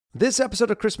This episode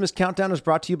of Christmas Countdown is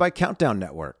brought to you by Countdown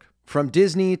Network. From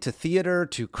Disney to theater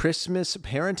to Christmas,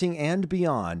 parenting, and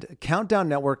beyond, Countdown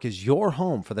Network is your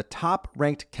home for the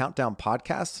top-ranked countdown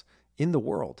podcasts in the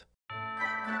world.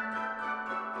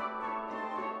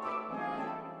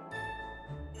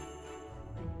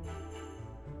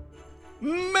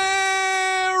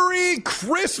 Merry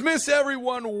Christmas,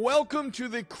 everyone. Welcome to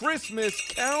the Christmas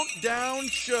Countdown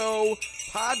Show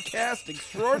podcast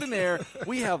extraordinaire.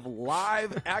 We have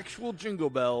live actual jingle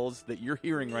bells that you're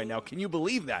hearing right now. Can you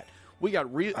believe that? We got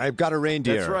I've got a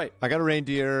reindeer. That's right. I got a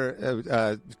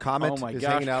reindeer. Comet oh my is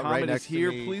gosh, hanging out Comet right next is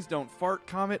here. to me. Please don't fart,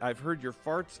 Comet. I've heard your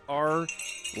farts are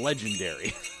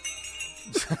legendary.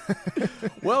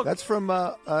 Well, that's from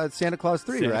Santa Claus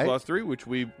 3, Santa right? Claus 3, which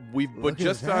we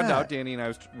just found out. Danny and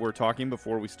I were talking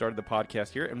before we started the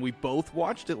podcast here, and we both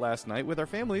watched it last night with our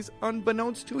families,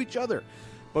 unbeknownst to each other.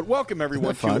 But welcome,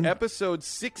 everyone, to episode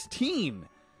 16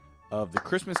 of the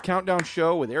Christmas Countdown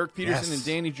Show with Eric Peterson and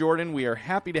Danny Jordan. We are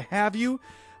happy to have you.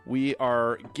 We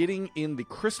are getting in the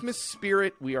Christmas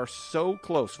spirit. We are so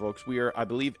close, folks. We are, I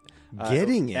believe,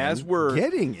 getting in. We're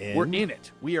in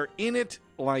it. We are in it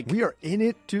like we are in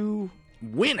it to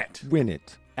win it. Win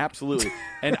it. Absolutely.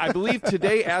 And I believe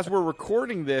today, as we're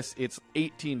recording this, it's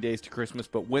 18 days to Christmas,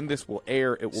 but when this will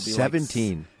air, it will be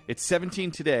 17. It's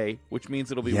 17 today, which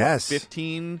means it'll be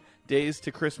 15 days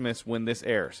to Christmas when this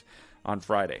airs on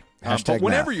Friday. But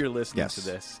whenever you're listening to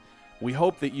this, we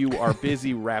hope that you are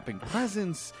busy wrapping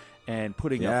presents and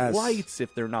putting up lights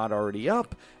if they're not already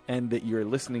up, and that you're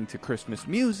listening to Christmas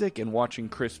music and watching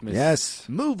Christmas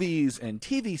movies and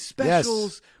TV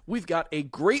specials. We've got a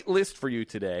great list for you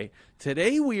today.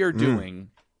 Today we are doing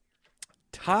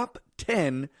top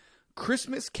 10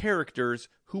 Christmas characters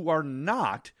who are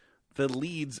not the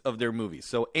leads of their movies.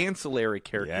 So ancillary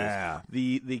characters,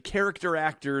 the character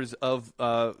actors of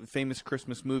famous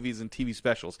Christmas movies and TV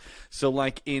specials. So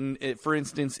like for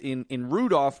instance, in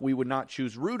Rudolph, we would not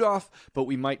choose Rudolph, but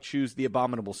we might choose the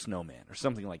Abominable Snowman or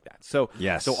something like that. So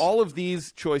so all of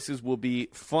these choices will be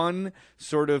fun,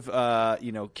 sort of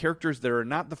characters that are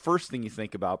not the first thing you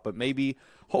think about, but maybe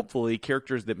hopefully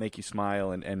characters that make you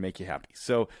smile and make you happy.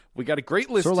 So we got a great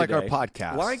list today. Like our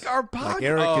podcast. Like our podcast. Like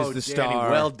Eric is the Danny,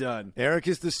 star. Well done. Eric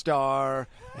is the star,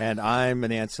 and I'm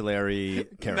an ancillary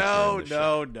character.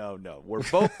 No. We're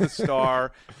both the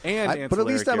star and ancillary but at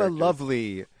least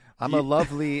characters. I'm a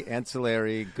lovely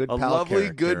ancillary, good pal lovely,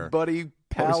 character. good buddy,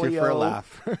 palio. Here for a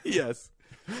laugh. Yes.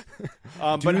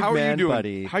 But how are you doing?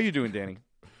 Buddy. How are you doing, Danny?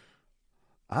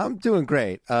 I'm doing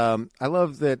great. I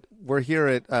love that we're here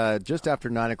at just after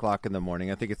 9 o'clock in the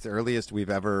morning. I think it's the earliest we've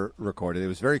ever recorded. It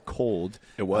was very cold.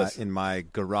 It was. In my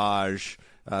garage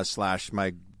 /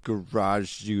 my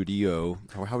garage studio.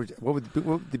 What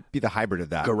would be the hybrid of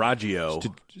that? Garagio.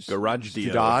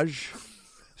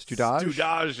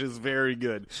 Studage is very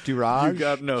good. Studage?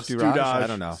 Studage. I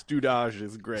don't know. Studage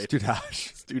is great.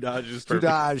 Studage is perfect.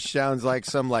 Studage sounds like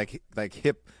some like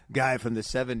hip guy from the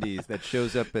 70s that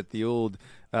shows up at the old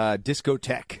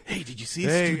discotheque. Hey, did you see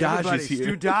Studage is here?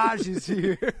 Studage is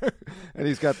here. And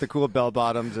he's got the cool bell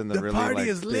bottoms and the really party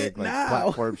is lit big now.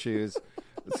 platform shoes.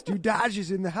 Studage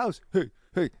is in the house. Hey.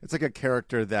 It's like a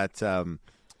character that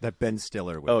Ben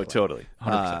Stiller would play. Totally.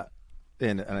 100%.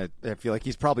 And I feel like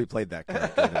he's probably played that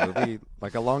character in a movie,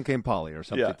 like Along Came Polly or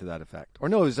something to that effect. Or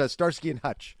no, it was Starsky and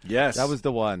Hutch. Yes. That was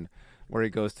the one where he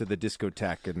goes to the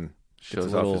discotheque and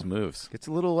shows off his moves. Gets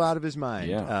a little out of his mind,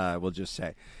 we'll just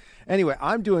say. Anyway,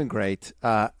 I'm doing great.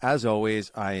 As always,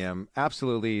 I am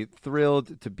absolutely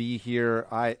thrilled to be here.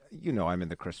 I'm in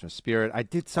the Christmas spirit. I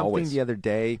did something the other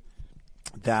day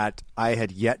that I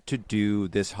had yet to do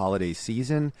this holiday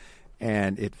season,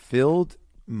 and it filled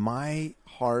my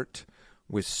heart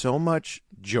with so much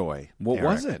joy. What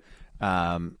was it?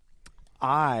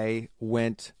 I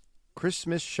went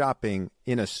Christmas shopping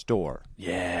in a store.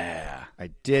 Yeah. I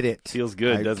did it. Feels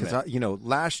good, doesn't it?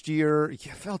 Last year, it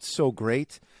felt so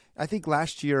great. I think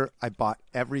last year I bought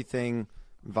everything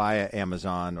via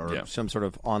Amazon or some sort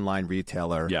of online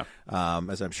retailer. Yeah.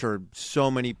 As I'm sure so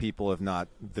many people, if not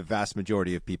the vast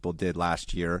majority of people, did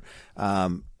last year.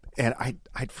 And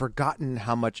I'd forgotten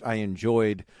how much I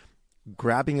enjoyed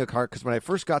grabbing a cart, because when I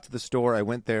first got to the store, I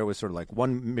went there with sort of like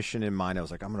one mission in mind. I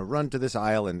was like, I'm going to run to this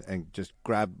aisle and just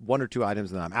grab one or two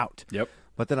items and then I'm out. Yep.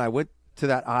 But then I went to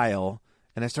that aisle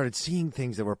and I started seeing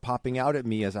things that were popping out at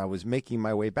me as I was making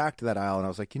my way back to that aisle. And I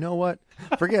was like, you know what?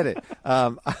 Forget it.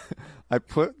 I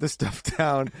put the stuff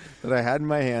down that I had in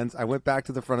my hands. I went back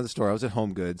to the front of the store. I was at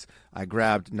Home Goods. I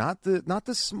grabbed not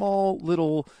the small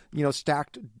little,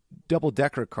 stacked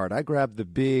double-decker cart. I grabbed the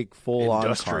big full-on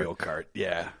industrial cart.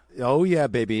 Yeah. Oh yeah,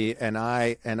 baby. And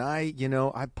I,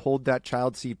 I pulled that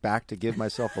child seat back to give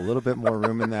myself a little bit more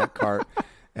room in that cart,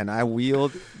 and I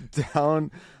wheeled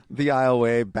down the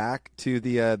aisleway back to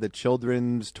the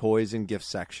children's toys and gift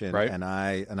section. Right. And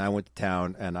I went to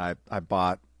town, and I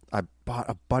bought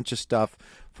a bunch of stuff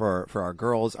for our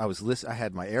girls. I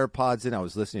had my AirPods in. I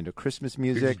was listening to Christmas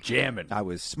music. You're jamming. I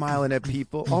was smiling at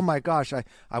people. Oh my gosh,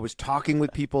 I was talking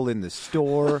with people in the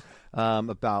store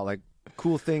about like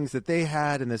cool things that they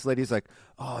had, and this lady's like,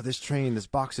 oh, this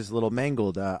box is a little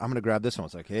mangled, I'm gonna grab this one. I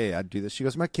was like, hey, I'd do this. She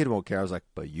goes, my kid won't care. I was like,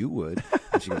 but you would.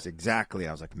 And she goes, exactly.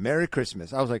 I was like, Merry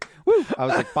Christmas. I was like, woo. I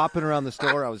was like bopping around the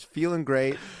store. I was feeling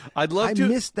great. I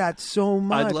missed that so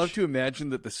much. I'd love to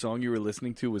imagine that the song you were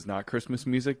listening to was not Christmas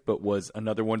music, but was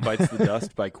Another One Bites the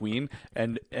Dust by Queen,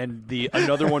 and the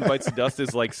Another One Bites the Dust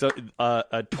is like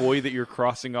a toy that you're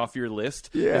crossing off your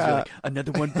list. Yeah, like,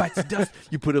 Another One Bites the Dust.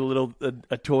 You put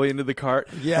a toy into the cart.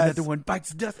 Yes. Another one bites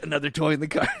the dust. Another toy in the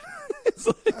cart.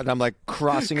 Like, and I'm like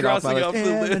crossing it off my list.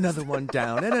 And list. Another one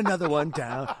down, and another one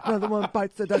down. Another one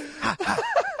bites the dust.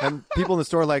 And people in the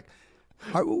store are like,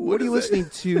 what are you listening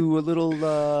to? A little,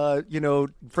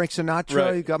 Frank Sinatra?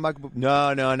 Right. You got Michael?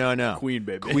 No. Queen,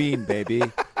 baby. Queen, baby.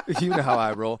 You know how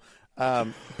I roll.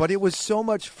 But it was so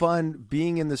much fun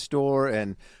being in the store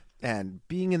and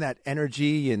being in that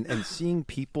energy and seeing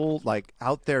people like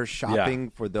out there shopping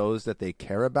for those that they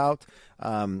care about.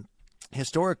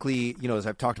 Historically, as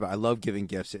I've talked about, I love giving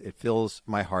gifts. It fills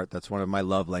my heart. That's one of my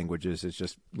love languages, is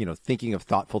just, thinking of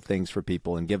thoughtful things for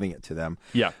people and giving it to them.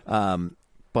 Yeah.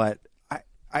 But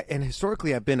and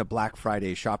historically I've been a Black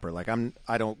Friday shopper. Like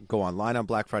I don't go online on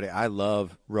Black Friday. I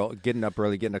love getting up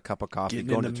early, getting a cup of coffee,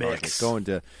 going to Target, going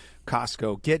to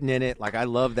Costco, getting in it. Like I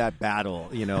love that battle,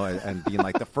 and being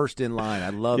like the first in line. I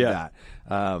love that.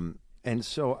 And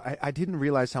so I didn't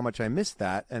realize how much I missed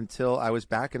that until I was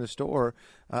back in the store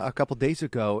a couple days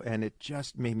ago, and it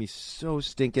just made me so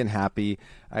stinking happy.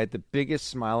 I had the biggest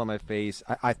smile on my face.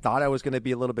 I thought I was going to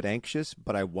be a little bit anxious,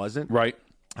 but I wasn't. Right.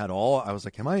 At all. I was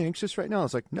like, am I anxious right now? I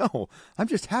was like, no, I'm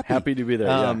just happy. Happy to be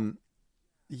there.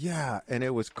 Yeah, and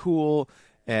it was cool.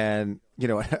 And,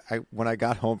 when I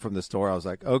got home from the store, I was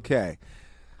like, okay,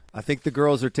 I think the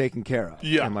girls are taken care of.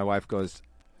 Yeah. And my wife goes,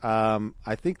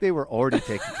 I think they were already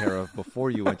taken care of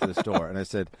before you went to the store. And I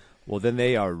said, well, then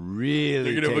they are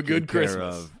really They're gonna have a good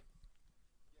Christmas.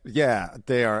 Yeah,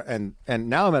 they are. And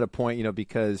now I'm at a point,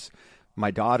 because my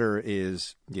daughter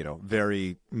is,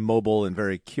 very mobile and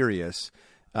very curious.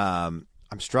 I'm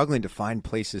struggling to find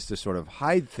places to sort of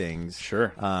hide things.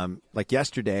 Sure. Like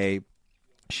yesterday,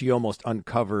 she almost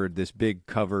uncovered this big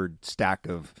covered stack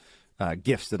of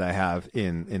gifts that I have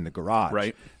in the garage.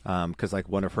 Right. Because like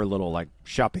one of her little like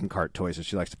shopping cart toys that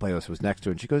she likes to play with was next to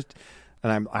it. And she goes,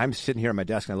 and I'm sitting here at my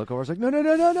desk and I look over. I was like, no.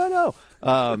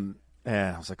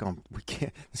 And I was like, oh,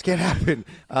 this can't happen.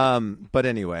 But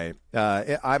anyway,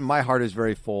 my heart is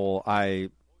very full.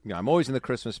 I'm always in the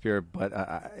Christmas spirit, but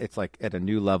it's like at a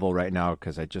new level right now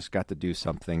because I just got to do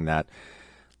something that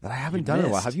I haven't done in a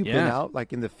while. Have you been out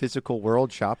like in the physical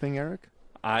world shopping, Eric?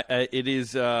 It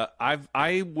is.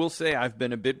 I will say I've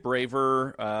been a bit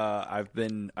braver. I've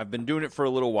been doing it for a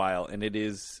little while, and it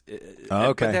is.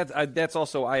 Okay. But that's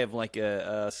also I have like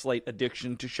a slight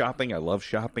addiction to shopping. I love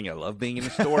shopping. I love being in a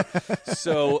store.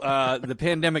 So the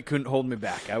pandemic couldn't hold me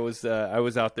back. I was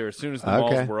out there as soon as the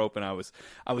malls were open. I was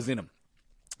in them.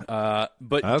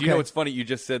 But do you know what's funny? You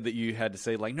just said that you had to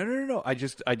say like no. I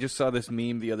just saw this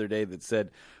meme the other day that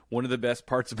said one of the best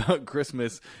parts about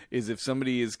Christmas is if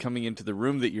somebody is coming into the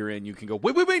room that you're in, you can go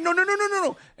wait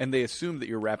no, and they assume that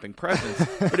you're wrapping presents,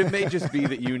 but it may just be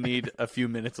that you need a few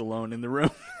minutes alone in the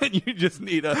room and you just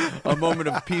need a moment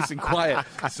of peace and quiet.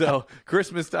 So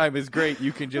Christmas time is great.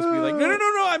 You can just be like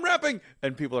no, I'm wrapping,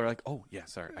 and people are like, oh yeah,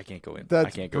 sorry, I can't go in. That's I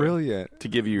can't go brilliant in to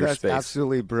give you your space. That's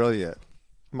absolutely brilliant.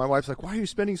 My wife's like, why are you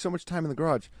spending so much time in the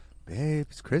garage? Babe,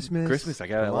 it's Christmas. I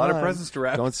got a lot of presents to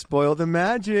wrap. Don't spoil the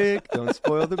magic. Don't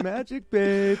spoil the magic,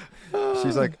 babe.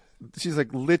 She's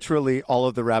like, literally all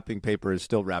of the wrapping paper is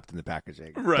still wrapped in the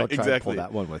packaging. Right, Don't try exactly. to pull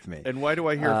that one with me. And why do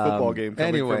I hear a football game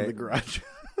coming from the garage?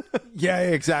 Yeah,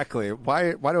 exactly.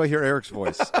 Why do I hear Eric's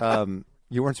voice?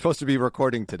 You weren't supposed to be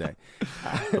recording today.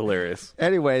 Hilarious.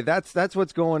 Anyway, that's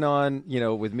what's going on,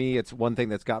 with me. It's one thing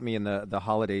that's got me in the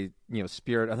holiday,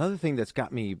 spirit. Another thing that's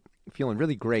got me feeling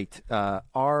really great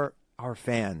are our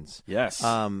fans. Yes.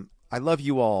 I love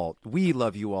you all. We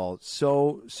love you all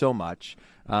so much.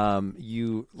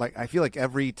 I feel like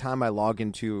every time I log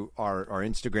into our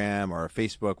Instagram or our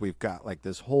Facebook, we've got like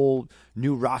this whole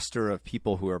new roster of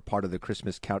people who are part of the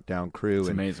Christmas Countdown crew. It's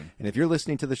amazing. And if you're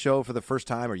listening to the show for the first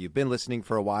time, or you've been listening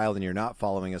for a while and you're not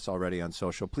following us already on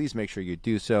social, please make sure you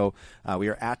do so. We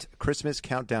are at Christmas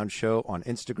Countdown Show on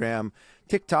Instagram,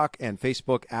 TikTok, and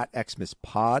Facebook, at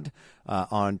XmasPod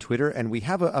on Twitter. And we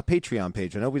have a Patreon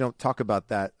page. I know we don't talk about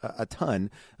that a ton,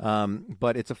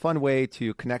 but it's a fun way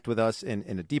to connect with us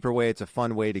in a deeper way. It's a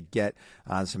fun way to get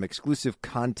some exclusive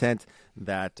content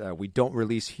that we don't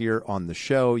release here on the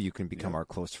show. You can become our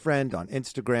close friend on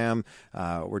Instagram.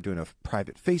 We're doing a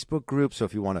private Facebook group. So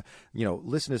if you want to,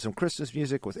 listen to some Christmas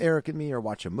music with Eric and me, or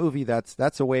watch a movie,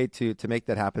 that's a way to make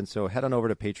that happen. So head on over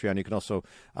to Patreon. You can also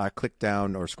click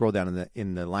down or scroll down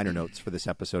in the liner notes for this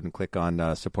episode and click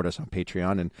on support us on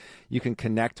Patreon, and you can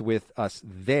connect with us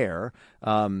there.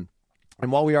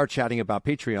 And while we are chatting about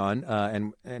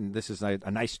Patreon, and this is a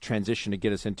nice transition to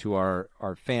get us into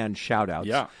our fan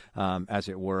shout-outs, as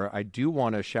it were, I do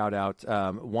want to shout out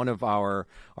one of our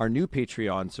new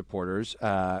Patreon supporters,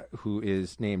 who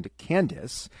is named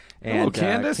Candace. And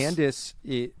Candace! Candace,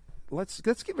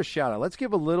 let's give a shout-out. Let's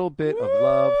give a little bit of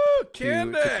love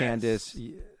to Candace.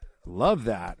 Love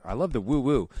that. I love the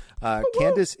woo-woo.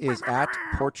 Candace is at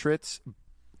Portraits...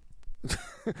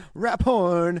 Rap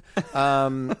horn.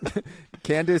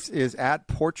 Candace is at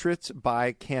Portraits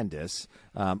by Candace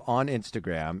on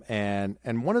Instagram, and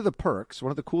one of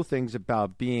the cool things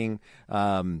about being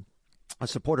a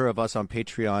supporter of us on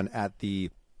Patreon at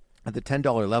the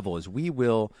 $10 level is we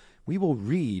will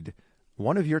read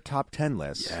one of your top 10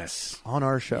 lists on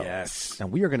our show.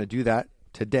 And we are going to do that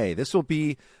today. This will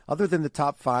be, other than the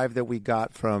top 5 that we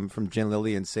got from Jen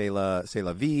Lilly and C'est La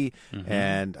Vie,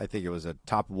 and I think it was a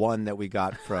top 1 that we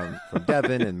got from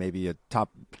Devin, and maybe a top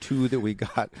 2 that we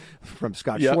got from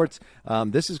Scott Schwartz.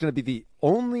 This is going to be the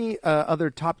only other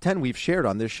top 10 we've shared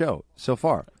on this show so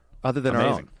far, other than our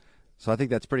own. So I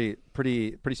think that's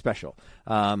pretty special.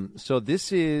 So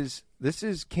this is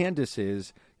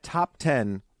Candace's top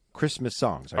 10 Christmas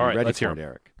songs. Are you ready for it,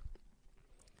 Eric?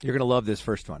 You're going to love this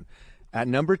first one. At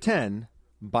number 10,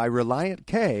 by Relient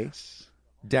K,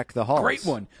 Deck the Halls. Great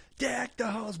one. Deck the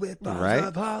halls with boughs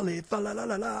of holly. Fa la la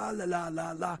la la la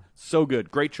la la. So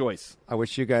good. Great choice. I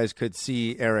wish you guys could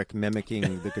see Eric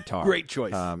mimicking the guitar. Great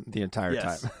choice. The entire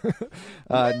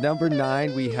time. Number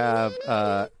 9, we have...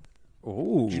 do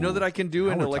you know that I can do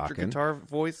an electric guitar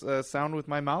voice sound with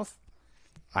my mouth?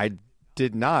 I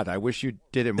did not. I wish you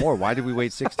did it more. Why did we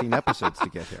wait 16 episodes to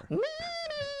get here?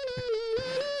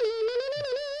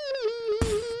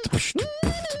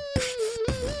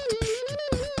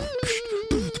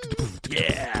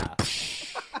 Yeah.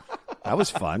 That was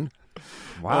fun.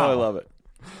 Wow. Oh, I love it.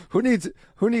 Who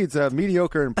needs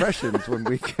mediocre impressions when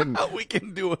we can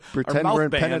do pretend we're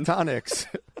in pentatonics,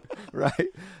 right?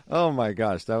 Oh my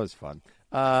gosh, that was fun.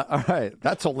 All right,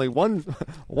 that's only one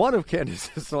of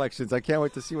Candace's selections. I can't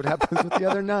wait to see what happens with the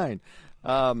other 9.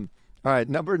 All right,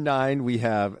 number 9, we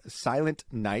have Silent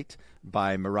Night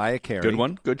by Mariah Carey. Good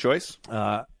one. Good choice.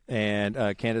 And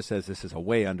Candace says this is a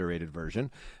way underrated version.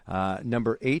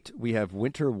 Number 8, we have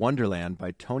Winter Wonderland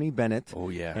by Tony Bennett. Oh,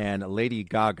 yeah. And Lady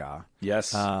Gaga.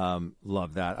 Yes.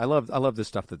 Love that. I love the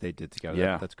stuff that they did together.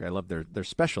 Yeah. That's great. I love their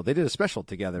special. They did a special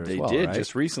together as well, They did, right?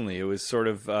 just recently. It was sort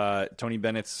of Tony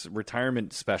Bennett's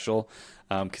retirement special,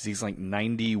 because he's like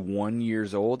 91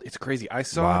 years old. It's crazy. I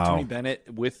saw Tony Bennett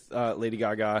with Lady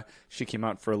Gaga. She came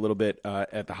out for a little bit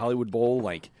at the Hollywood Bowl,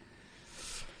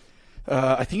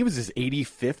 I think it was his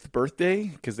 85th birthday,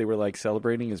 because they were like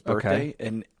celebrating his birthday. Okay.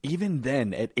 And even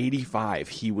then, at 85,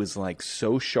 he was like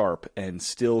so sharp and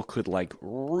still could like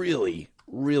really,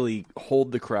 really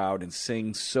hold the crowd and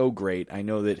sing so great. I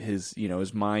know that his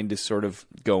mind is sort of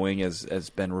going,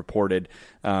 as been reported.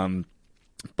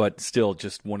 But still,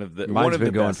 just one of the Mine's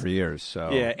been going best. For years. So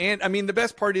yeah, and I mean the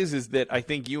best part is that I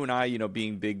think you and I,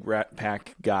 being big Rat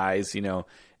Pack guys,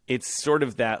 it's sort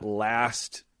of that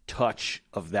last touch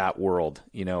of that world,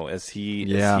 as he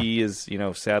is,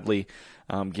 sadly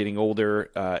getting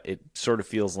older. It sort of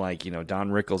feels like,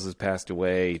 Don Rickles has passed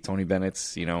away. Tony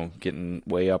Bennett's, getting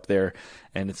way up there.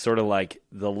 And it's sort of like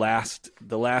the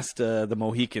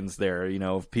Mohicans there,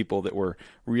 of people that were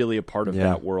really a part of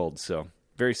that world. So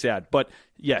very sad. But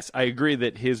yes, I agree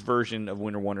that his version of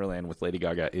Winter Wonderland with Lady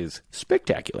Gaga is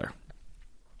spectacular.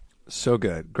 So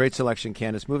good. Great selection,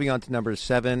 Candace. Moving on to number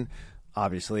 7.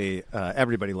 Obviously,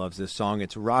 everybody loves this song.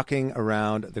 It's Rocking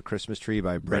Around the Christmas Tree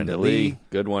by Brenda Lee.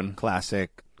 Good one.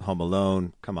 Classic. Home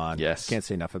Alone. Come on. Yes. Can't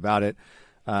say enough about it.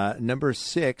 Number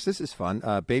 6, this is fun.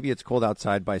 Baby It's Cold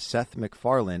Outside by Seth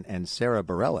MacFarlane and Sarah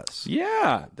Bareilles.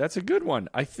 Yeah, that's a good one.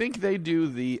 I think they do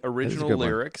the original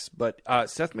lyrics, but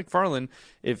Seth MacFarlane,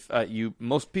 if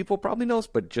most people probably know this,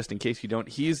 but just in case you don't,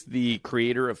 he's the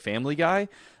creator of Family Guy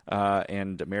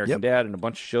and American Dad and a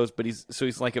bunch of shows, but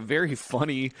he's like a very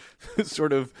funny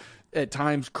sort of at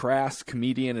times crass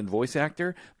comedian and voice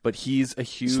actor, but he's a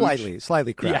huge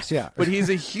slightly crass, yeah. But he's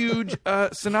a huge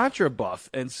Sinatra buff,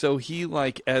 and so he,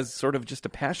 like, as sort of just a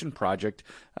passion project,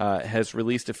 has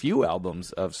released a few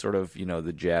albums of sort of, you know,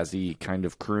 the jazzy kind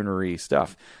of croonery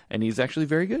stuff, and he's actually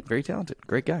very good, very talented,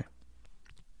 great guy.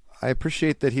 I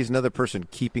appreciate that he's another person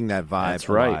keeping that vibe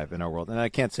alive in our world. And I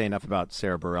can't say enough about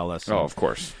Sarah Bareilles. Oh, of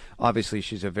course. Obviously,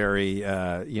 she's a very,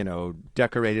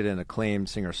 decorated and acclaimed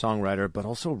singer-songwriter, but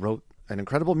also wrote an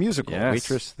incredible musical,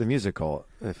 Waitress the Musical.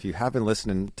 If you haven't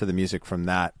listened to the music from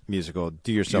that musical,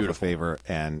 do yourself a favor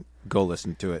and go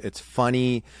listen to it. It's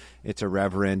funny. It's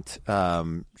irreverent.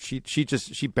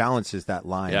 She balances that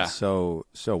line so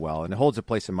well. And it holds a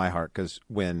place in my heart because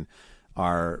when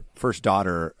our first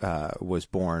daughter was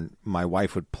born, my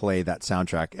wife would play that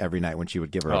soundtrack every night when she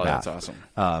would give her a bath. That's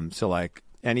awesome. So like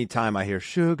anytime I hear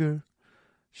sugar,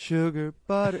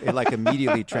 butter, it like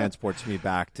immediately transports me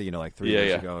back to, like 3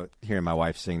 years ago, hearing my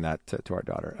wife sing that to our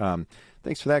daughter.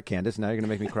 Thanks for that, Candace. Now you're going to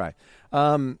make me cry.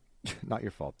 Not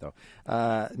your fault, though.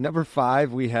 Number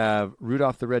 5, we have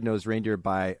Rudolph the Red-Nosed Reindeer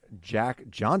by Jack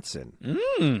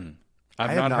Johnson.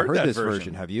 I have not heard this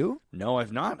version. Have you? No,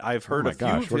 I've not. I've heard a few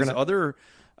of his other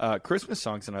Christmas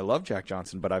songs, and I love Jack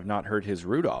Johnson, but I've not heard his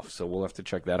Rudolph, so we'll have to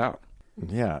check that out.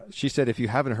 Yeah. She said, if you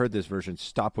haven't heard this version,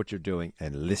 stop what you're doing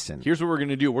and listen. Here's what we're going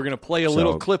to do. We're going to play a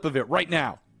little clip of it right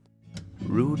now.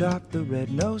 Rudolph the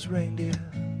red-nosed reindeer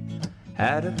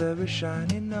had a very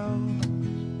shiny nose,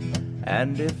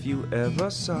 and if you ever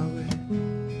saw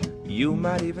it, you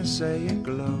might even say it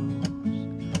glows.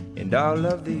 And all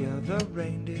of the other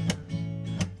reindeer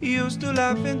used to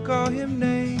laugh and call him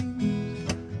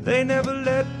names. They never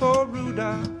let poor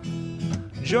Rudolph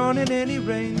join in any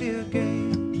reindeer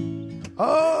game.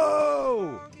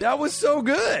 Oh, that was so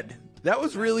good. That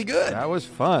was really good. That was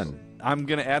fun. I'm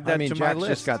going to add that to Jack's my list.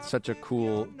 Just got such a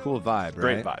cool vibe,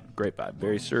 right? Great vibe.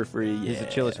 Very surfery. He's the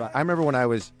chillest vibe. I remember when I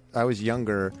was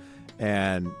younger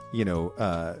and,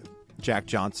 Jack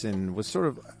Johnson was sort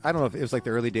of, I don't know if it was like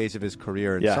the early days of his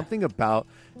career. And something about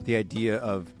the idea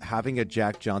of having a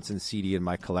Jack Johnson CD in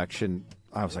my collection,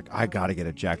 I was like, I got to get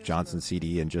a Jack Johnson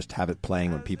CD and just have it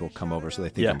playing when people come over so they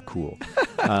think I'm cool.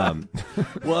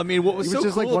 Well, I mean, what was so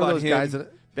just cool like one about of those him guys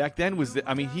that, back then was that,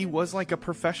 I mean, he was like a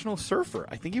professional surfer.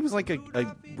 I think he was like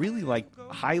a really like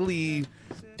highly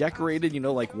decorated,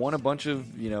 like won a bunch of,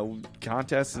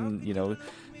 contests and,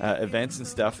 events and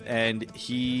stuff, and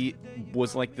he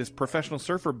was like this professional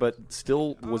surfer, but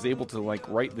still was able to like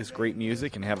write this great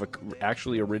music and have a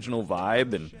actually original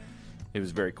vibe, and it was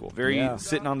very cool. Very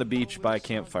sitting on the beach by a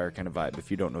campfire kind of vibe.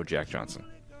 If you don't know Jack Johnson,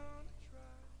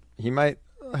 he might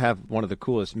have one of the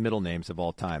coolest middle names of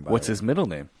all time. What's his middle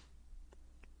name?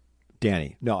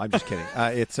 Danny. No, I'm just kidding.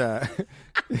 It's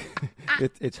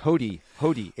Hody,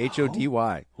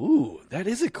 Hody. Ooh, that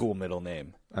is a cool middle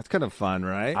name. That's kind of fun,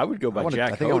 right? I would go by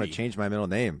Jack. I think I want to change my middle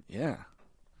name.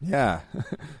 Yeah.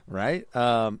 Right?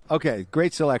 Okay,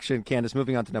 great selection, Candace.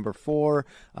 Moving on to number 4.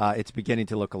 It's Beginning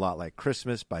to Look a Lot Like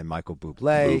Christmas by Michael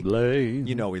Bublé.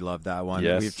 We love that one.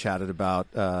 Yes. We've chatted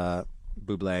about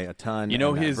Bublé a ton.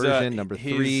 His version, number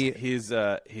 3.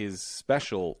 His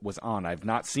special was on. I've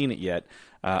not seen it yet.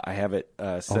 I have it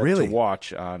set to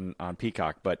watch on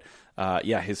Peacock. But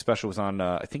his special was on,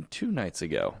 I think, 2 nights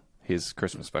ago. His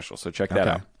Christmas special. So check that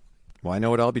out. Well, I know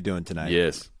what I'll be doing tonight.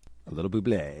 Yes. A little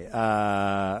Bublé.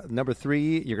 Number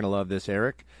 3, you're going to love this,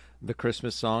 Eric. The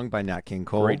Christmas Song by Nat King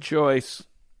Cole. Great choice.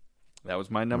 That was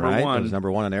my number 1. That was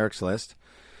number 1 on Eric's list.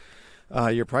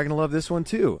 You're probably going to love this one,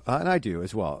 too. And I do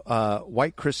as well.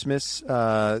 White Christmas,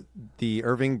 the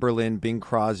Irving Berlin, Bing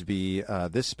Crosby.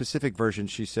 This specific version,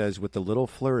 she says, with the little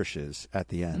flourishes at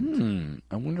the end.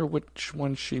 I wonder which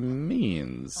one she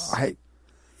means.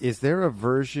 Is there a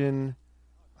version?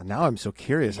 Now I'm so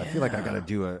curious. I feel like I got to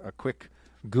do a quick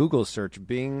Google search.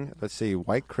 Bing, let's see,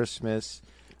 White Christmas.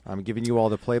 I'm giving you all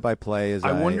the play-by-play.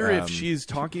 I wonder if she's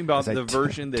talking about the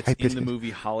version that's in the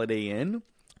movie Holiday Inn,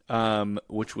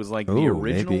 which was like the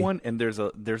original one. And there's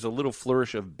a little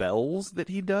flourish of bells that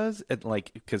he does,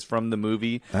 because from the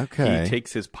movie, he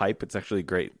takes his pipe. It's actually a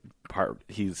great part.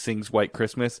 He sings White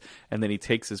Christmas, and then he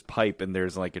takes his pipe, and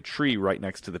there's like a tree right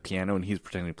next to the piano, and he's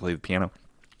pretending to play the piano.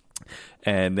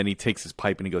 And then he takes his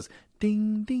pipe and he goes,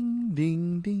 ding, ding,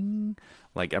 ding, ding.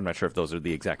 Like, I'm not sure if those are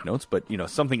the exact notes, but,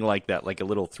 something like that, like a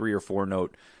little 3 or 4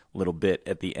 note little bit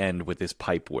at the end with his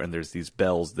pipe, and there's these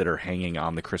bells that are hanging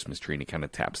on the Christmas tree, and he kind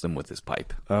of taps them with his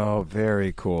pipe. Oh,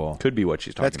 very cool. Could be what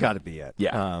she's talking about. That's got to be it.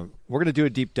 Yeah. We're going to do a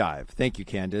deep dive. Thank you,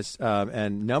 Candace.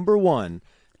 And number one,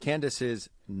 Candace's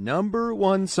number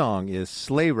one song is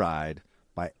Sleigh Ride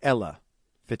by Ella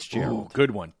Fitzgerald. Ooh,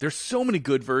 good one. There's so many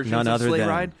good versions of Sleigh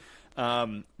Ride.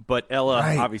 But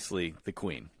Ella, obviously, the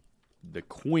queen. The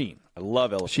queen. I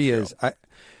love Ella Fitzgerald. She is.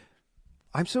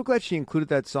 I'm so glad she included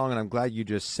that song, and I'm glad you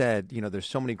just said, there's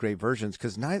so many great versions,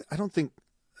 because I don't think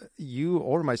you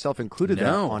or myself included that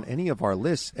on any of our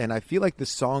lists, and I feel like the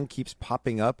song keeps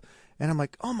popping up, and I'm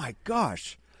like, oh my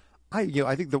gosh. I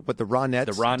think what the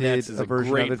Ronettes did is a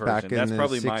version great of it back in That's the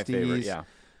probably 60s. My favorite, yeah.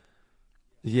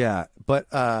 Yeah, but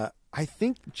I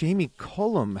think Jamie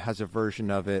Cullum has a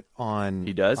version of it on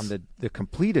He does? on the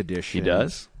complete edition. He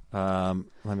does?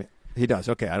 He does.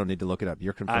 Okay, I don't need to look it up.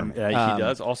 You're confirming. He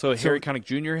does. Also, Harry Connick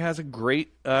Jr. has a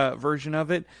great version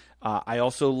of it. I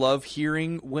also love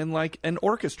hearing when, like, an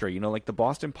orchestra, like the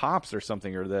Boston Pops or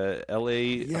something, or the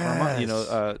L.A.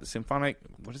 Symphonic.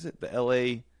 What is it? The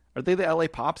L.A. Are they the L.A.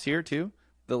 Pops here too?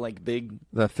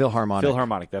 The Philharmonic.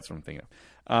 Philharmonic. That's what I'm thinking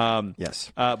of.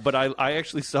 Yes. But I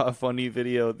actually saw a funny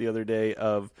video the other day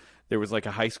of. There was like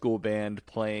a high school band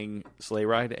playing Sleigh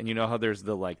Ride, and you know how there's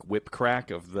the like whip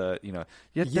crack of the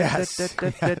yes,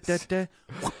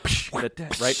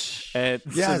 right? And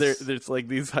so there's like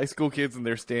these high school kids, and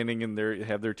they're standing and they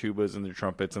have their tubas and their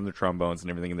trumpets and their trombones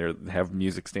and everything, and they have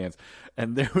music stands.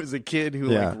 And there was a kid who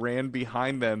like ran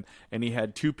behind them, and he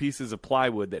had 2 pieces of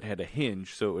plywood that had a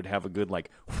hinge, so it would have a good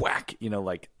like whack,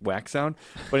 like whack sound.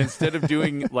 But instead of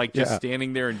doing like just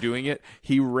standing there and doing it,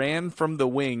 he ran from the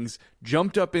wings,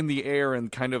 jumped up in the air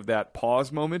and kind of that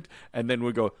pause moment, and then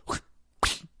would go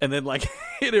and then like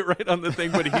hit it right on the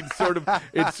thing, but it sort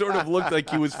of looked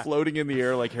like he was floating in the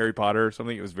air like Harry Potter or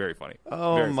something. It was very funny.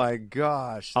 Oh my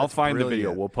gosh. I'll find the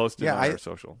video. We'll post it on our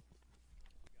social.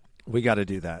 We got to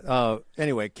do that.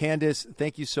 Anyway, Candace,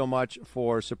 thank you so much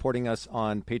for supporting us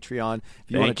on Patreon.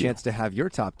 If you want a chance to have your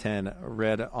top 10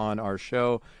 read on our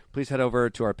show, please head over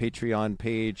to our Patreon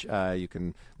page. You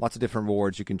can lots of different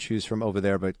rewards you can choose from over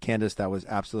there. But Candace, that was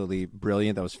absolutely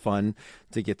brilliant. That was fun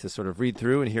to get to sort of read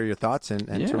through and hear your thoughts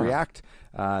and to react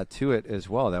to it as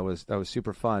well. That was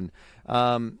super fun.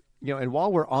 And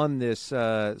while we're on this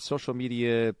social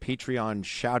media Patreon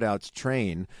shout-outs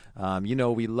train,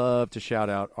 we love to shout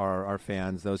out our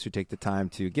fans, those who take the time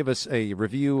to give us a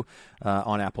review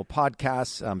on Apple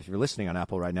Podcasts. If you're listening on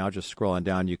Apple right now, just scroll on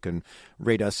down. You can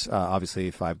rate us.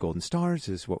 Obviously, 5 golden stars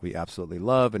is what we absolutely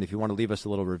love. And if you want to leave us a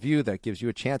little review, that gives you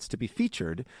a chance to be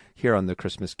featured here on the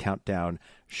Christmas Countdown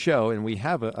show. And we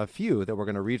have a few that we're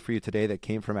going to read for you today that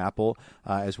came from Apple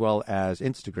as well as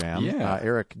Instagram.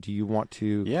 Eric, do you want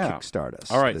to kickstart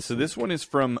us? All right. So this one is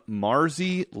from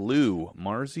Marzi Lou.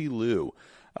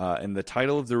 And the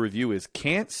title of the review is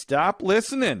Can't Stop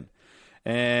Listening.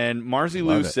 And Marzi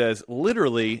Lou says,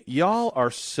 literally, y'all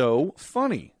are so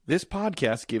funny. This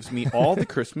podcast gives me all the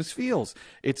Christmas feels.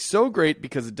 It's so great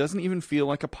because it doesn't even feel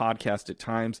like a podcast at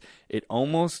times. It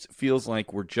almost feels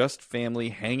like we're just family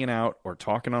hanging out or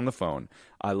talking on the phone.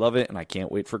 I love it, and I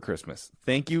can't wait for Christmas.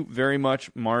 Thank you very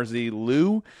much, Marzi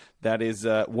Lou. That is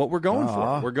what we're going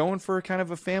for. We're going for kind of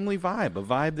a family vibe, a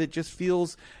vibe that just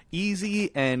feels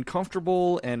easy and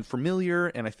comfortable and familiar.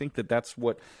 And I think that that's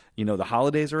what, the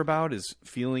holidays are about, is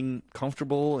feeling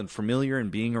comfortable and familiar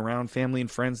and being around family and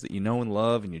friends that you know and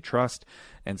love and you trust.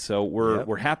 And so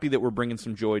we're happy that we're bringing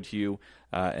some joy to you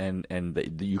and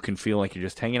that you can feel like you're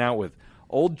just hanging out with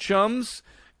old chums,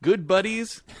 good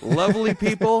buddies, lovely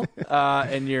people,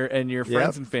 and your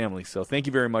friends and family. So thank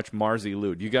you very much, Marzi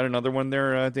Lou. You got another one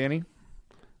there, Danny?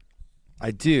 I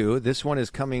do. This one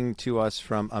is coming to us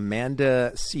from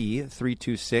Amanda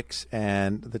C326,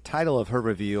 and the title of her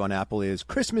review on Apple is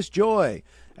Christmas Joy! !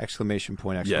 She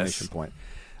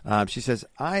says,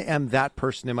 I am that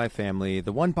person in my family,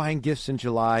 the one buying gifts in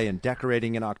July and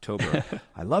decorating in October.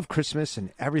 I love Christmas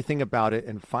and everything about it,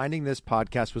 and finding this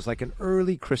podcast was like an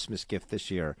early Christmas gift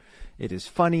this year. It is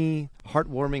funny,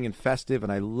 heartwarming, and festive,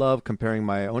 and I love comparing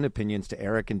my own opinions to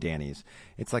Eric and Danny's.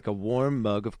 It's like a warm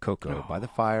mug of cocoa by the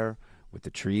fire with the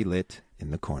tree lit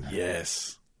in the corner.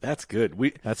 Yes. That's good.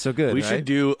 That's so good. We should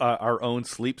do our own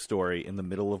sleep story in the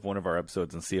middle of one of our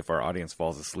episodes and see if our audience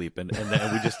falls asleep. And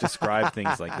then we just describe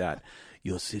things like that.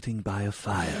 You're sitting by a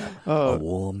fire. A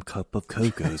warm cup of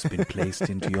cocoa's been placed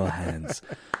into your hands.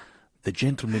 The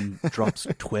gentleman drops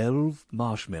 12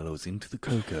 marshmallows into the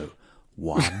cocoa.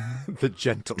 1, the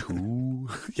gentleman.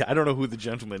 Yeah, I don't know who the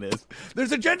gentleman is.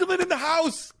 There's a gentleman in the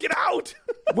house. Get out.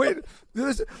 Wait,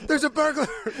 there's a burglar.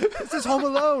 This is Home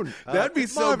Alone. That'd be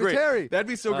so great. That'd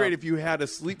be so great if you had a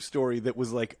sleep story that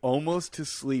was like almost to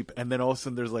sleep, and then all of a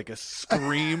sudden there's like a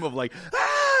scream of like,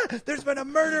 there's been a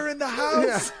murder in the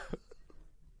house.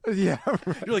 Yeah.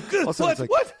 You're like, good.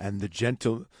 What? And the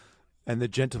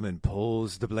gentleman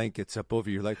pulls the blankets up over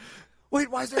you. Like, wait,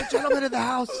 why is there a gentleman in the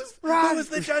house? Who is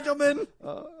the gentleman?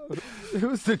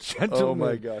 Who's the gentleman? Oh,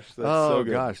 my gosh. That's so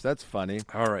good. Oh, gosh. That's funny.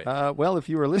 All right. Well, if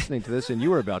you were listening to this and you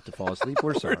were about to fall asleep,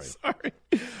 we're sorry.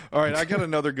 All right. I got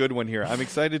another good one here. I'm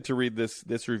excited to read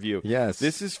this review. Yes.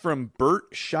 This is from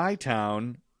Bert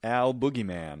Shytown, Al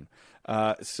Boogeyman.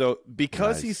 So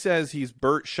because he says he's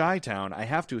Bert Shytown, I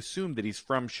have to assume that he's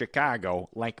from Chicago,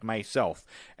 like myself.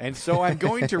 And so I'm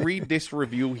going to read this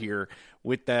review here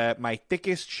with my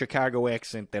thickest Chicago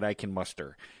accent that I can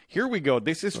muster. Here we go.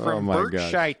 This is from Bert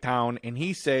Shytown, and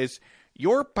he says,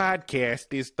 your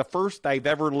podcast is the first I've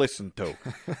ever listened to.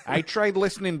 I tried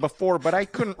listening before, but I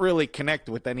couldn't really connect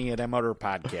with any of them other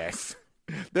podcasts.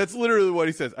 That's literally what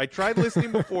he says. I tried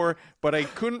listening before, but I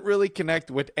couldn't really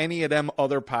connect with any of them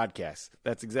other podcasts.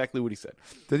 That's exactly what he said.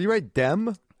 Did he write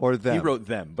them or them? He wrote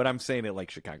them, but I'm saying it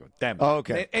like Chicago. Them. Oh,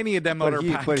 okay. Any of them other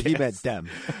podcasts. But he meant them.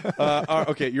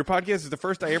 Okay, your podcast is the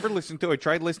first I ever listened to. I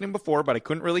tried listening before, but I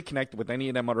couldn't really connect with any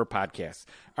of them other podcasts.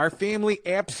 Our family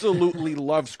absolutely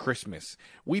loves Christmas.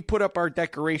 We put up our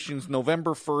decorations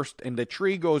November 1st, and the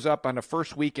tree goes up on the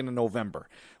first weekend of November.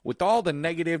 With all the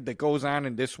negative that goes on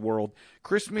in this world,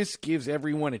 Christmas gives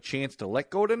everyone a chance to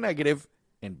let go of the negative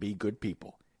and be good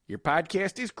people. Your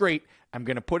podcast is great. I'm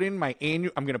going to put it in my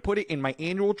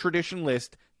annual tradition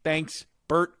list. Thanks,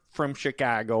 Bert from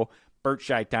Chicago, Bert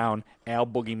Shytown, Al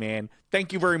Boogeyman.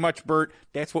 Thank you very much, Bert.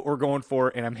 That's what we're going for,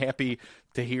 and I'm happy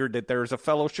to hear that there's a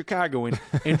fellow Chicagoan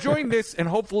enjoying this, and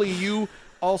hopefully you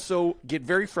also get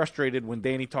very frustrated when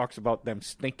Danny talks about them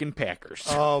stinking Packers.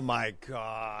 Oh, my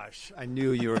gosh. I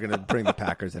knew you were going to bring the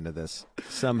Packers into this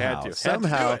somehow. Had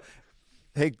Somehow. to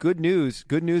Hey, good news.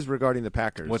 Good news regarding the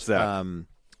Packers. What's that?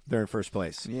 They're in first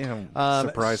place. Yeah.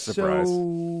 Surprise.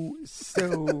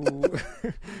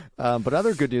 But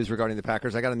other good news regarding the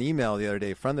Packers. I got an email the other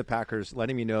day from the Packers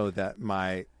letting me know that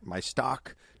my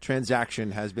stock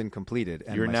transaction has been completed.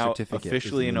 And you're my now certificate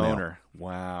officially is in an the mail. owner.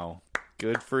 Wow.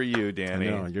 Good for you, Danny.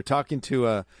 I know. You're talking to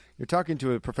a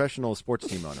professional sports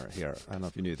team owner here. I don't know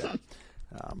if you knew that.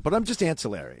 But I'm just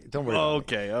ancillary. Don't worry.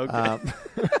 Okay.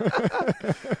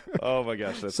 Oh my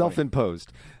gosh, that's self-imposed.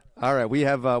 Funny. All right, we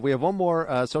have one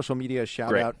more social media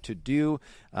shout out to do.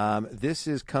 This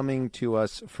is coming to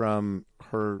us from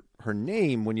her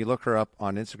name. When you look her up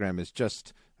on Instagram, is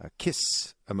just a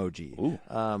kiss emoji. Ooh.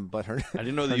 But her I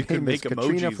didn't know that you could make emojis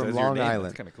Katrina from as Long your name. Island.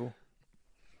 That's kind of cool.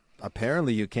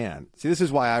 Apparently you can. See, this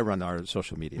is why I run our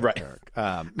social media, right. Eric.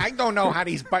 I don't know how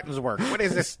these buttons work. What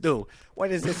does this do? What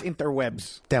is this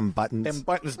interwebs? Them buttons. Them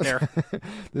buttons there.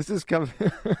 This is coming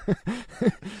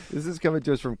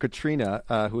to us from Katrina,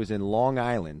 who is in Long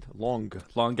Island. Long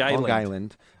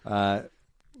Island.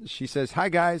 She says, "Hi,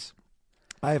 guys.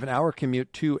 I have an hour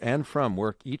commute to and from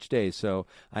work each day, so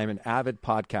I am an avid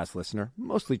podcast listener,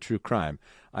 mostly true crime.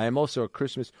 I am also a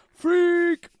Christmas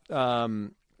freak."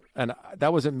 And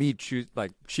that wasn't me.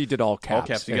 She did all caps. All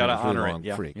caps. You got to honor it.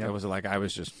 Yeah. Freak. It wasn't like I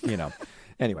was just,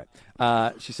 Anyway,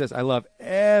 she says, "I love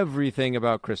everything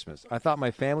about Christmas. I thought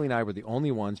my family and I were the only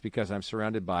ones because I'm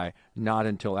surrounded by not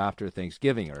until after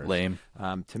Thanksgivingers. Lame.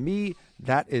 To me,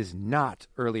 that is not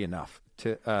early enough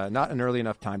not an early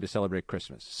enough time to celebrate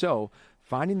Christmas. So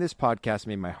finding this podcast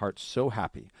made my heart so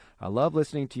happy. I love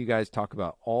listening to you guys talk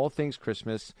about all things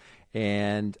Christmas,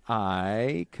 and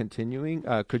I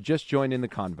could just join in the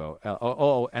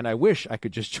convo. And I wish I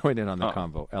could just join in on the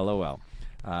convo. LOL.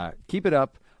 Keep it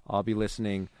up. I'll be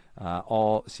listening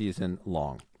all season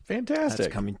long." Fantastic.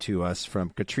 That's coming to us from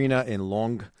Katrina in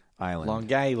Long Island.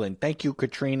 Long Island. Thank you,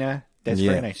 Katrina. That's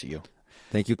very nice of you.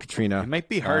 Thank you, Katrina. It might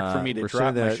be hard for me to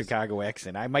drop my Chicago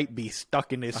accent. I might be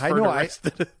stuck in this for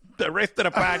the rest of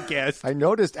the podcast. I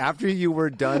noticed after you were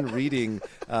done reading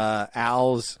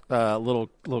Al's little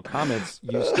comments,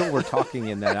 you still were talking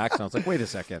in that accent. I was like, wait a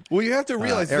second. Well, you have to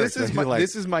realize Eric,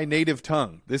 this is my native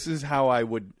tongue. This is how I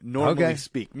would normally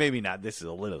speak. Maybe not. This is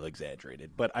a little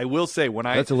exaggerated, but I will say when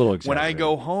I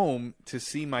go home to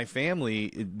see my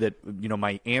family, that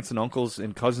my aunts and uncles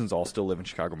and cousins all still live in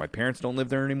Chicago. My parents don't live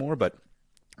there anymore, but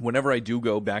whenever I do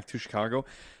go back to Chicago,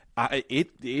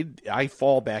 I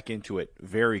fall back into it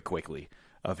very quickly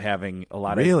of having a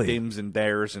lot of dims and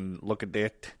dares and look at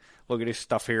this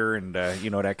stuff here and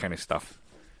that kind of stuff.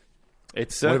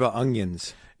 It's what about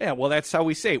onions? Yeah, well, that's how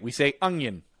we say it. We say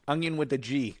onion with the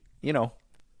G.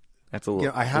 That's a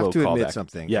little. I have to admit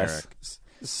something, yes. Eric.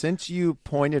 Since you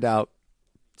pointed out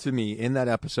to me in that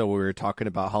episode where we were talking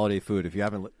about holiday food, if you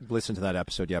haven't listened to that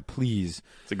episode yet, please,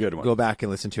 it's a good one. Go back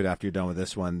and listen to it after you're done with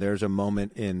this one. There's a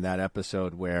moment in that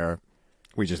episode where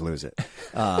we just lose it.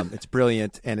 It's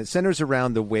brilliant, and it centers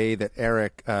around the way that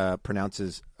Eric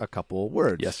pronounces a couple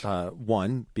words. Yes.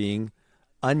 One being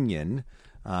onion,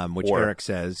 which or Eric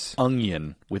says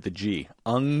onion with a G.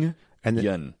 Onion. And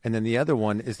then the other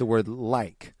one is the word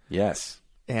like. Yes.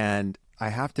 And I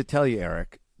have to tell you,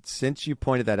 Eric, since you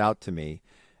pointed that out to me,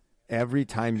 every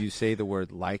time you say the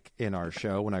word like in our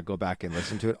show, when I go back and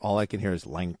listen to it, all I can hear is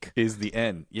lank. Is the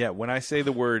N. Yeah, when I say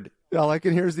the word... all I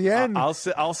can hear is the N. I'll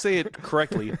say it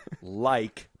correctly,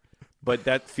 like, but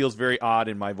that feels very odd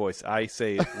in my voice. I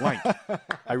say like.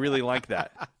 I really like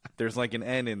that. There's like an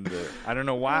N in the... I don't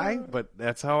know why, but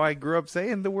that's how I grew up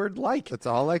saying the word like. That's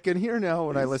all I can hear now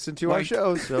when I listen to our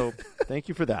show, so thank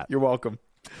you for that. You're welcome.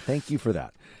 Thank you for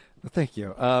that. Thank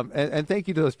you. And thank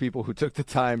you to those people who took the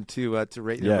time to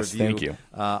rate and review thank you.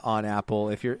 On Apple.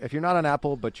 If you're not on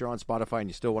Apple, but you're on Spotify and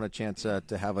you still want a chance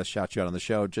to have us shout you out on the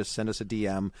show, just send us a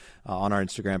DM on our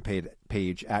Instagram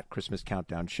page at Christmas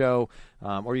Countdown Show,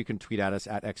 or you can tweet at us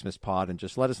at XmasPod and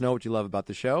just let us know what you love about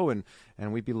the show, and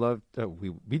we'd be loved.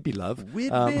 We would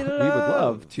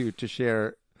love to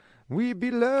share. We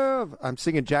be love. I'm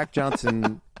singing Jack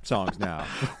Johnson songs now.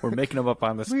 We're making them up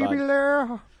on the spot. We be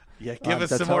love. Yeah, give us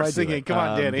some more singing. Come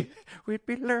on, Danny.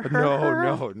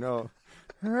 No.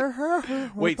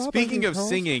 Wait, speaking of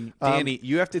singing, Danny,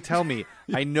 you have to tell me.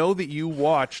 I know that you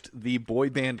watched the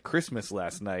boy band Christmas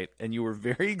last night, and you were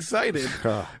very excited.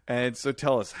 And so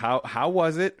tell us, how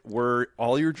was it? Were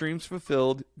all your dreams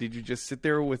fulfilled? Did you just sit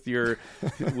there with your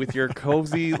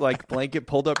cozy like blanket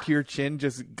pulled up to your chin,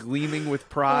 just gleaming with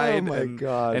pride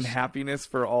and happiness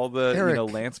for all the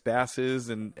Eric. Lance Basses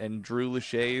and Drew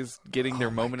Lachey's getting their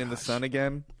moment in the sun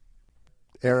again?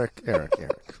 Eric.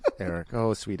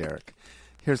 Oh, sweet Eric.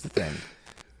 Here's the thing.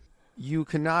 You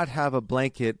cannot have a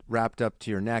blanket wrapped up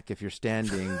to your neck if you're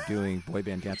standing doing boy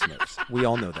band dance moves. We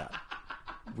all know that.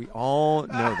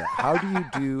 How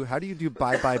do you do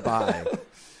bye bye bye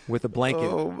with a blanket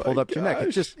pulled up to your neck?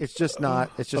 It's just not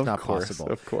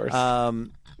possible. Of course.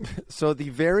 So the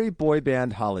very boy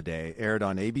band holiday aired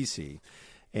on ABC,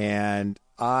 and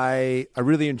I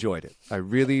really enjoyed it. I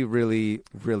really, really,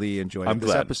 really enjoyed it.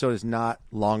 This episode is not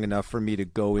long enough for me to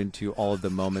go into all of the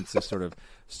moments that sort of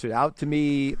stood out to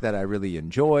me that I really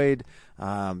enjoyed.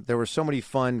 There were so many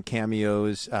fun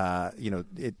cameos.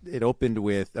 It opened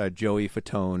with Joey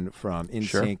Fatone from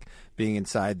NSYNC being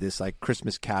inside this like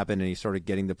Christmas cabin, and he's sort of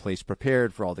getting the place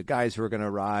prepared for all the guys who are going to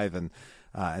arrive, and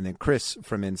then Chris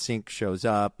from NSYNC shows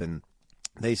up, and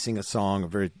they sing a song, a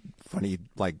very funny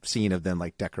like scene of them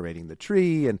like decorating the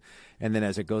tree, and then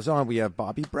as it goes on, we have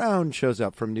Bobby Brown shows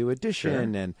up from New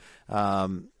Edition, and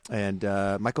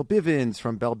Michael Bivins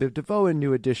from Belle Biv DeVoe in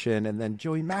New Edition, and then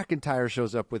Joey McIntyre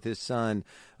shows up with his son.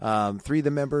 Three of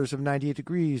the members of 98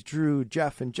 Degrees, Drew,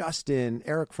 Jeff, and Justin.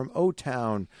 Eric from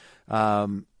O-Town.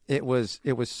 It was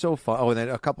so fun. Oh, and then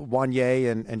a couple,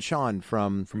 Wanye and Sean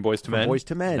from Boyz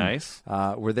II Men. Nice.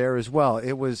 Were there as well.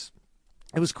 It was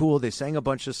cool. They sang a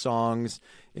bunch of songs.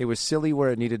 It was silly where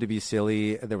it needed to be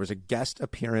silly. There was a guest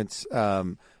appearance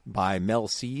by Mel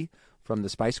C from the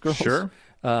Spice Girls. Sure.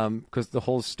 Because the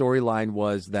whole storyline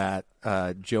was that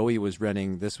Joey was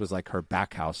renting, this was like her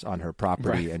back house on her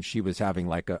property, and she was having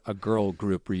like a girl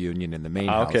group reunion in the main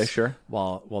house. Okay, sure.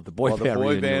 While the boy band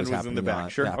reunion was happening in the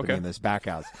back. Happening in this back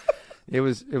house. It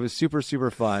was super, super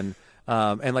fun.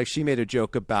 And like she made a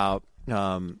joke about...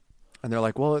 and they're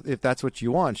like, well, if that's what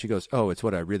you want, she goes, oh, it's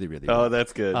what I really, really want. Oh,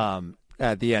 that's good.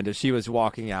 At the end, as she was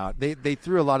walking out, they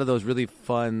threw a lot of those really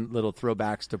fun little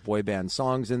throwbacks to boy band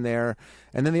songs in there.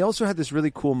 And then they also had this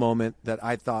really cool moment that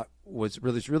I thought was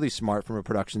really smart from a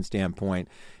production standpoint,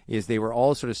 is they were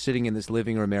all sort of sitting in this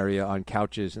living room area on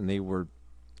couches, and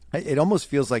it almost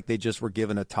feels like they just were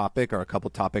given a topic or a couple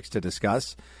topics to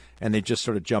discuss, and they just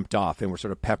sort of jumped off and were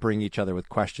sort of peppering each other with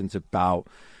questions about,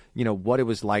 what it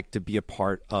was like to be a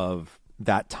part of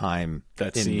that time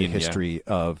in the history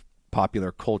of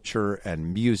popular culture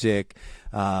and music,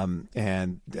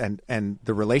 and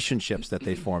the relationships that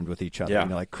they formed with each other.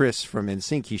 Like Chris from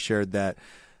NSYNC, he shared that,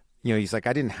 he's like,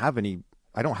 I don't have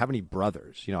any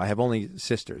brothers. I have only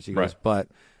sisters. He goes, but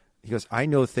he goes, I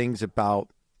know things about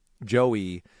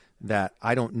Joey that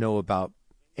I don't know about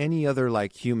any other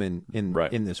like human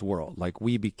in this world. Like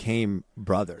we became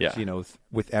brothers,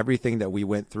 with everything that we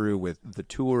went through with the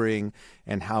touring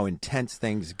and how intense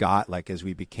things got, like as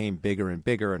we became bigger and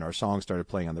bigger and our songs started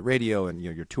playing on the radio and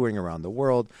you're touring around the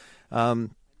world.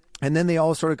 And then they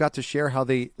all sort of got to share how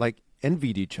they like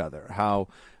envied each other. How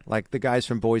like the guys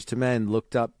from Boyz II Men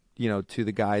looked up, to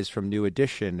the guys from New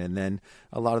Edition, and then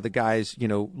a lot of the guys,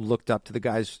 looked up to the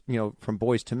guys, from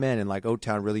Boyz II Men, and like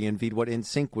O-Town really envied what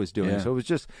NSYNC was doing. So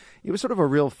it was sort of a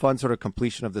real fun sort of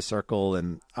completion of the circle,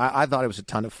 and I thought it was a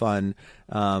ton of fun.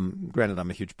 Granted, I'm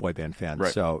a huge boy band fan,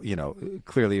 right. So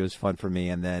clearly it was fun for me.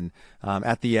 And then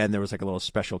at the end there was like a little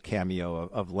special cameo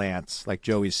of Lance, like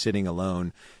Joey's sitting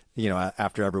alone,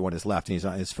 after everyone has left, and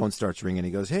his phone starts ringing.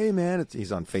 He goes, "Hey, man!"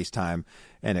 He's on FaceTime,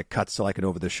 and it cuts to like an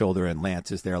over the shoulder, and Lance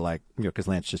is there, like because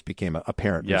Lance just became a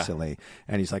parent recently,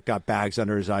 and he's like got bags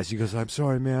under his eyes. He goes, "I'm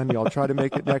sorry, man. I'll try to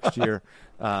make it next year,"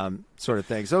 sort of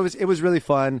thing. So it was really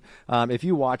fun. If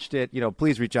you watched it,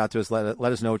 please reach out to us. Let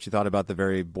us know what you thought about the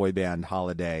very boy band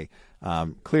holiday.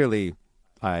 Clearly,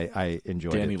 I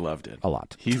enjoyed it. Danny loved it a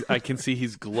lot. I can see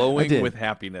he's glowing with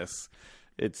happiness.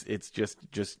 It's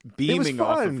just beaming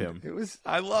off of him.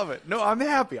 I love it. No, I'm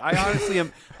happy. I honestly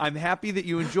am. I'm happy that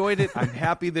you enjoyed it. I'm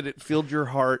happy that it filled your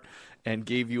heart and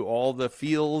gave you all the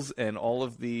feels and all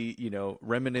of the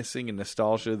reminiscing and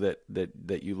nostalgia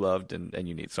that you loved and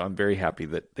you need. So I'm very happy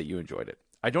that you enjoyed it.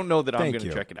 I don't know that I'm going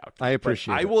to check it out. I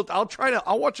appreciate it. I'll try to.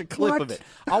 I'll watch a clip of it.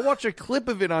 I'll watch a clip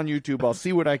of it on YouTube. I'll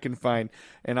see what I can find,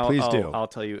 and I'll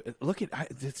tell you. Look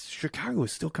Chicago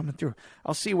is still coming through.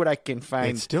 I'll see what I can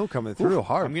find. It's still coming through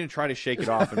hard. I'm going to try to shake it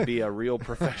off and be a real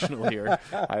professional here.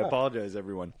 I apologize,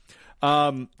 everyone.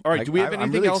 All right. Do we have anything else?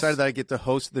 I'm really excited that I get to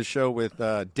host the show with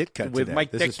Ditka with today.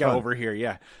 Mike Ditka over here.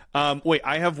 Yeah. Wait,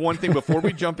 I have one thing before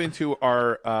we jump into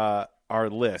our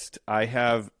list. I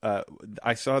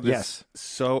saw this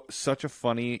such a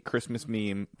funny Christmas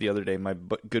meme the other day. My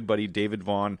good buddy David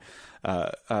Vaughn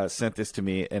sent this to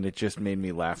me, and it just made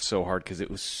me laugh so hard because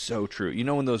it was so true.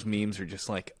 When those memes are just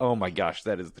like, oh my gosh,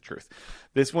 that is the truth.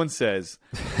 This one says,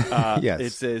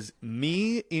 it says,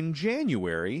 "Me in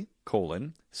January,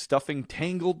 stuffing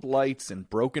tangled lights and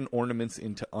broken ornaments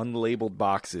into unlabeled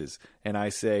boxes." And I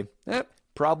say,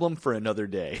 problem for another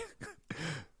day.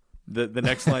 The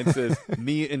next line says,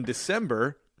 "Me in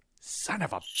December, son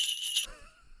of a..."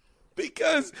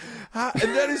 Because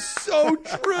and that is so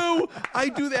true. I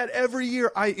do that every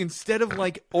year. Instead of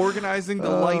like organizing the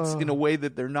lights in a way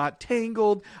that they're not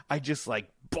tangled, I just like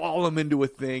ball them into a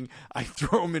thing. I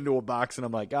throw them into a box, and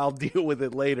I'm like, I'll deal with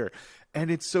it later. And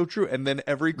it's so true. And then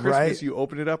every Christmas you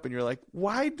open it up, and you're like,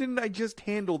 why didn't I just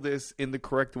handle this in the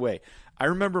correct way? I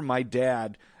remember my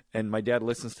dad. And my dad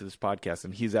listens to this podcast,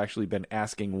 and he's actually been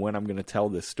asking when I'm going to tell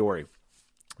this story.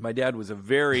 My dad was a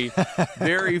very,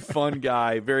 very fun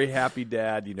guy, very happy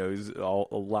dad. He was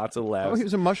lots of laughs. Oh, he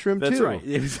was a mushroom, too. That's right.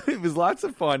 It was lots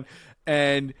of fun.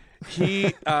 And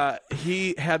he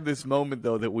had this moment,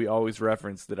 though, that we always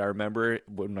reference that I remember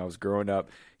when I was growing up.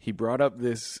 He brought up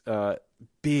this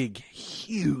big,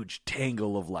 huge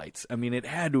tangle of lights. I mean, it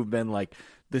had to have been like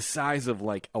the size of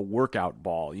like a workout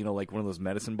ball, like one of those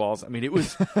medicine balls. I mean, it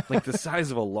was like the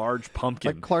size of a large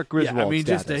pumpkin. Like Clark Griswold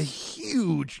just a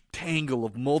huge tangle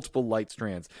of multiple light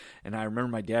strands. And I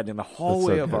remember my dad in the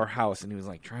hallway of our house, and he was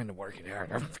like trying to work it out.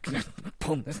 I'm going to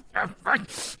pull this.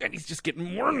 And he's just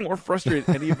getting more and more frustrated.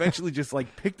 And he eventually just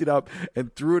like picked it up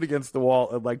and threw it against the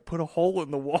wall and like put a hole in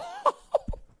the wall.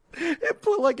 It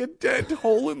put like a dent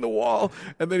hole in the wall,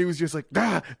 and then he was just like,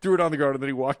 threw it on the ground, and then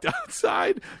he walked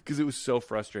outside because it was so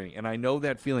frustrating. And I know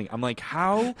that feeling. I'm like,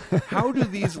 how do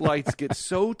these lights get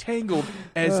so tangled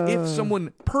as if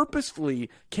someone purposefully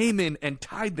came in and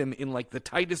tied them in like the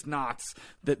tightest knots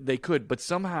that they could, but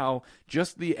somehow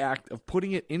just the act of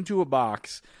putting it into a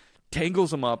box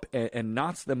tangles them up and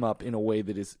knots them up in a way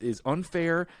that is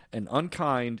unfair and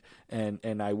unkind,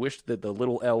 and I wish that the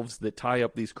little elves that tie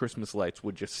up these Christmas lights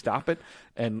would just stop it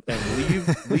and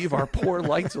leave our poor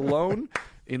lights alone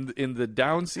in the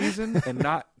down season and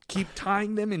not keep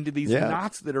tying them into these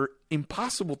knots that are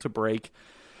impossible to break.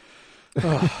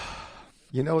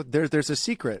 There's a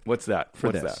secret. What's that?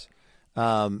 That?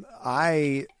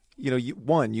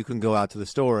 You can go out to the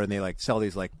store and they like sell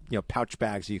these like pouch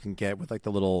bags you can get with like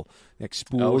the little like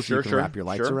spools you can wrap your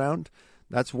lights around.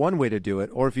 That's one way to do it.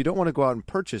 Or if you don't want to go out and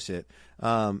purchase it,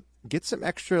 get some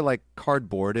extra like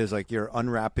cardboard as like you're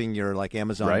unwrapping your like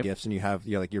Amazon gifts, and you have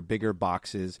like your bigger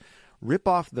boxes. Rip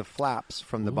off the flaps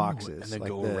from the boxes, and then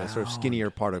like the sort of skinnier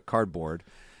part of cardboard,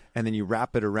 and then you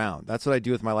wrap it around. That's what I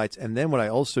do with my lights. And then what I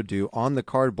also do on the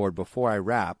cardboard before I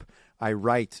wrap, I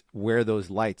write where those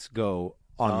lights go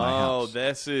on my house. Oh,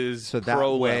 this is so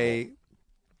that way.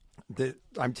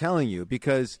 I'm telling you,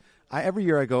 because every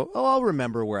year I go, I'll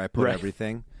remember where I put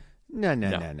everything. No.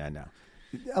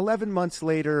 11 months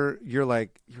later, you're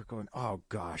going, oh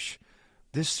gosh,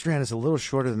 this strand is a little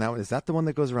shorter than that one. Is that the one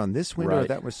that goes around this window? Or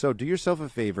that was so. Do yourself a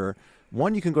favor.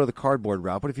 One, you can go to the cardboard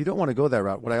route, but if you don't want to go that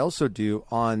route, what I also do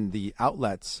on the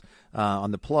outlets,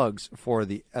 on the plugs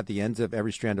at the ends of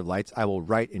every strand of lights, I will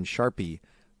write in Sharpie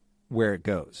where it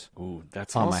goes. Ooh,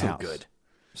 that's on also my house. Good.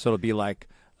 So it'll be like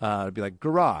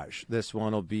garage. This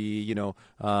one will be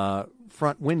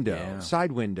front window,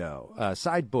 side window,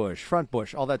 side bush, front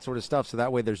bush, all that sort of stuff. So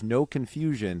that way there's no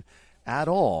confusion at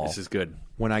all. This is good.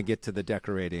 When I get to the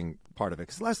decorating part of it,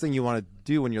 because the last thing you want to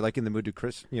do when you're like in the mood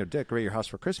to decorate your house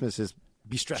for Christmas is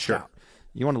be stressed out.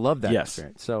 You want to love that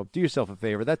experience. So do yourself a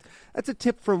favor. That's a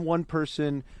tip from one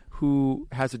person who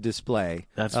has a display.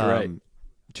 That's right.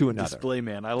 To another display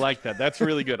man. I like that. That's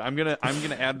really good. I'm gonna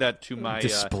add that to my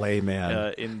display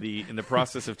man. In the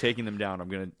process of taking them down, I'm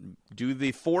gonna do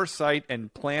the foresight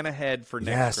and plan ahead for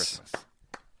next Christmas.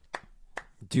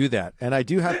 Do that. And I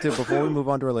do have to, before we move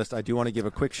on to our list, I do want to give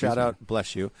a quick shout out,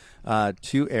 bless you,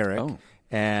 to Eric. Oh.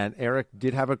 And Eric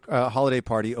did have a holiday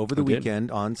party over the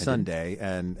weekend on Sunday,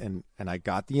 and I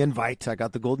got the invite. I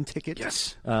got the golden ticket.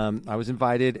 Yes. I was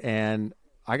invited, and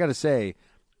I got to say,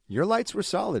 your lights were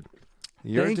solid.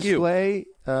 Your display,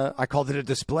 I called it a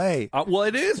display. Well,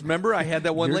 it is. Remember, I had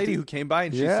that one lady who came by,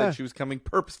 and she said she was coming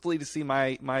purposefully to see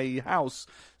my house.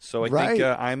 So I think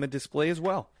I'm a display as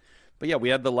well. But yeah, we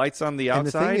had the lights on the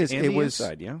outside and the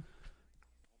inside. Yeah.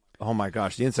 Oh my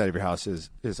gosh, the inside of your house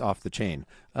is off the chain.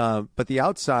 But the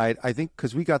outside, I think,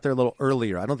 because we got there a little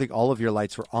earlier, I don't think all of your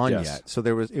lights were on yet. So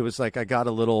it was like I got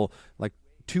a little like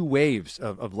 2 waves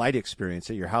of light experience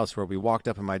at your house where we walked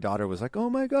up and my daughter was like, oh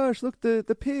my gosh, look,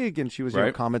 the pig. And she was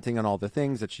commenting on all the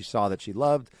things that she saw that she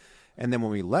loved. And then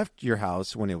when we left your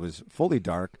house, when it was fully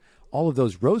dark, all of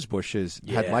those rose bushes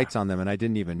had lights on them, and I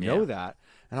didn't even know that.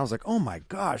 And I was like, oh my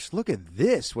gosh, look at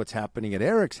this, what's happening at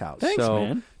Eric's house. Thanks,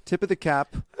 man. Tip of the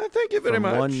cap. Thank you very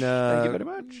much. Thank you very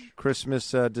much.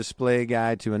 Christmas display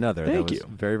guy to another. Thank you.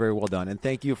 Very, very well done. And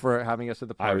thank you for having us at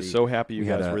the party. I was so happy you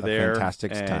guys were there.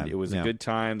 Fantastic time. It was a good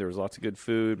time. There was lots of good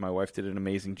food. My wife did an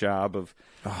amazing job of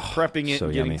prepping it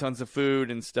and getting tons of food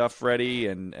and stuff ready.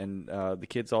 And the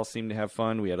kids all seemed to have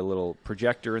fun. We had a little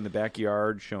projector in the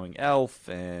backyard showing Elf,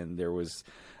 and there was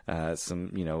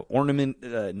some,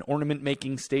 an ornament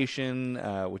making station,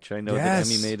 which I know that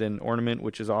Emmy made an ornament,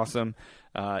 which is awesome.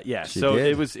 So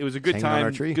it was a good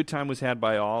time. Good time was had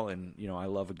by all, and I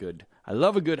love a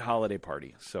good holiday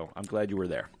party. So I'm glad you were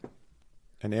there.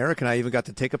 And Eric and I even got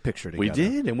to take a picture together. We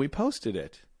did, and we posted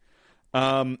it.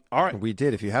 All right, we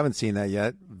did. If you haven't seen that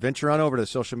yet, venture on over to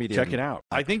social media. Check it out.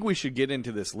 I think we should get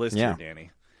into this list here,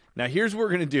 Danny. Now, here's what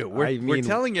we're going to do. We're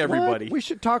telling everybody. What? We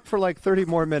should talk for like 30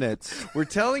 more minutes. We're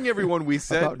telling everyone we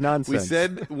said about nonsense. We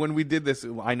said when we did this,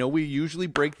 I know we usually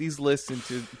break these lists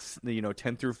into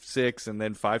 10 through 6 and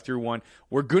then 5 through 1.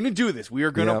 We're going to do this. We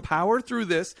are going to power through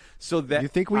this so that you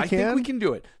think we I think we can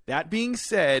do it. That being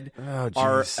said,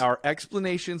 our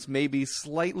explanations may be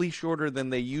slightly shorter than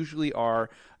they usually are.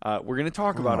 We're going to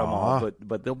talk about them all,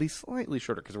 but they'll be slightly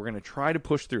shorter because we're going to try to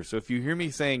push through. So if you hear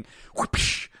me saying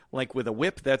whoosh, like with a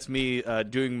whip, that's me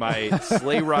doing my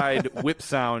sleigh ride whip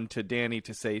sound to Danny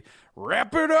to say,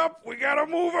 wrap it up. We got to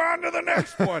move on to the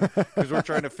next one because we're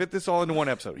trying to fit this all into one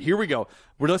episode. Here we go.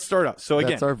 Let's start out. So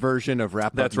again, that's our version of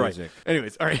wrap up music. That's right.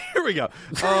 Anyways, all right, here we go.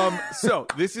 So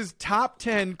this is top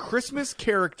 10 Christmas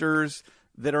characters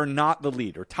that are not the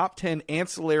lead, or top 10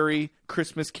 ancillary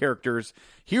Christmas characters.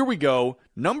 Here we go.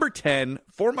 Number 10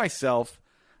 for myself.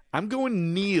 I'm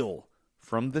going Neil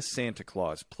from the Santa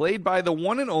Claus, played by the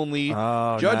one and only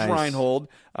Judge Reinhold,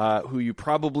 who you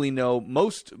probably know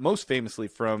most famously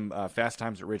from Fast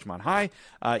Times at Ridgemont High.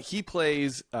 He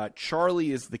plays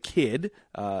Charlie is the kid,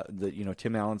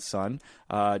 Tim Allen's son.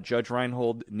 Judge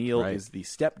Reinhold, Neil, is the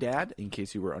stepdad, in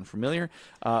case you were unfamiliar.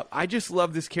 I just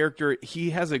love this character. He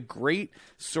has a great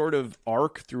sort of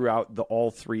arc throughout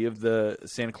all 3 of the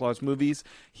Santa Claus movies.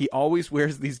 He always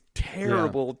wears these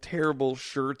terrible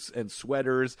shirts and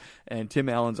sweaters, and Tim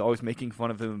Allen's always making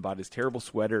fun of him about his terrible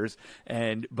sweaters.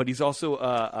 But he's also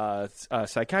a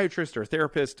psychiatrist or a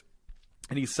therapist.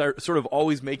 And he's sort of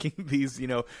always making these,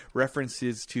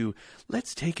 references to,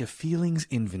 let's take a feelings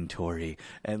inventory.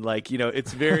 And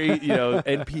it's very,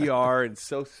 NPR and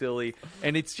so silly.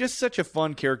 And it's just such a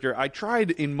fun character. I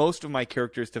tried in most of my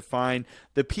characters to find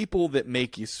the people that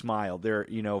make you smile. They're,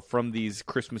 from these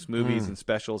Christmas movies and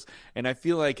specials. And I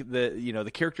feel like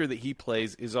the character that he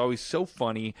plays is always so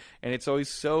funny. And it's always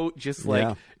so just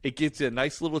it gets a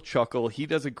nice little chuckle. He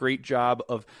does a great job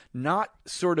of not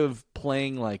sort of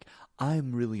playing like,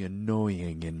 I'm really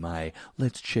annoying in my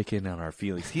let's check in on our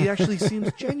feelings. He actually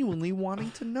seems genuinely wanting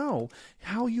to know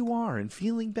how you are and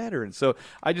feeling better. And so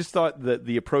I just thought that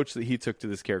the approach that he took to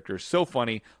this character is so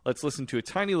funny. Let's listen to a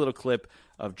tiny little clip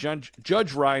of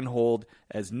Judge Reinhold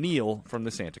as Neil from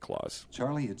The Santa Claus.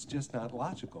 Charlie, it's just not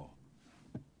logical.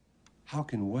 How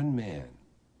can one man,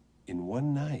 in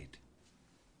one night,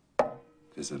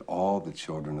 visit all the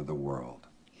children of the world?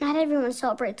 Not everyone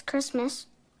celebrates Christmas.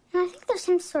 And I think there's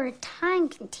some sort of time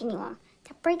continuum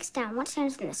that breaks down what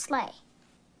Santa's in the sleigh.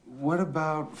 What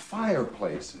about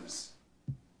fireplaces?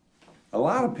 A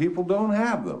lot of people don't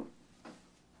have them.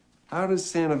 How does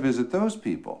Santa visit those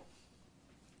people?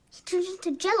 He turns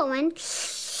into Jell-O and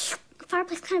the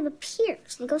fireplace kind of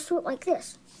appears, and he goes through it like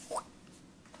this.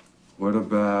 What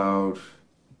about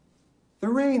the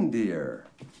reindeer?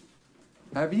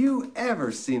 Have you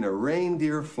ever seen a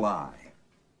reindeer fly?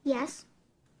 Yes.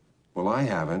 Well, I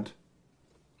haven't.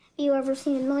 Have you ever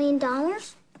seen $1 million?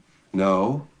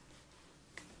 No.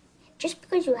 Just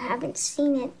because you haven't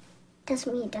seen it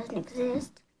doesn't mean it doesn't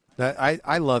exist.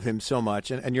 I love him so much,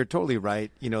 and you're totally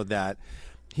right, that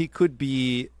he could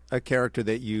be a character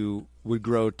that you would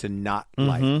grow to not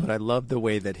like, but I love the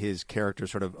way that his character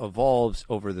sort of evolves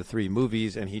over the 3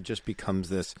 movies, and he just becomes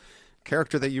this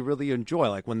character that you really enjoy.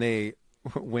 Like when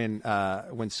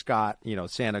Scott,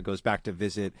 Santa goes back to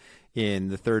visit in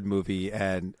the 3rd movie,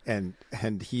 and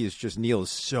he is just, Neil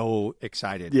is so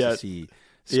excited to see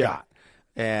Scott.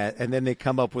 And then they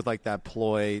come up with like that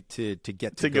ploy to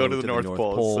get to go to the North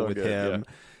Pole so with him.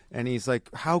 Yeah. And he's like,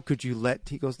 how could you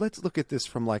he goes, let's look at this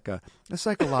from like a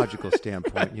psychological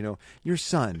standpoint. Your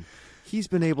son, he's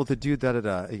been able to do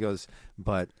da-da-da. He goes,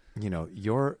 but,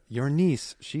 your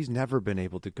niece, she's never been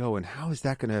able to go. And how is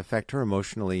that going to affect her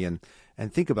emotionally? And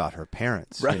think about her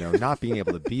parents, right. Not being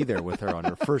able to be there with her on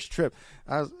her first trip.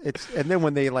 And then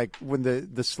when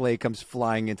the sleigh comes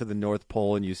flying into the North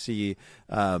Pole and you see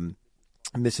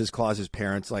Mrs. Claus's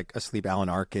parents like asleep, Alan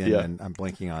Arkin, and I'm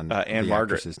blanking on Anne the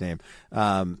Margaret. actress's name.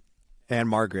 Anne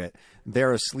Margaret,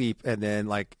 they're asleep, and then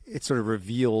like it sort of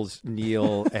reveals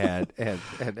Neil and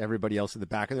everybody else in the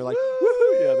back, and they're like,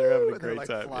 woohoo! Yeah, they're having a great like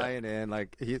time. Flying in,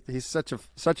 like he's such a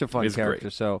fun He's character.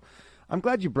 Great. So I'm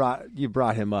glad you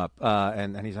brought him up,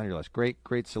 and he's on your list.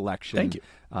 Great selection. Thank you.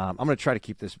 I'm going to try to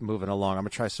keep this moving along. I'm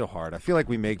going to try so hard. I feel like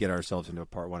we may get ourselves into a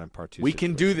part 1 and part 2. We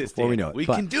can do this, before Dan. we know it. We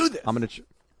can do this. I'm going to.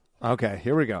 Okay,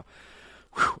 here we go.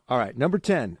 Whew. All right, number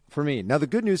 10 for me. Now, the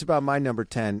good news about my number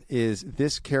 10 is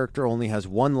this character only has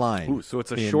 1 line. Ooh, so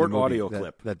it's a short audio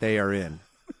clip that they are in.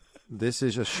 This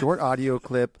is a short audio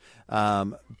clip,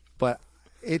 but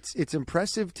it's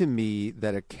impressive to me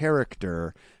that a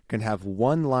character can have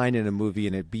 1 line in a movie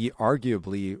and it be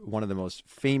arguably one of the most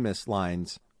famous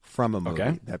lines from a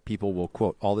movie that people will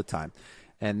quote all the time.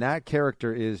 And that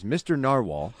character is Mr.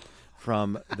 Narwhal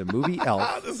from the movie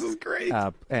Elf. This is great.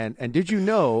 And did you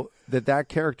know that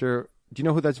character, do you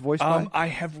know who that's voiced by? I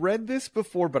have read this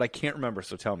before, but I can't remember,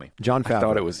 so tell me. Jon Favreau. I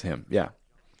thought it was him, yeah.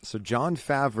 So Jon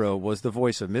Favreau was the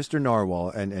voice of Mr. Narwhal,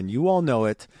 and you all know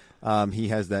it. He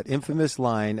has that infamous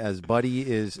line as Buddy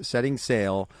is setting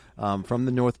sail from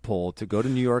the North Pole to go to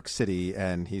New York City,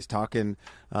 and he's talking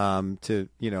to,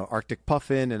 Arctic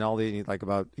Puffin and all the, like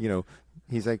about,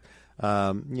 he's like,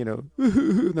 and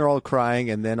they're all crying,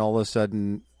 and then all of a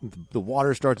sudden the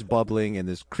water starts bubbling, and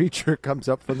this creature comes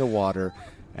up from the water,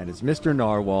 and it's Mr.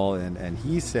 Narwhal, and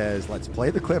he says, let's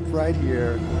play the clip right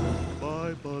here.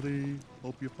 Bye, buddy.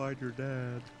 Hope you find your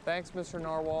dad. Thanks, Mr.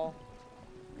 Narwhal.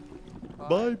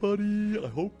 Bye, buddy. I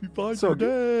hope you find your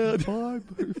dad. Bye,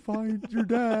 find your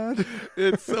dad.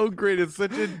 It's so great. It's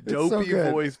such a dopey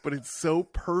voice, but it's so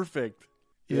perfect.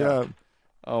 Yeah.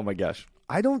 Oh, my gosh.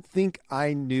 I don't think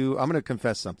I knew. I'm going to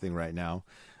confess something right now.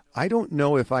 I don't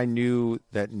know if I knew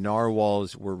that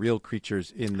narwhals were real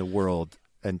creatures in the world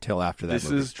until after that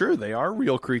movie. This is true. They are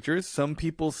real creatures. Some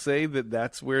people say that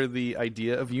that's where the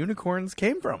idea of unicorns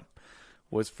came from,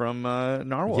 was from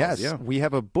narwhals. Yes, yeah. We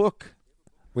have a book.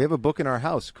 We have a book in our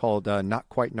house called Not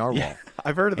Quite Narwhal. Yeah,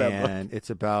 I've heard of that book. And it's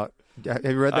about, have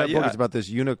you read that book? It's about this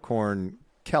unicorn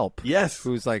kelp. Yes.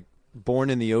 Who's like born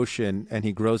in the ocean, and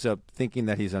he grows up thinking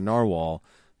that he's a narwhal,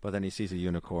 but then he sees a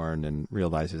unicorn and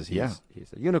realizes he's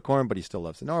a unicorn, but he still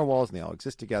loves the narwhals, and they all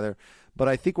exist together. But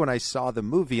I think when I saw the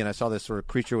movie and I saw this sort of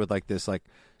creature with like this like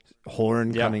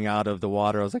horn coming out of the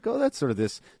water, I was like, oh, that's sort of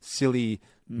this silly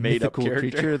mythical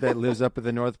creature that lives up at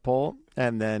the North Pole.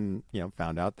 And then,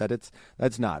 found out that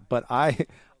that's not. But I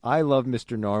love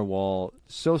Mr. Narwhal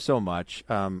so much.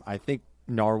 I think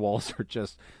narwhals are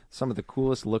just some of the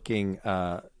coolest looking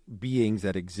beings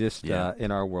that exist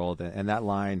in our world. And that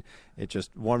line, it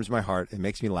just warms my heart. It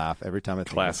makes me laugh every time I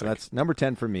think of it. So that's number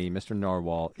 10 for me, Mr.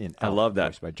 Narwhal in Elf. I love that.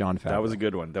 Voiced by Jon Favreau. That was a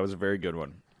good one. That was a very good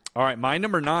one. All right, my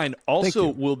number 9 also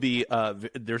will be,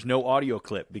 there's no audio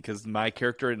clip because my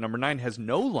character at number 9 has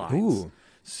no lines. Ooh.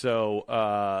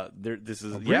 So this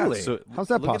is really? So how's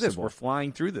that look possible? At this. We're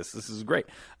flying through this. This is great.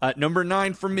 Number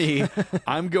 9 for me,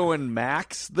 I'm going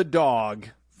Max the dog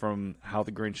from How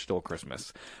the Grinch Stole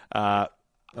Christmas.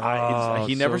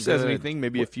 He never says anything,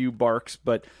 maybe a few barks,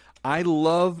 but I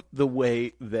love the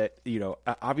way that,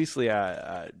 obviously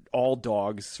all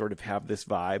dogs sort of have this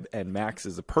vibe, and Max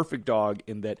is a perfect dog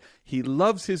in that he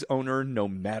loves his owner no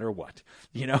matter what.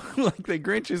 Like the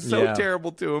Grinch is so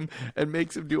terrible to him and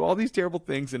makes him do all these terrible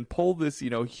things and pull this,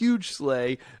 huge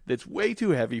sleigh that's way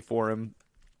too heavy for him.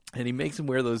 And he makes him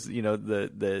wear those,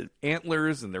 the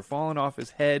antlers, and they're falling off his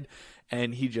head.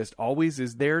 And he just always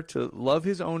is there to love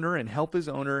his owner and help his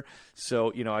owner.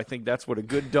 So, I think that's what a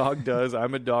good dog does.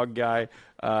 I'm a dog guy.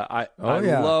 I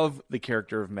love the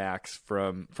character of Max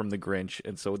from The Grinch.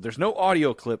 And so there's no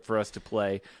audio clip for us to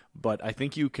play, but I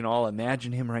think you can all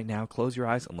imagine him right now. Close your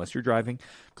eyes, unless you're driving.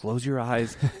 Close your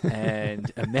eyes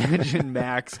and imagine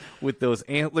Max with those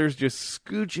antlers just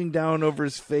scooching down over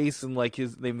his face, and like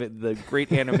the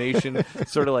great animation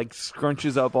sort of like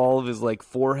scrunches up all of his like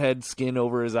forehead skin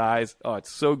over his eyes. Oh,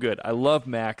 it's so good. I love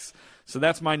Max. So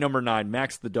that's my number 9,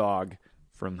 Max the dog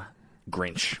from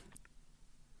Grinch.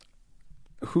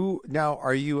 Now,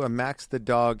 are you a Max the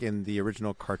dog in the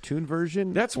original cartoon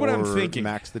version? That's what I'm thinking.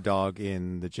 Max the dog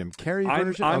in the Jim Carrey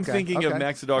version? I'm thinking of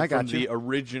Max the dog from the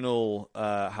original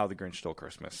How the Grinch Stole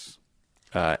Christmas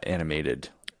animated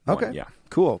one. Okay, yeah.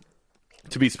 Cool.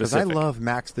 To be specific. Because I love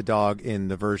Max the dog in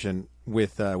the version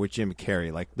with Jim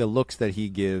Carrey. Like the looks that he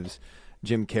gives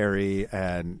Jim Carrey,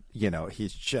 and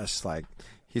he's just like,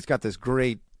 he's got this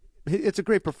great, it's a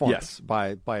great performance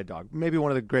by a dog. Maybe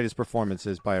one of the greatest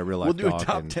performances by a real life dog. We'll do a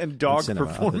top 10 dog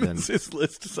performances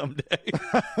list someday.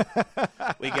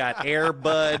 We got Air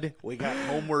Bud, we got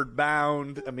Homeward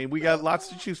Bound. I mean, we got lots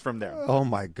to choose from there. Oh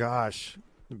my gosh.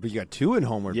 But you got 2 in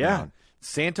Homeward Bound.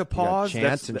 Santa Paws,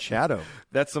 Chance and Shadow.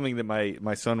 That's something that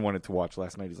my son wanted to watch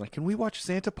last night. He's like, "Can we watch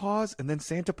Santa Paws and then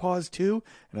Santa Paws 2?"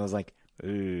 And I was like,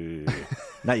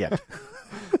 not yet.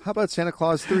 How about Santa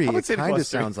Claus 3? It kind of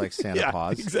sounds like Santa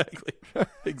Paws.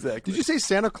 Exactly. Did you say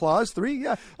Santa Claus 3?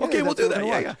 Yeah. Okay, we'll do that.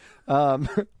 Yeah.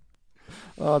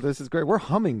 Oh, this is great. We're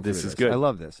humming through this. Is good. I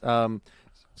love this.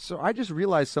 So I just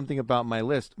realized something about my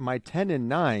list. My 10 and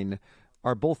 9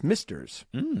 are both Misters.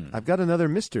 I've got another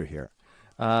Mister here.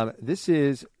 This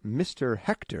is Mr.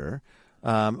 Hector,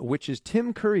 which is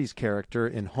Tim Curry's character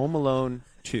in Home Alone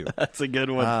 2. That's a good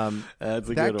one.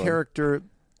 That character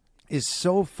is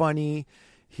so funny.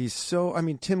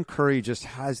 Tim Curry just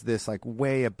has this like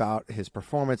way about his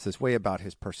performance, this way about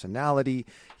his personality.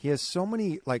 He has so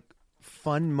many like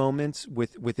fun moments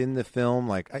within the film.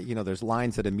 Like, there's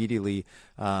lines that immediately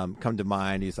come to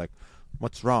mind. He's like,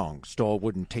 "What's wrong? Store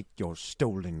wouldn't take your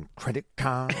stolen credit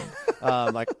card." I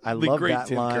love that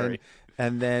Tim line. Curry.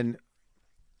 And then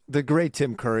the great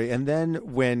Tim Curry. And then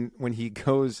when he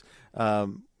goes,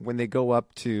 when they go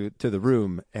up to the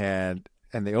room and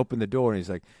they open the door, and he's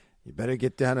like, "You better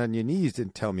get down on your knees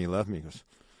and tell me you love me." He goes,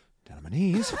 "Down on my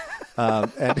knees."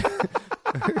 And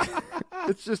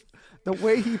it's just the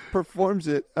way he performs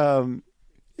it.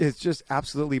 Is just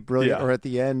absolutely brilliant. Yeah. Or at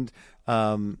the end,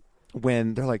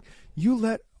 when they're like, "You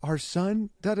let our son,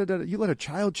 you let a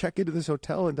child check into this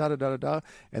hotel and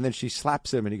and then she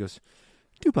slaps him and he goes,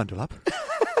 "Do bundle up.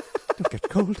 Don't get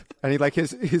cold." And he like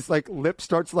his like lip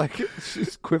starts like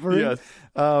just quivering. Yes.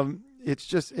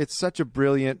 It's such a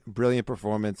brilliant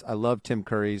performance. I love Tim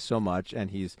Curry so much,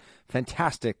 and he's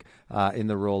fantastic in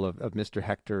the role of Mr.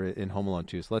 Hector in Home Alone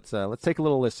 2. So let's take a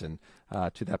little listen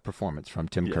to that performance from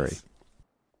Tim Curry.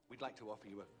 We'd like to offer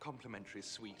you a complimentary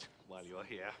suite while you're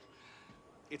here.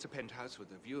 It's a penthouse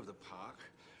with a view of the park.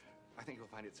 I think you'll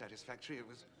find it satisfactory. It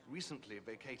was recently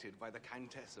vacated by the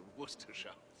Countess of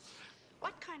Worcestershire.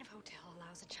 What kind of hotel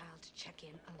allows a child to check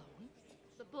in alone?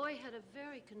 The boy had a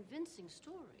very convincing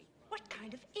story. What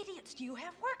kind of idiots do you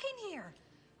have working here?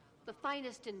 The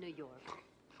finest in New York.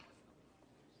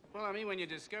 Well, I mean, when you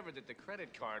discovered that the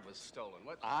credit card was stolen,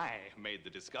 I made the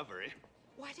discovery.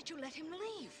 Why did you let him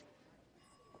leave?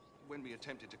 When we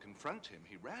attempted to confront him,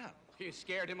 he ran. You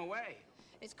scared him away.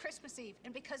 It's Christmas Eve,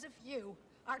 and because of you,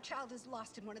 our child is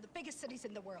lost in one of the biggest cities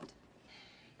in the world.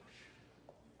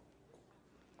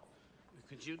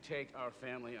 Could you take our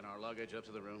family and our luggage up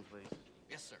to the room, please?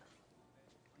 Yes, sir.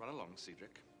 Run along,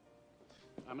 Cedric.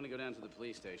 I'm going to go down to the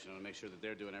police station and make sure that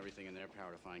they're doing everything in their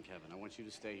power to find Kevin. I want you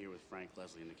to stay here with Frank,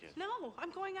 Leslie, and the kids. No,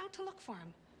 I'm going out to look for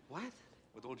him. What?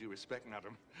 With all due respect,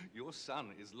 madam, your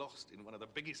son is lost in one of the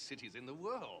biggest cities in the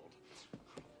world.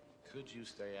 Could you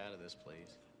stay out of this,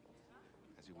 please?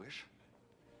 As you wish.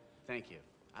 Thank you.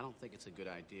 I don't think it's a good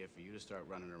idea for you to start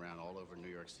running around all over New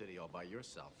York City all by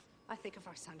yourself. I think if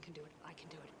our son can do it, I can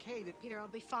do it. Kate, Peter, I'll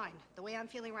be fine. The way I'm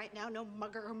feeling right now, no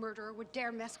mugger or murderer would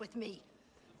dare mess with me.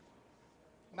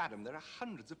 Madam, there are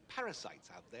hundreds of parasites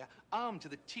out there, armed to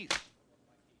the teeth.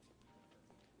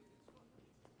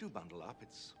 Do bundle up.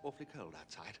 It's awfully cold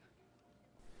outside.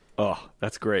 Oh,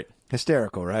 that's great.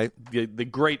 Hysterical, right? The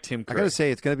great Tim Curry. I got to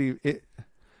say, it's going to be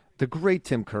the great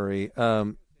Tim Curry.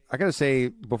 I got to say,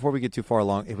 before we get too far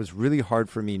along, it was really hard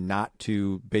for me not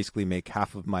to basically make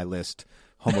half of my list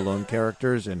Home Alone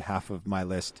characters and half of my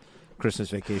list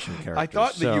Christmas Vacation characters. I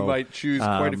thought that you might choose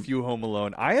quite a few Home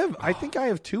Alone. I think I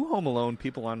have 2 Home Alone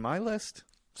people on my list.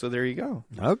 So there you go.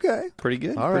 Okay. Pretty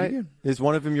good. All right. Good. Is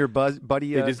one of them your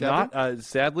buddy? It is Devin? not.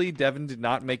 Sadly, Devin did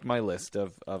not make my list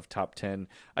of top 10.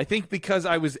 I think because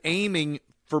I was aiming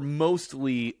for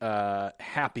mostly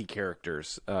happy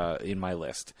characters in my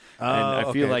list. And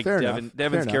I feel like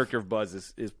Devin's character of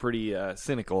Buzz is pretty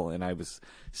cynical, and I was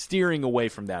steering away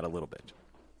from that a little bit.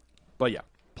 But yeah.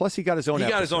 Plus, he got his own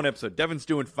episode. Devin's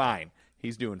doing fine.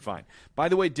 He's doing fine. By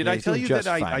the way, did I tell you that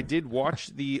I did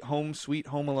watch the Home Sweet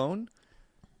Home Alone?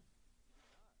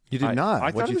 You did not.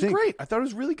 I thought it was great. I thought it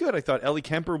was really good. I thought Ellie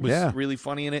Kemper was really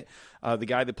funny in it. The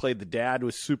guy that played the dad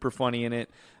was super funny in it.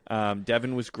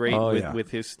 Devin was great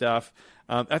with his stuff.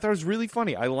 I thought it was really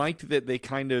funny. I liked that they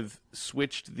kind of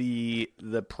switched the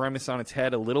premise on its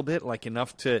head a little bit, like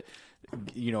enough to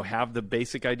have the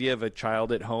basic idea of a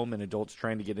child at home and adults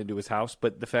trying to get into his house,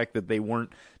 but the fact that they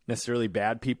weren't necessarily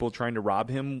bad people trying to rob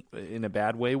him in a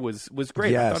bad way was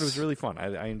great. Yes. I thought it was really fun.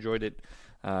 I enjoyed it.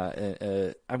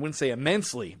 I wouldn't say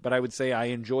immensely, but I would say I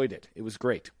enjoyed it. It was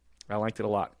great. I liked it a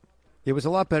lot. It was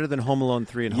a lot better than Home Alone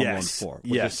 3 and Home Alone 4.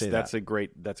 Yes, that's a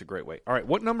great way. All right,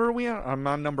 what number are we on? I'm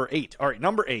on number 8. All right,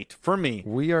 number 8 for me.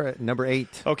 We are at number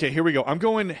 8. Okay, here we go. I'm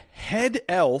going Head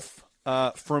Elf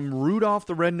from Rudolph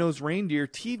the Red-Nosed Reindeer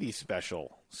TV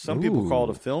special. Some people call it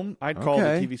a film. I'd call it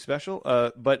a TV special.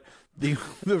 But the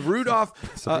Rudolph...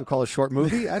 Some people call it a short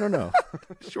movie? I don't know.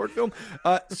 Short film.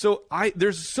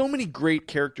 There's so many great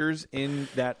characters in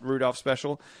that Rudolph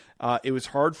special. It was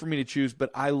hard for me to choose, but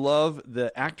I love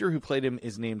the actor who played him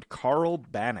is named Carl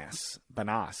Banas,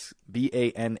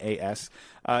 B-A-N-A-S.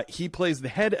 He plays the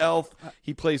head elf.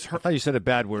 He plays... I thought you said a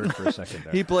bad word for a second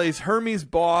there. He plays Hermes'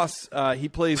 boss. He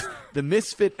plays the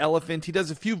misfit elephant. He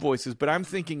does a few voices, but I'm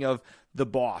thinking of the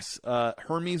boss,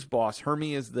 Hermes' boss.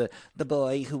 Hermes is the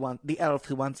boy the elf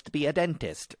who wants to be a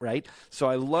dentist, right? So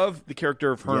I love the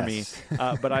character of Hermes,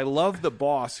 but I love the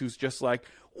boss who's just like,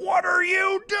 what are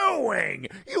you doing?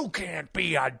 You can't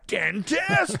be a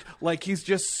dentist. Like, he's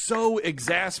just so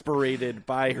exasperated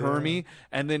by Hermie,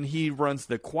 and then he runs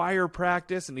the choir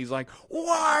practice, and he's like,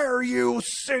 why are you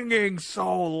singing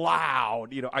so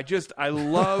loud? I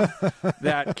love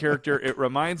that character. It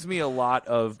reminds me a lot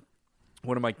of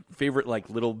one of my favorite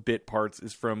little bit parts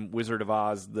is from Wizard of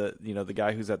Oz, the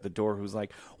guy who's at the door who's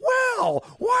like, well,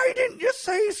 why didn't you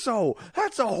say so?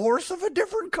 That's a horse of a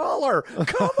different color.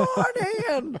 Come on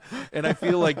in. And I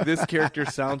feel like this character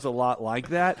sounds a lot like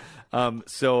that.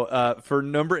 So for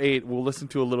number 8, we'll listen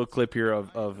to a little clip here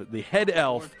of the head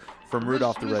elf from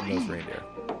Rudolph the Red-Nosed Reindeer.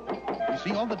 You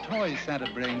see, all the toys Santa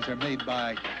brings are made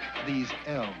by these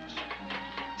elves.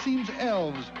 Seems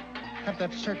elves have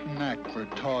that certain knack for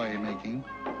toy making.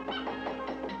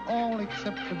 All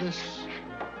except for this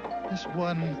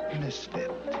one misfit.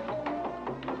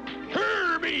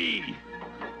 Herbie!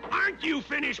 Aren't you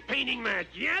finished painting that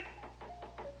yet?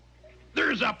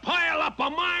 There's a pile up a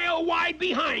mile wide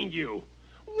behind you.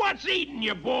 What's eating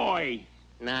you, boy?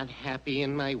 Not happy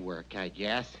in my work, I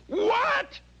guess.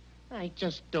 What? I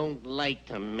just don't like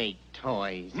to make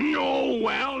toys. No,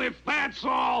 well, if that's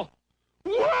all...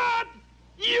 What?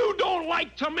 You don't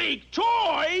like to make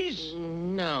toys?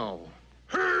 No.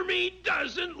 Herbie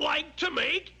doesn't like to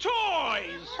make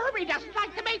toys. Herbie doesn't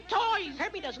like to make toys.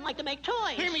 Herbie doesn't like to make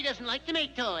toys. Herbie doesn't like to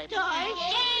make toys.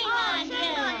 Shame on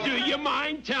you. Do you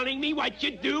mind telling me what you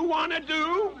do want to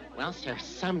do? Well, sir,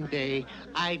 someday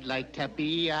I'd like to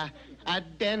be a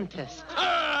dentist.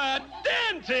 A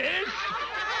dentist?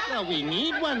 Well, we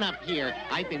need one up here.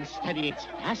 I've been studying. It's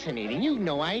fascinating. You've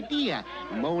no idea.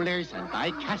 Molars and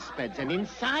bicuspids and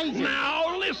incisors.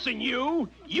 Now, listen, you.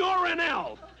 You're an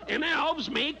elf, and elves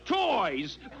make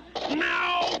toys.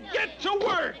 Now, get to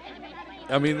work.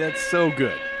 I mean, that's so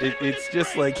good. It's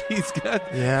just like he's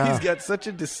got such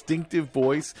a distinctive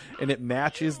voice, and it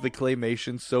matches the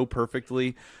claymation so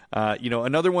perfectly.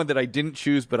 Another one that I didn't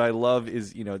choose but I love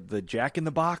is, the Jack in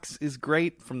the Box is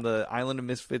great from the Island of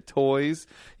Misfit Toys.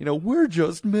 We're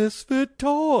just misfit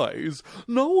toys.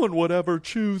 No one would ever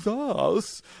choose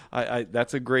us.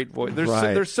 That's a great voice.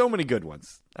 There's so many good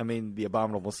ones. I mean, The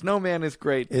Abominable Snowman is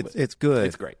great. It's good.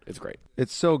 It's great. It's great.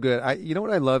 It's so good. You know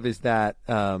what I love is that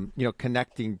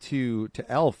connecting to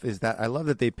Elf is that I love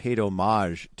that they paid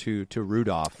homage to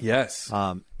Rudolph. Yes.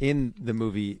 In the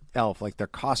movie Elf, like their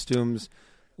costumes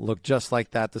look just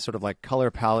like that. The sort of like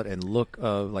color palette and look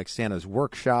of like Santa's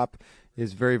workshop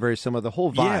is very, very similar. The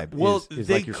whole vibe is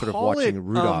like you're sort of watching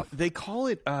Rudolph. They call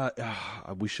it.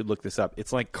 We should look this up.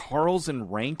 It's like Carl's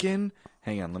and Rankin.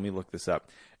 Hang on, let me look this up.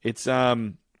 It's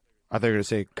I thought you were going to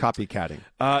say copycatting.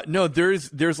 No,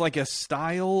 there's like a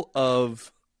style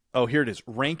of. Oh, here it is.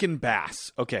 Rankin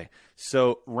Bass. Okay,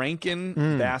 so Rankin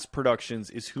Bass Productions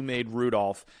is who made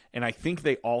Rudolph, and I think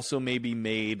they also maybe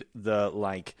made the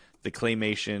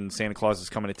claymation Santa Claus is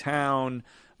Coming to Town,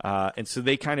 and so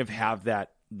they kind of have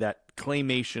that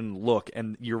claymation look.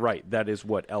 And you're right, that is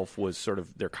what Elf was sort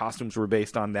of. Their costumes were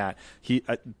based on that.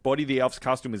 Buddy the Elf's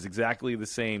costume is exactly the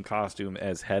same costume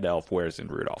as Head Elf wears in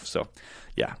Rudolph. So,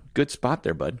 yeah, good spot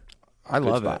there, bud. I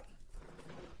love it.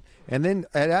 And then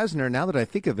at Asner, now that I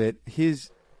think of it, his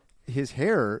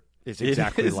hair is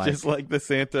exactly just like the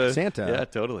Santa. Yeah,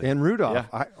 totally. And Rudolph.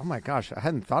 Yeah. Oh my gosh, I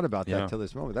hadn't thought about that till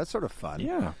this moment. That's sort of fun.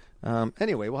 Yeah.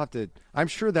 Anyway, we'll have to. I'm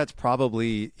sure that's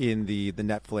probably in the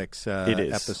Netflix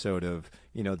episode of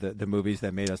the movies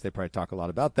that made us. They probably talk a lot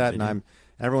about that, and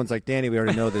everyone's like, Danny, we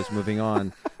already know this. Moving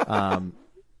on.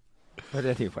 But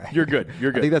anyway, you're good.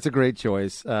 You're good. I think that's a great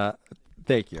choice.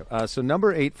 Thank you. So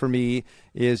number 8 for me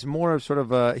is more of sort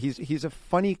of he's a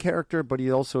funny character, but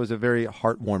he also is a very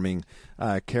heartwarming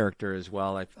character as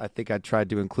well. I think I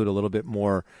tried to include a little bit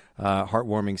more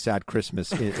heartwarming, sad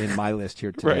Christmas in my list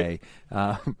here today.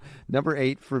 Right. Number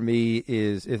 8 for me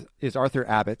is Arthur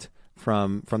Abbott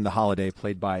from The Holiday,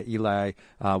 played by Eli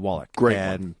Wallach. Great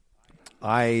and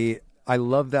one. I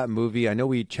love that movie. I know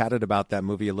we chatted about that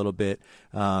movie a little bit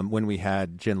when we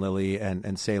had Jen Lilly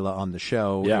and Selah on the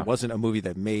show. Yeah. It wasn't a movie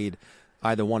that made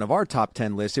either one of our top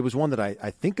 10 lists. It was one that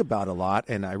I think about a lot,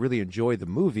 and I really enjoy the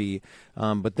movie.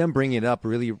 But them bringing it up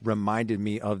really reminded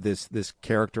me of this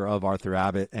character of Arthur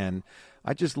Abbott. And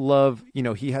I just love,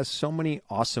 he has so many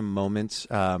awesome moments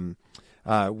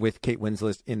with Kate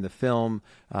Winslet in the film.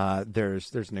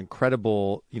 There's an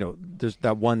incredible, there's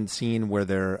that one scene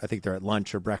where I think they're at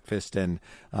lunch or breakfast, and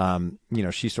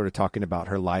she's sort of talking about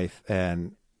her life,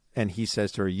 and he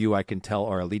says to her, "You, I can tell,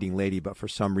 are a leading lady, but for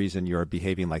some reason you're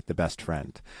behaving like the best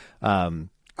friend."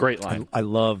 Great line. I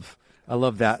love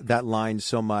that line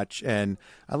so much, and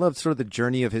I love sort of the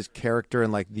journey of his character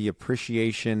and like the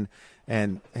appreciation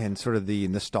and sort of the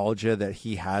nostalgia that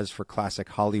he has for classic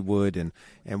Hollywood and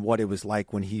what it was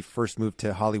like when he first moved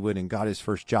to Hollywood and got his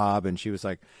first job. And she was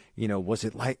like, was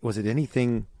it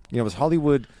anything, was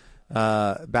Hollywood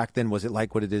back then, was it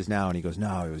like what it is now? And he goes,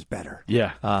 no, it was better.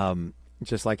 Yeah.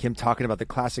 Just like him talking about the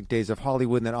classic days of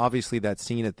Hollywood. And then obviously that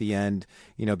scene at the end,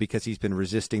 because he's been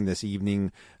resisting this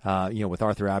evening, with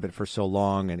Arthur Abbott for so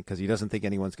long, and because he doesn't think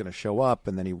anyone's going to show up.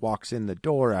 And then he walks in the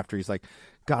door after he's like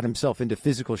got himself into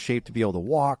physical shape to be able to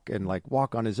walk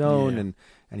on his own. Yeah.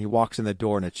 And he walks in the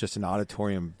door, and it's just an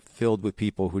auditorium filled with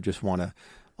people who just want to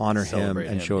honor him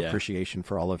and show appreciation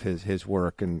for all of his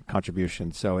work and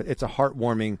contributions. So it's a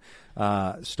heartwarming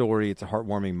story. It's a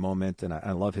heartwarming moment, and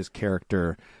I love his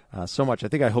character so much. I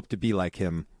think I hope to be like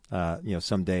him,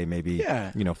 someday, maybe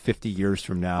 50 years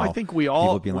from now. I think we all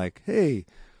people being like, hey.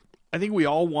 I think we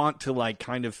all want to like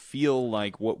kind of feel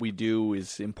like what we do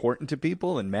is important to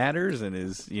people and matters and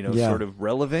is, sort of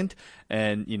relevant.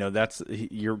 And,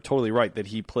 you're totally right that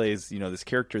he plays, this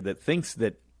character that thinks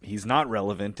that he's not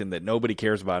relevant and that nobody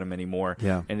cares about him anymore.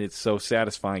 Yeah. And it's so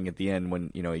satisfying at the end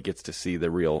when, he gets to see the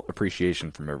real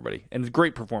appreciation from everybody. And it's a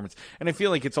great performance. And I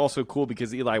feel like it's also cool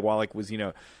because Eli Wallach was,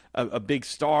 a big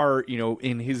star,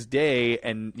 in his day.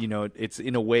 And, it's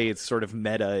in a way it's sort of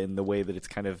meta in the way that it's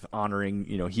kind of honoring,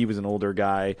 he was an older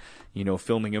guy,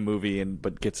 filming a movie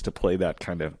but gets to play that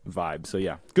kind of vibe. So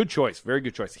yeah, good choice. Very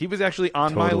good choice. He was actually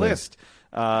on my list.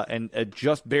 And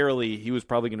just barely, he was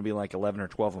probably going to be like 11 or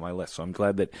 12 on my list. So I'm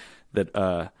glad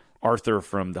that Arthur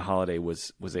from The Holiday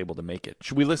was able to make it.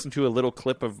 Should we listen to a little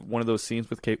clip of one of those scenes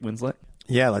with Kate Winslet?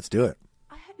 Yeah, let's do it.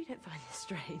 I hope you don't find this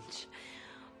strange,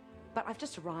 but I've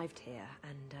just arrived here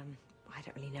and I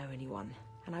don't really know anyone.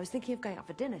 And I was thinking of going out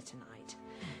for dinner tonight.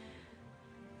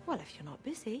 Well, if you're not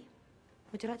busy,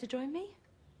 would you like to join me?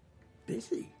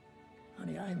 Busy?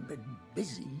 Honey, I haven't been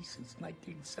busy since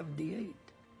 1978.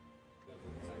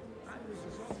 I was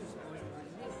his office boy in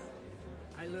my life.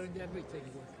 I learned everything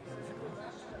working in that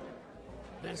office.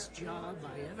 Best job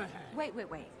I ever had. Wait.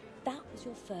 That was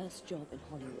your first job in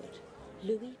Hollywood?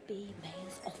 Louis B.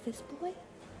 Mayer's office boy?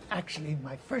 Actually,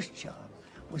 my first job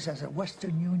was as a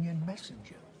Western Union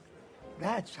messenger.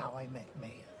 That's how I met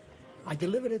Mayer. I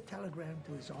delivered a telegram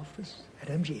to his office at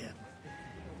MGM.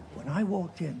 When I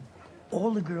walked in, all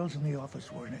the girls in the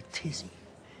office were in a tizzy.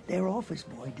 Their office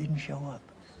boy didn't show up.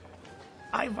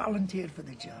 I volunteered for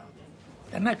the job.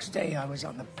 The next day, I was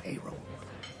on the payroll.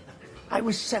 I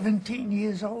was 17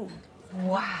 years old.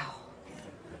 Wow.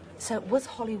 So was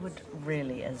Hollywood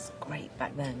really as great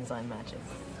back then as I imagined?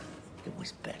 It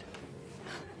was better.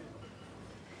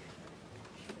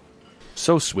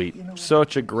 So sweet.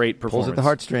 Such a great performance. Pulls at the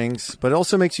heartstrings, but it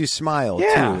also makes you smile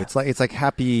too. It's like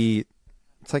happy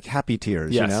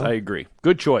tears. Yes, you know? I agree.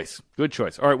 Good choice.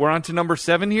 All right, we're on to number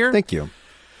 7 here. Thank you.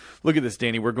 Look at this,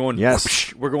 Danny. We're going. Yes,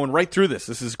 whoosh, we're going right through this.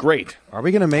 This is great. Are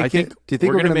we going to make it? Do you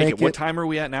think we're going to make it? What time are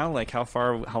we at now? Like how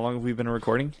long have we been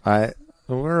recording?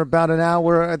 We're about an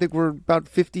hour. I think we're about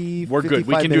 50. We're good.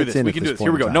 We can do this.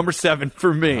 Here we go. Number 7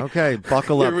 for me. Okay,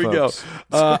 buckle up. Here we folks.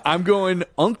 go. I'm going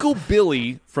Uncle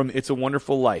Billy from It's a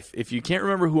Wonderful Life. If you can't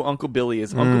remember who Uncle Billy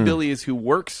is, Uncle Billy is who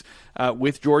works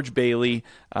with George Bailey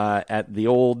at the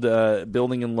old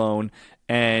building and loan,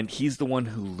 and he's the one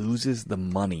who loses the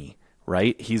money.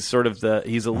 Right, he's sort of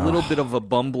he's a little bit of a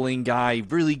bumbling guy,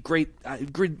 really great,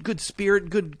 good spirit,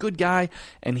 good guy,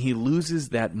 and he loses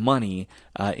that money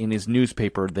in his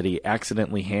newspaper that he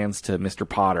accidentally hands to Mr.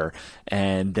 Potter,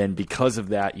 and then because of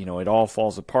that, it all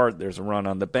falls apart. There's a run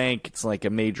on the bank. It's like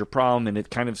a major problem, and it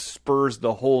kind of spurs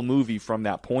the whole movie from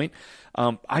that point.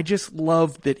 I just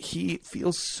love that he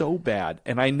feels so bad,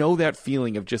 and I know that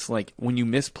feeling of just like when you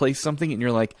misplace something and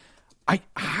you're like,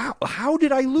 how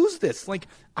did I lose this? Like,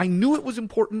 I knew it was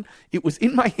important. It was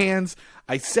in my hands.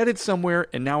 I set it somewhere,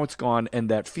 and now it's gone. And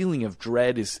that feeling of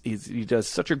dread is he does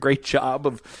such a great job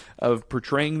of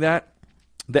portraying that.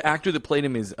 The actor that played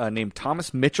him is named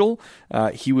Thomas Mitchell.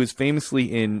 He was famously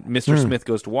in Mr. Smith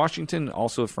Goes to Washington,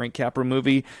 also a Frank Capra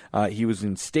movie. He was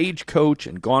in Stagecoach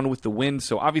and Gone with the Wind,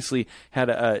 so obviously had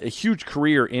a huge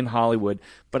career in Hollywood.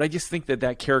 But I just think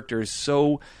that character is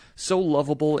so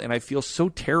lovable, and I feel so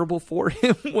terrible for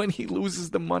him when he loses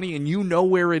the money, and you know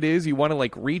where it is. You want to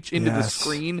like reach into the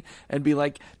screen and be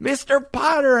like, Mr.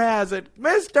 Potter has it!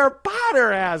 Mr.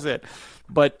 Potter has it!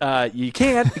 But you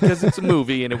can't because it's a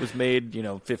movie and it was made,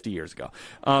 50 years ago.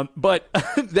 But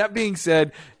that being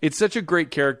said, it's such a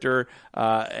great character.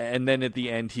 And then at the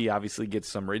end, he obviously gets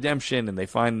some redemption, and they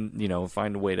find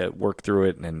a way to work through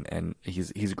it. And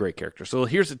he's a great character. So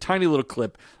here's a tiny little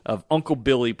clip of Uncle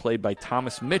Billy, played by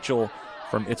Thomas Mitchell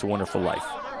from It's a Wonderful Life.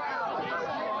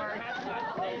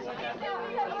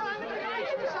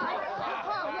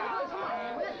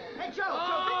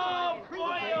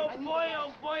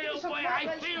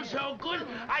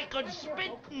 I could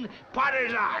spit in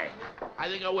Potter's eye. I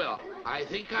think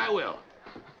I will.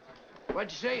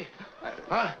 What'd you say?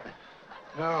 Huh?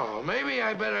 No, maybe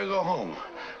I better go home.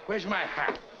 Where's my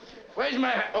hat?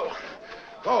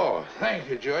 Oh, thank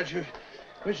you, George.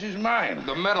 Which is mine?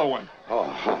 The metal one.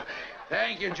 Oh,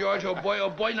 thank you, George. Oh,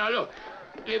 boy. Now, look.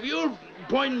 If you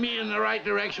point me in the right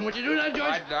direction, would you do that, George?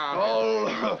 Right down.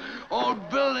 Old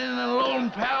building and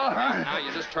lone pal, huh? Now,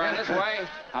 you just turn this way,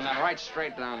 and then right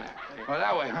straight down there. Oh,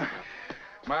 that way, huh?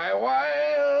 My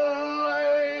wild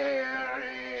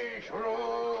Irish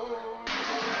road.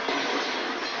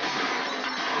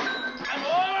 I'm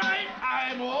all right.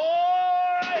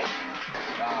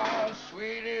 The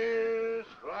sweetest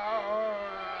flower.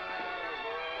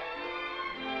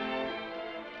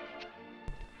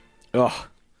 Oh,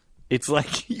 it's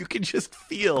like you can just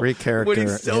feel great character when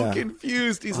he's so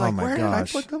confused. He's like, "Where did I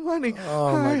put the money?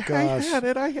 Oh my gosh! I had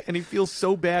it, and he feels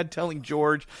so bad telling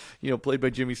George, played by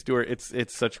Jimmy Stewart.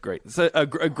 It's such great. It's a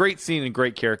great scene and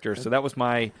great character. So that was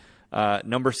my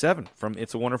number 7 from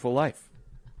It's a Wonderful Life.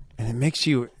 And it makes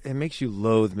you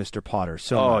loathe Mr. Potter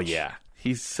so much. Oh yeah,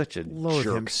 he's such a loathe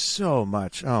jerk. Him so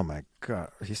much. Oh my god,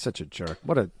 he's such a jerk.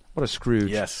 What a Scrooge.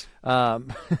 Yes.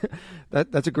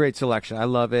 That's a great selection. I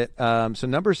love it. So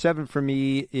number 7 for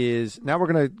me is, now we're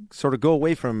going to sort of go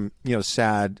away from,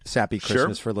 sad, sappy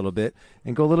Christmas for a little bit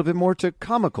and go a little bit more to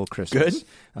comical Christmas. Good.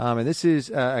 And this is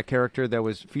a character that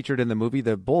was featured in the movie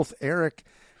that both Eric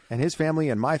and his family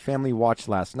and my family watched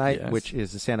last night, which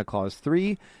is the Santa Claus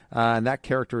 3. And that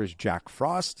character is Jack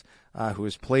Frost, who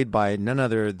is played by none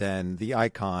other than the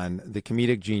icon, the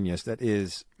comedic genius that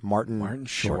is Martin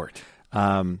Short.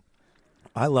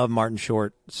 I love Martin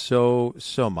Short so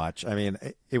much. I mean,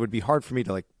 it would be hard for me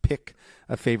to pick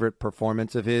a favorite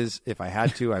performance of his, if I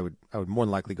had to, I would more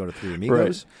than likely go to Three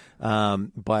Amigos.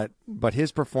 Right. But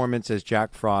his performance as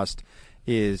Jack Frost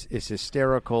is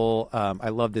hysterical. I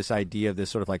love this idea of this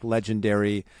sort of like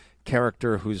legendary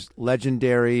character who's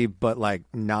legendary, but like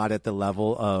not at the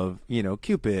level of,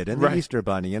 Cupid and the Easter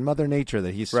Bunny and Mother Nature,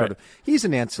 that he's he's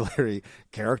an ancillary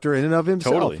character in and of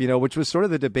himself, which was sort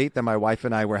of the debate that my wife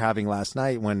and I were having last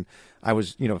night when I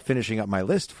was, finishing up my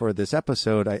list for this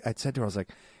episode. I said to her, I was like,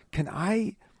 can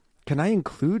I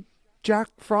include Jack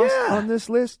Frost on this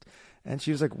list? And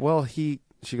she was like, well, she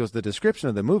goes, the description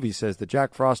of the movie says that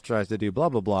Jack Frost tries to do blah,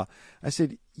 blah, blah. I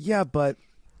said, yeah, but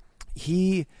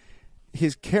his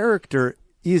character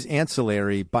is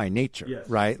ancillary by nature,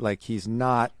 right? Like he's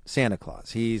not Santa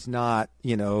Claus. He's not,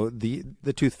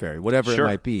 the Tooth Fairy, whatever it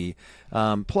might be.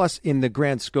 Plus, in the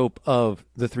grand scope of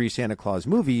the 3 Santa Claus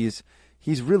movies,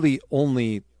 he's really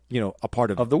only, a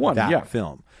part of the one that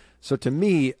film. So to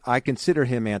me, I consider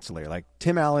him ancillary. Like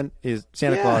Tim Allen is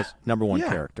Santa Claus #1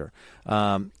 character.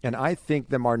 And I think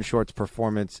that Martin Short's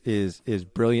performance is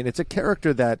brilliant. It's a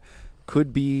character that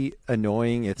could be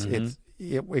annoying.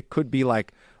 It could be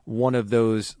like one of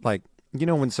those, like,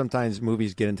 when sometimes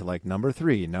movies get into like number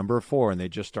 3, number 4, and they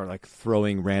just start like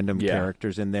throwing random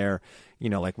characters in there,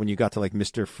 like when you got to like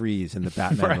Mr. Freeze in the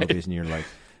Batman movies, and you're like,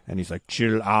 and he's like,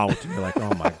 chill out. And you're like,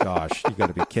 oh my gosh, you got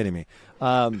to be kidding me.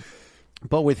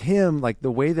 But with him, like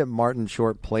the way that Martin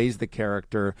Short plays the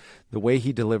character, the way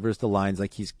he delivers the lines,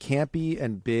 like he's campy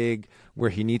and big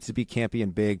where he needs to be campy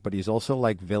and big, but he's also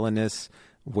like villainous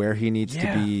where he needs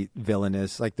to be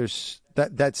villainous. Like there's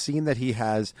that scene that he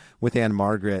has with Anne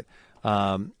Margaret,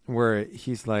 where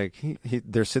he's like,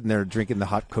 they're sitting there drinking the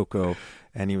hot cocoa,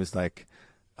 and he was like,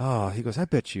 oh, he goes, I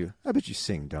bet you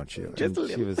sing, don't you? Just and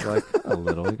she was like, a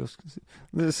little. He goes,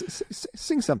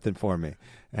 sing something for me.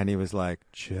 And he was like,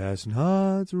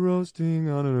 chestnuts roasting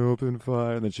on an open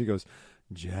fire. And then she goes,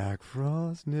 Jack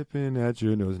Frost nipping at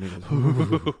your nose. And he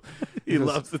goes, he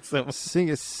loves it so much. Sing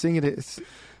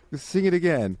it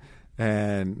again.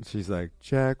 And she's like,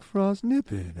 Jack Frost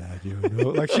nipping at your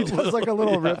nose. Like she does like a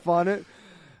little riff on it.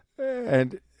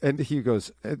 And he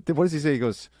goes, what does he say? He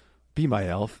goes, be my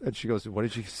elf. And she goes, what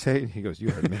did you say? And he goes, you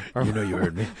heard me. You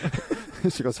heard me.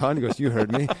 She goes, hon? He goes, you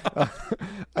heard me.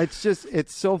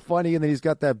 It's so funny. And then he's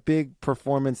got that big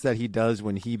performance that he does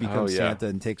when he becomes Santa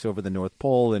and takes over the North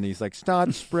Pole. And he's like,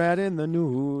 start spreading the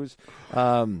news.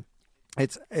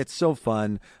 It's so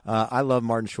fun. I love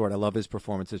Martin Short. I love his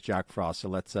performance as Jack Frost. So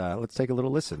let's take a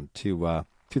little listen to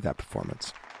that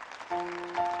performance.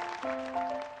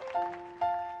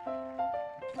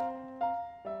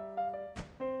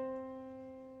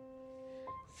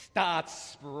 Start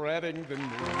spreading the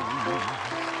news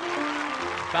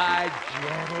by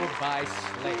jet or by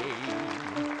sleigh.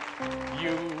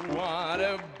 You want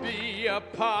to be a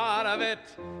part of it,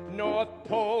 North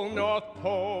Pole, North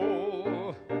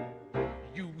Pole.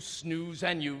 You snooze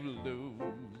and you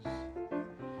lose,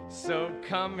 so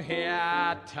come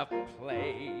here to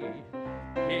play.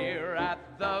 Here at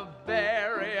the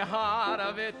very heart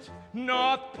of it,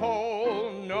 North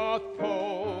Pole, North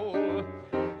Pole.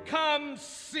 Come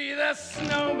see the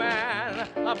snowman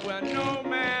up where no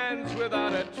man's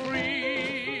without a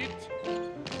treat.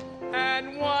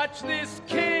 And watch this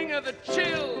king of the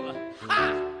chill,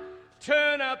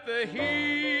 turn up the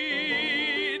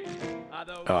heat.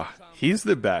 He's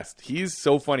the best. He's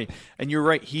so funny. And you're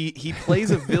right. He plays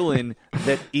a villain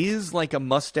that is like a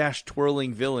mustache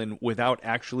twirling villain without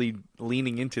actually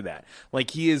leaning into that. Like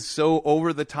he is so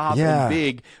over the top and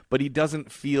big, but he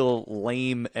doesn't feel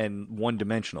lame and one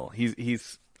dimensional.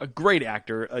 He's a great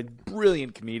actor, a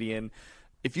brilliant comedian.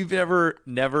 If you've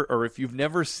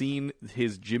never seen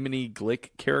his Jiminy Glick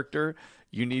character,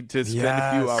 you need to spend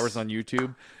a few hours on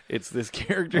YouTube. It's this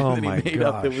character that he made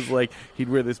up that was like, he'd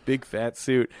wear this big fat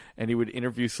suit and he would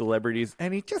interview celebrities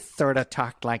and he just sort of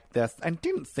talked like this and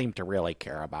didn't seem to really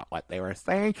care about what they were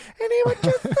saying. And he would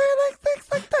just say like things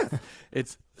like this.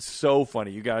 It's so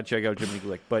funny. You got to check out Jiminy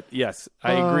Glick. But yes,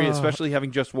 I agree, especially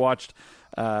having just watched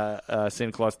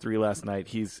Santa Claus 3 last night.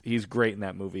 He's great in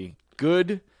that movie.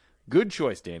 Good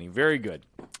choice, Danny. Very good.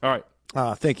 All right.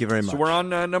 Thank you very much. So we're on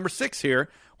number 6 here.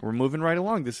 We're moving right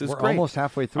along. This is We're great. almost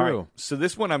halfway through. Right. So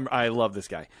this one, I love this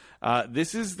guy.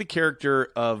 This is the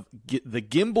character of the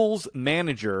Gimbals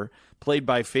manager, played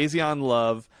by Faison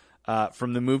Love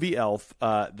from the movie Elf.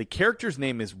 The character's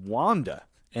name is Wanda.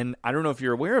 And I don't know if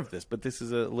you're aware of this, but this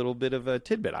is a little bit of a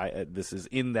tidbit. This is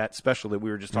in that special that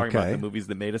we were just talking about, the movies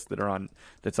that made us,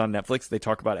 that's on Netflix. They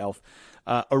talk about Elf.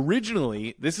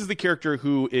 Originally, this is the character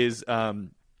who is...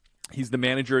 he's the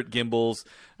manager at Gimbals,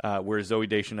 where Zooey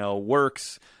Deschanel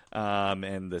works.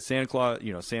 And the Santa Claus,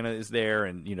 Santa is there,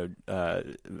 and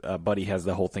Buddy has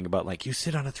the whole thing about like you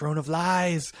sit on a throne of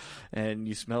lies, and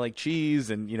you smell like cheese,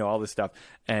 and all this stuff.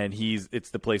 And it's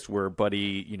the place where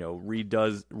Buddy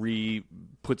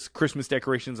puts Christmas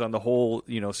decorations on the whole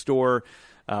store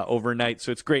overnight.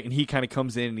 So it's great. And he kind of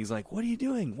comes in and he's like, "What are you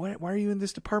doing? Why are you in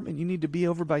this department? You need to be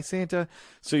over by Santa."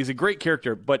 So he's a great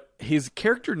character, but his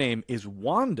character name is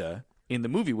Wanda in the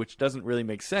movie, which doesn't really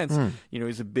make sense.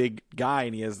 He's a big guy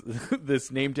and he has this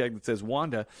name tag that says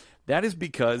Wanda. That is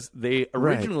because they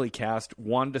originally cast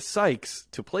Wanda Sykes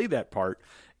to play that part,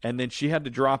 and then she had to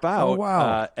drop out. Oh,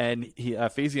 wow. And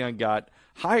Faison got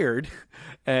hired.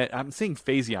 I'm saying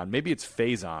Faison. Maybe it's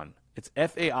Faison. It's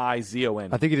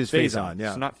Faizon. I think it is Faison, yeah.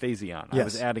 It's not Faison. Yes. I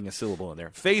was adding a syllable in there.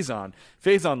 Faison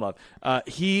Love.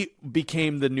 He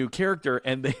became the new character,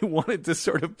 and they wanted to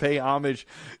sort of pay homage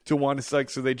to Wanda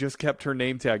Sykes, so they just kept her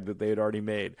name tag that they had already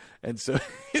made. And so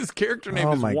his character name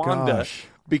is Wanda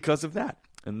because of that.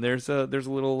 And there's a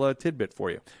little tidbit for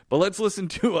you. But let's listen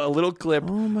to a little clip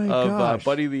of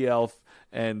Buddy the Elf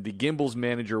and the Gimbals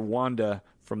manager, Wanda,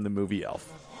 from the movie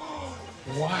Elf.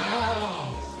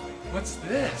 Wow. What's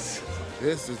this?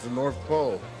 This is the North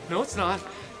Pole. No, it's not.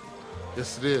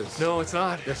 Yes, it is. No, it's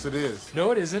not. Yes, it is.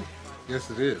 No, it isn't. Yes,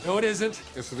 it is. No, it isn't.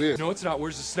 Yes, it is. No, it's not.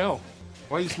 Where's the snow?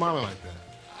 Why are you smiling like that?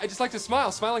 I just like to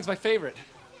smile. Smiling's my favorite.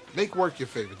 Make work your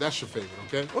favorite. That's your favorite,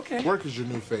 okay? Okay. Work is your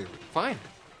new favorite. Fine.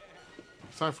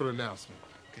 It's time for the announcement.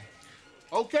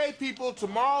 Okay, people,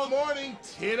 tomorrow morning,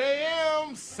 10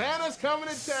 a.m., Santa's coming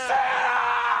to town.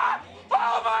 Santa!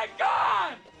 Oh, my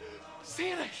God!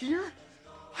 Santa here?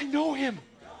 I know him.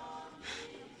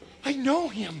 I know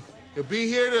him. He'll be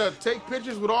here to take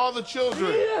pictures with all the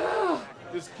children. Yeah.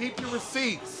 Just keep your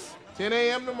receipts. 10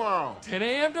 a.m. tomorrow. 10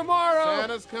 a.m. tomorrow.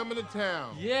 Santa's coming to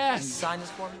town. Yes. Can you sign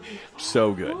this for me?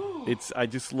 So good. I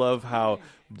just love how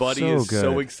Buddy is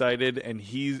so excited, and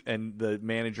the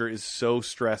manager is so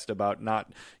stressed about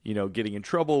not, getting in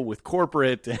trouble with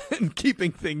corporate and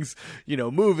keeping things,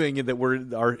 moving, and that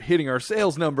we're hitting our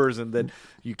sales numbers, and that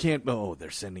you can't. Oh, they're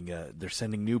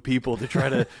sending new people to try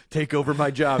to take over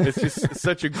my job. It's just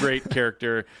such a great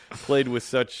character, played with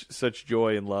such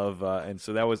joy and love, and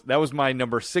so that was my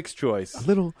number 6 choice.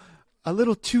 A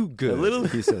little too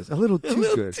good. He says a little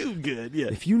too good. Too good. Yeah.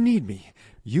 If you need me,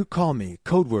 you call me.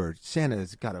 Code word: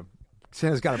 Santa's got a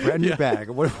brand new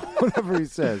bag. Whatever he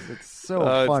says, it's so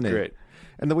funny. It's great.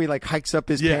 And the way he hikes up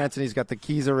his pants and he's got the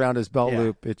keys around his belt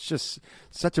loop. It's just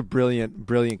such a brilliant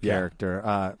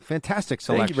character. Fantastic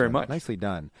selection. Thank you very much. Nicely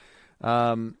done.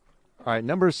 All right,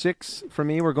 number 6 for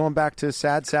me. We're going back to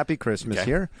Sad Sappy Christmas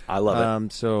here. I love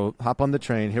it. So hop on the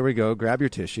train. Here we go. Grab your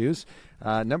tissues.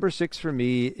 Number 6 for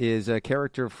me is a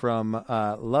character from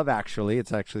Love Actually.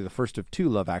 It's actually the first of 2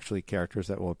 Love Actually characters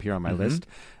that will appear on my list.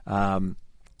 And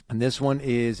this one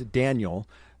is Daniel,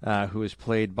 who is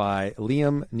played by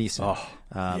Liam Neeson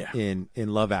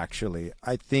in Love Actually.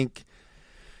 I think,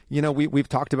 we've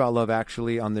talked about Love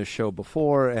Actually on this show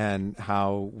before and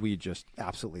how we just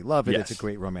absolutely love it. Yes. It's a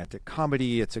great romantic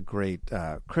comedy. It's a great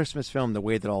Christmas film. The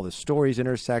way that all the stories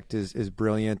intersect is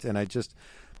brilliant. And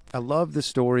I love the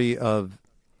story of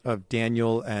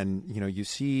Daniel, and you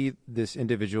see this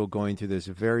individual going through this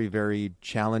very, very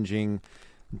challenging,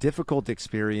 difficult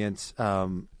experience.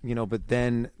 But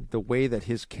then the way that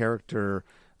his character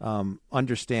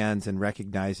understands and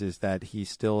recognizes that he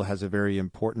still has a very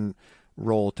important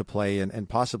role to play, and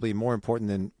possibly more important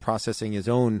than processing his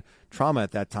own trauma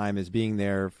at that time is being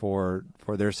there for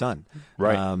their son,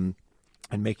 right?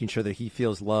 And making sure that he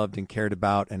feels loved and cared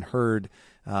about and heard.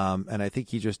 And I think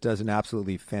he just does an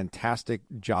absolutely fantastic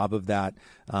job of that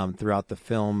throughout the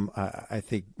film. I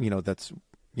think, that's,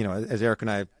 as Eric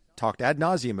and I have talked ad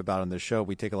nauseum about on this show,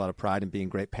 we take a lot of pride in being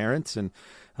great parents. And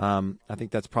I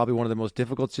think that's probably one of the most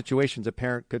difficult situations a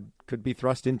parent could be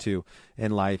thrust into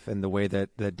in life, and the way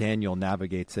that Daniel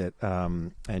navigates it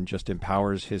and just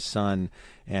empowers his son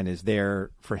and is there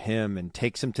for him and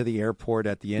takes him to the airport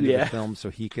at the end of the film so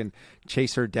he can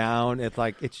chase her down.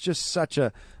 It's just such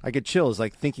I get chills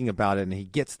thinking about it. And he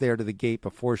gets there to the gate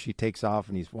before she takes off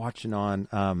and he's watching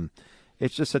on.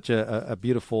 It's just such a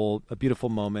beautiful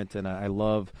moment, and I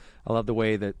love the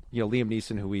way that Liam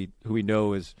Neeson, who we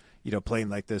know is playing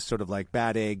this sort of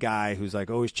bad A guy who's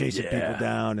always chasing people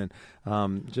down,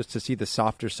 and just to see the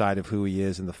softer side of who he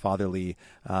is and the fatherly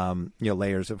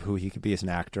layers of who he could be as an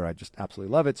actor. I just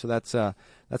absolutely love it. So that's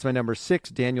my number 6,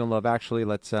 Daniel in Love Actually.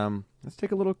 Let's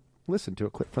take a little listen to a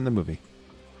clip from the movie.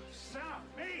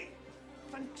 Sappy!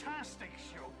 Fantastic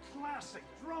show, classic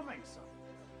drumming, son.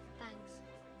 Thanks.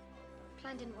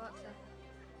 Plan didn't work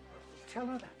though. Tell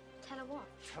her that. Tell her what?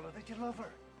 Tell her that you love her.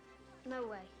 No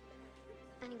way.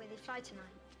 Anyway, they fly tonight.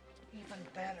 Even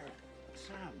better.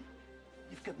 Sam,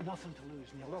 you've got nothing to lose,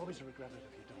 and you'll always regret it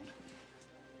if you don't.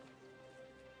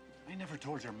 I never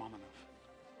told your mom enough.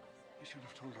 I should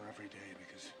have told her every day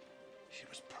because she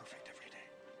was perfect every day.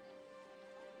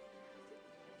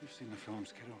 You've seen the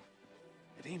films, kiddo.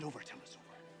 It ain't over till it's over.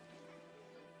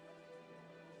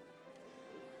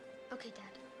 Okay,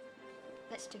 Dad.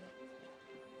 Let's do it.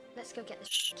 Let's go get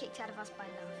this kicked out of us by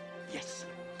love. Yes.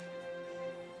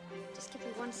 Just give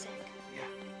me 1 sec. Yeah.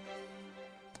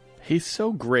 He's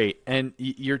so great, and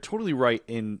you're totally right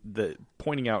in the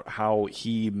pointing out how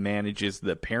he manages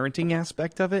the parenting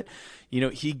aspect of it. You know,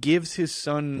 he gives his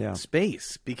son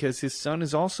space because his son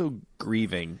is also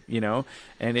grieving, you know,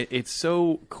 and it's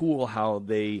so cool how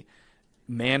they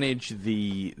manage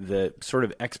the sort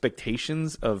of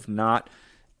expectations of not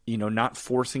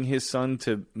forcing his son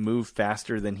to move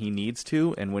faster than he needs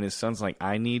to. And when his son's like,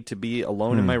 I need to be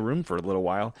alone in my room for a little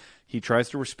while, he tries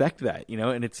to respect that, you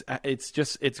know, and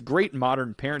it's great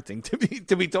modern parenting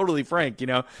to be totally frank, you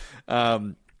know.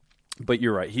 But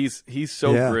you're right. He's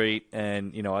so great.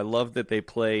 And, you know, I love that they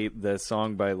play the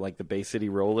song by like the Bay City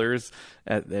Rollers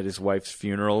at his wife's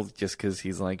funeral, just because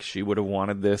he's like, she would have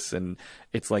wanted this. And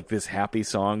it's like this happy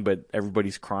song, but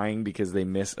everybody's crying because they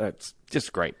miss. It's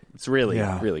just great. It's really,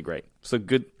 really great. So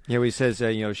good. Yeah, he says,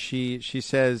 you know, she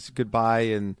says goodbye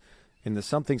in the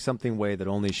something way that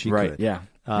only she could. Yeah.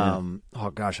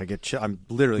 Oh gosh, I'm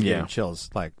literally getting chills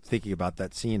like thinking about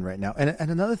that scene right now. And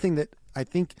another thing that I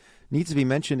think needs to be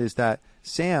mentioned is that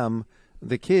Sam,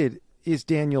 the kid, is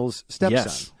Daniel's stepson.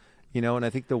 Yes. You know, and I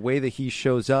think the way that he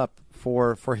shows up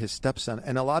for his stepson,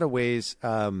 in a lot of ways,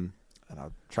 and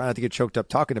I'll try not to get choked up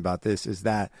talking about this, is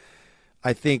that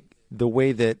I think the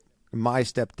way that my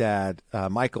stepdad,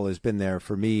 Michael, has been there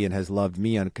for me and has loved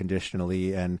me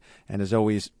unconditionally and has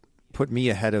always put me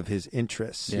ahead of his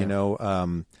interests, you know.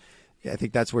 I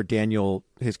think that's where Daniel,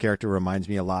 his character, reminds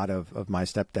me a lot of my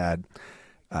stepdad,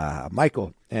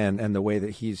 Michael, and the way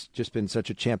that he's just been such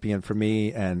a champion for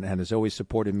me and has always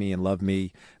supported me and loved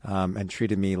me and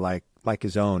treated me like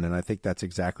his own. And I think that's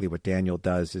exactly what Daniel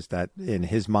does, is that in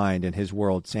his mind, in his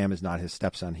world, Sam is not his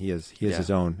stepson. He is his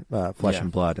own flesh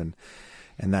and blood.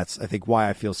 And that's, I think, why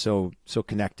I feel so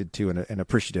connected to and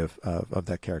appreciative of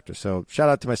that character. So shout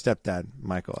out to my stepdad,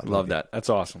 Michael. I love that. That's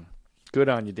awesome. Good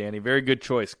on you, Danny. Very good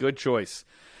choice. Good choice.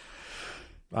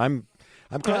 I'm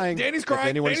crying. Danny's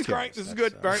crying. Danny's crying. This is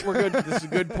good. All right, we're good. This is a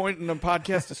good point in the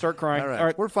podcast to start crying. All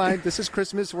right. We're fine. This is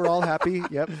Christmas. We're all happy.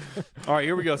 Yep. All right,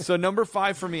 here we go. So number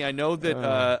 5 for me. I know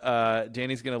that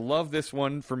Danny's going to love this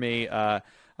one for me.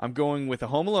 I'm going with a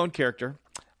Home Alone character.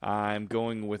 I'm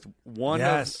going with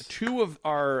two of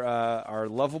our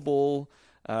lovable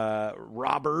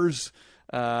robbers,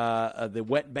 the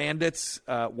Wet Bandits.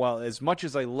 While as much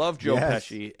as I love Joe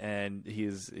Pesci and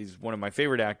he's one of my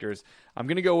favorite actors, I'm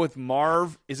going to go with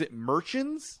Marv. Is it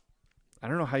Merchants? I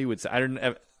don't know how you would say. I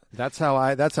don't. That's how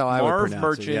I would pronounce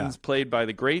Merchants, it, yeah. played by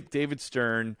the great David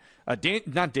Stern.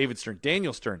 Not David Stern,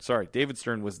 Daniel Stern. Sorry, David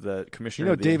Stern was the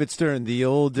commissioner. You know, David Stern, the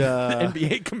old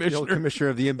NBA commissioner, the old commissioner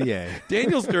of the NBA.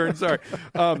 Daniel Stern. Sorry.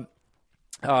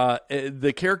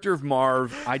 The character of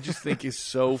Marv, I just think is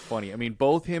so funny. I mean,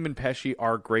 both him and Pesci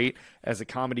are great as a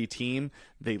comedy team.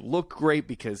 They look great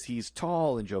because he's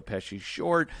tall and Joe Pesci's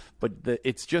short, but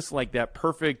it's just like that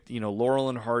perfect, you know, Laurel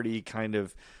and Hardy kind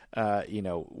of, you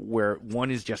know, where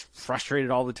one is just frustrated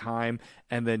all the time,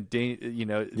 and then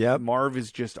Marv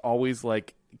is just always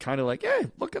like kind of like, hey,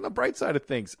 look on the bright side of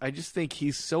things. I just think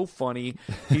he's so funny.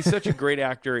 He's such a great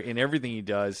actor in everything he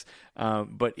does,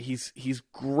 but he's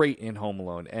great in Home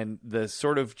Alone, and the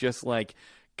sort of just like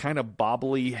kind of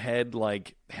bobbly head,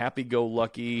 like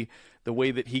happy-go-lucky, the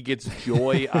way that he gets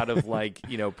joy out of like,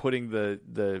 you know, putting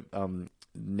the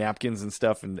napkins and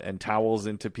stuff and towels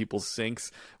into people's sinks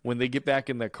when they get back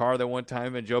in the car that one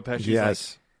time, and Joe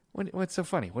Pesci's like, what's so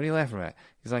funny? What are you laughing at?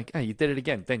 He's like, you did it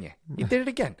again, didn't you? You did it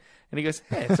again. And he goes,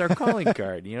 hey, it's our calling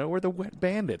card. You know, we're the Wet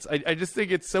Bandits. I just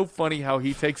think it's so funny how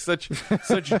he takes such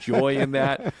joy in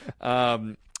that.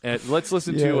 And let's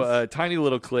listen to a tiny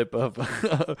little clip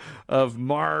of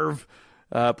Marv,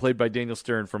 played by Daniel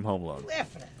Stern from Home Alone.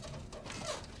 Laughing at.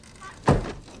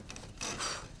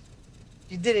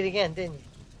 You did it again, didn't you?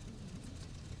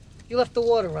 You left the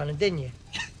water running, didn't you?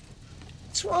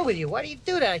 What's wrong with you? Why do you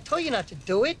do that? I told you not to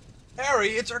do it. Harry,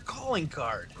 it's our calling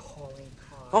card. Calling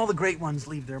card. All the great ones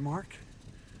leave their mark.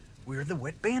 We're the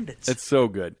Wet Bandits. It's so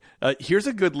good. Here's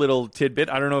a good little tidbit.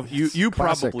 I don't know if you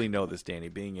probably know this, Danny,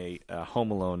 being a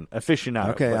Home Alone aficionado.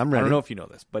 Okay, I'm ready. I don't know if you know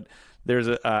this, but there's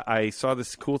I saw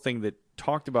this cool thing that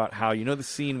talked about how, you know, the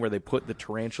scene where they put the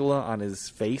tarantula on his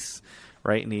face,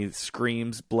 right, and he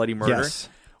screams bloody murder. Yes.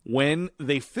 When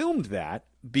they filmed that,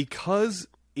 because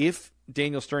if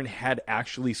Daniel Stern had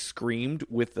actually screamed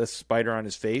with the spider on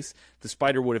his face, the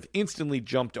spider would have instantly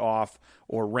jumped off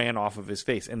or ran off of his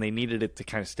face, and they needed it to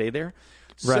kind of stay there.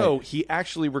 So he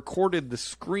actually recorded the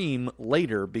scream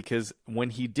later, because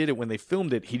when he did it, when they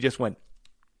filmed it, he just went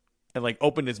and like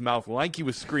opened his mouth like he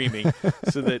was screaming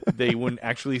so that they wouldn't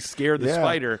actually scare the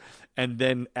spider. And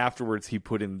then afterwards he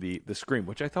put in the scream,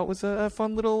 which I thought was a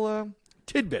fun little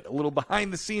tidbit, a little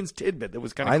behind the scenes tidbit that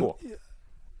was kind of cool.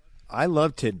 I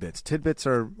love tidbits. Tidbits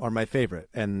are my favorite,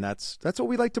 and that's what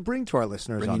we like to bring to our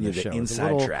listeners on this show.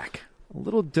 Inside track. A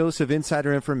little dose of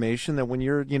insider information that when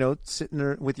you're, sitting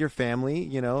there with your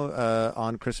family,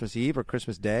 on Christmas Eve or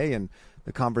Christmas Day, and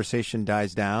the conversation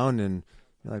dies down, and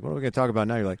you're like, what are we going to talk about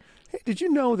now? You're like, hey, did you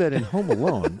know that in Home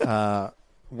Alone,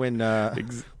 when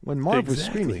Marv was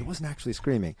screaming, he wasn't actually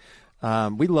screaming.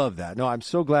 We love that. No, I'm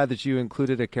so glad that you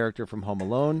included a character from Home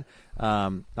Alone.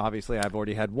 Obviously, I've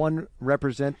already had one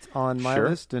represent on my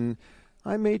list, and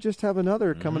I may just have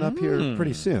another coming up here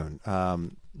pretty soon.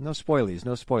 No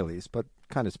spoilies, but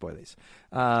kind of spoilies.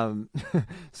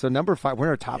 So number 5, we're in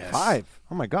our top 5.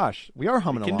 Oh my gosh, we are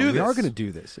humming along. We are going to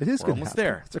do this. It is going to happen.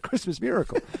 There. It's a Christmas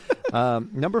miracle.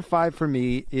 Number 5 for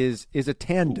me is a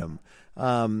tandem.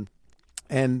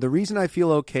 And the reason I feel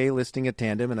okay listing a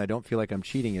tandem, and I don't feel like I'm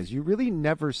cheating, is you really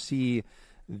never see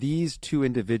these two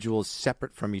individuals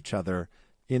separate from each other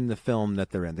in the film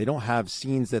that they're in. They don't have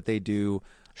scenes that they do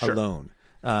alone.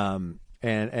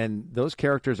 And those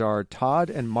characters are Todd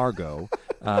and Margot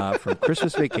from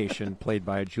Christmas Vacation, played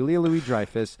by Julia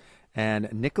Louis-Dreyfus,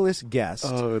 and Nicholas Guest.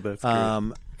 Oh, that's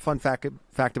great. Fun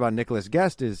fact about Nicholas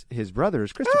Guest is his brother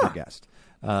is Christopher Guest,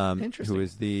 who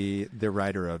is the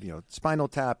writer of Spinal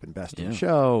Tap and Best in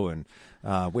Show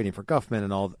and Waiting for Guffman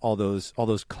and all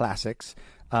those classics.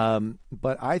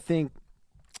 But I think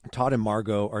Todd and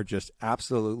Margot are just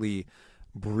absolutely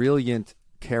brilliant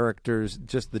characters.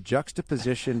 Just the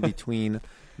juxtaposition between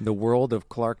the world of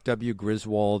Clark W.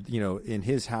 Griswold, in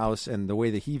his house, and the way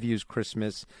that he views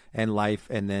Christmas and life,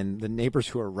 and then the neighbors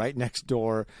who are right next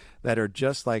door that are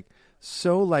just like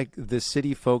so like the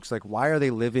city folks. Like, why are they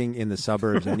living in the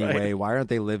suburbs anyway? Why aren't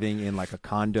they living in like a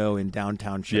condo in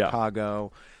downtown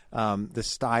Chicago? The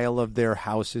style of their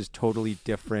house is totally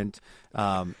different.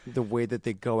 The way that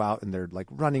they go out in their like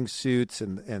running suits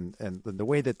and the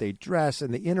way that they dress,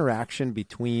 and the interaction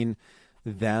between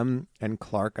them and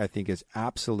Clark, I think, is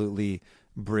absolutely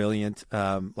brilliant.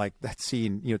 Like that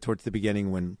scene, towards the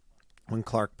beginning when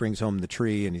Clark brings home the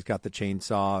tree and he's got the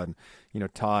chainsaw, and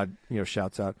Todd,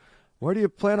 shouts out, "Where do you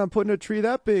plan on putting a tree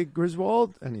that big,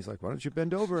 Griswold?" And he's like, "Why don't you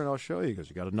bend over and I'll show you?" He goes,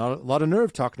 "You got a lot of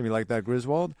nerve talking to me like that,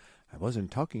 Griswold." "I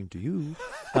wasn't talking to you."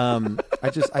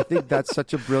 I think that's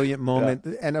such a brilliant moment.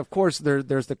 Yeah. And of course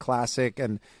there's the classic,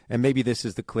 and maybe this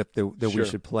is the clip that we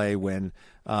should play when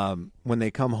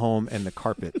they come home and the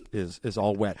carpet is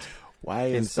all wet. Why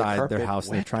is inside their house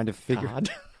wet? And they're trying to figure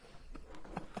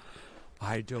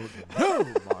I don't know,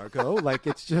 Margot. Like,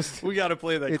 it's just we got to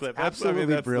play that clip. Absolutely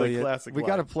that's brilliant. The classic we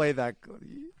got to play that.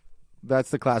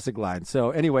 That's the classic line. So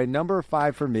anyway, number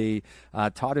 5 for me,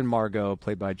 Todd and Margot,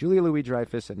 played by Julia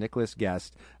Louis-Dreyfus and Nicholas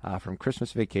Guest from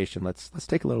Christmas Vacation. Let's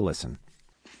take a little listen.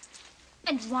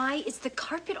 And why is the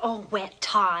carpet all wet,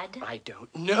 Todd? I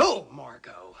don't know,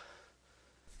 Margot.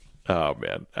 Oh,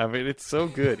 man. I mean, it's so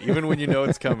good. Even when you know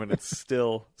it's coming, it's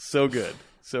still so good.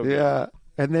 So good. Yeah.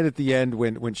 And then at the end,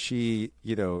 when she,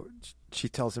 she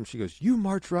tells him, she goes, "You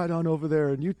march right on over there,"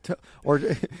 and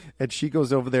and she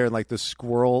goes over there, and like the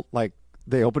squirrel, like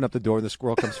they open up the door and the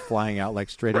squirrel comes flying out like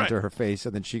straight into her face,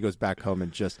 and then she goes back home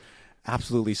and just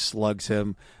absolutely slugs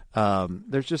him.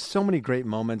 There's just so many great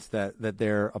moments that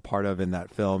they're a part of in that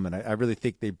film, and I really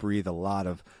think they breathe a lot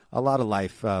of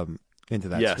life into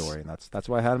that story, and that's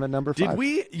why I had him at number 5. Did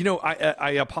we? I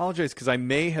apologize because I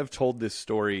may have told this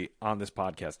story on this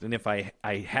podcast, and if I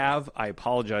have, I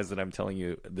apologize that I'm telling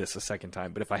you this a second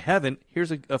time. But if I haven't,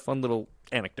 here's a fun little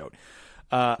anecdote.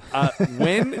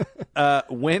 When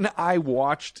I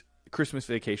watched Christmas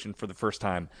Vacation for the first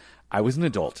time, I was an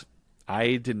adult.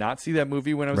 I did not see that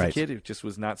movie when I was a kid. It just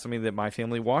was not something that my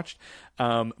family watched.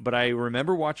 But I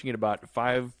remember watching it about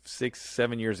 5, 6,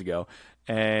 7 years ago.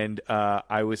 And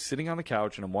I was sitting on the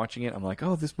couch and I'm watching it. I'm like,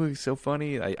 oh, this movie's so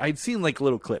funny. I'd seen like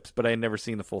little clips, but I had never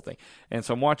seen the full thing. And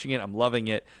so I'm watching it. I'm loving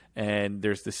it. And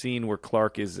there's the scene where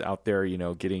Clark is out there,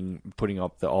 putting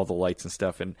up all the lights and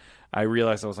stuff. And I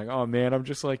realized, I was like, oh, man, I'm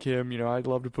just like him. I'd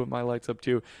love to put my lights up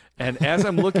too. And as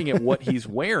I'm looking at what he's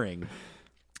wearing,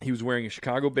 he was wearing a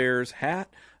Chicago Bears hat,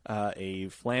 a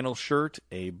flannel shirt,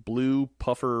 a blue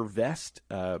puffer vest,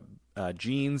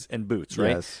 jeans, and boots,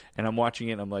 right? Yes. And I'm watching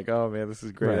it, and I'm like, oh, man, this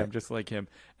is great. Right. I'm just like him.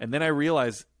 And then I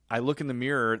realized I look in the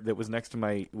mirror that was next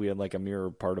to we had like a mirror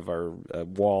part of our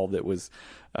wall that was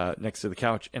next to the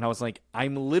couch. And I was like,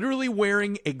 I'm literally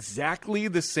wearing exactly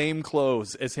the same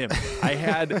clothes as him. I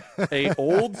had a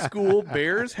old school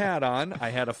Bears hat on. I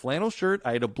had a flannel shirt.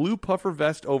 I had a blue puffer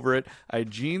vest over it. I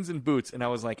had jeans and boots. And I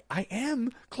was like, I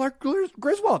am Clark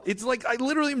Griswold. It's like I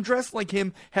literally am dressed like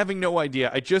him, having no idea.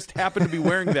 I just happened to be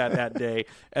wearing that day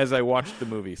as I watched the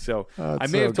movie. So I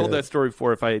may have told that story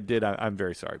before. If I did, I'm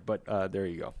very sorry. But there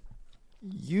you go.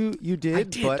 You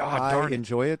did, but I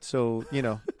enjoy it. So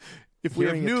if we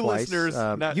have new listeners,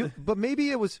 but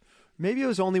maybe it was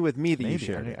only with me that you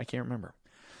shared it. I can't remember.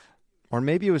 Or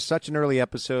maybe it was such an early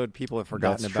episode, people have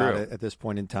forgotten about it at this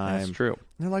point in time. That's true. And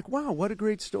they're like, wow, what a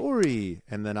great story.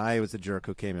 And then I was the jerk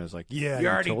who came and was like, yeah, you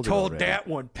already told that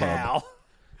one, pal.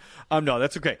 No,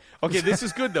 that's okay. Okay, this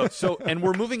is good, though. So, and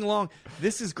we're moving along.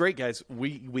 This is great, guys.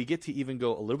 We get to even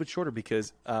go a little bit shorter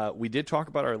because we did talk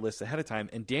about our list ahead of time,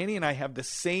 and Danny and I have the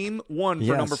same one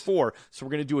for number 4. So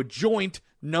we're going to do a joint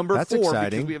number 4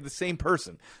 because we have the same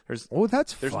person. There's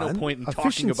no point in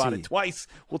talking about it twice.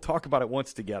 We'll talk about it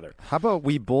once together. How about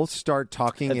we both start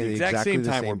talking at the exact same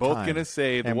time? We're both going to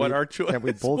say what our choice was. And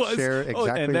we both share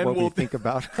exactly what we think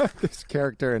about this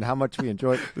character and how much we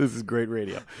enjoy it. This is great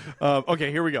radio.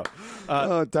 Okay, here we go.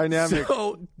 Dynamic.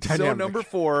 So number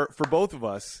 4 for both of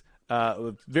us,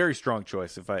 very strong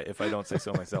choice if I don't say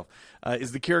so myself,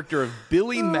 is the character of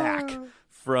Billy Mack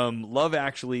from Love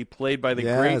Actually, played by the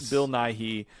great Bill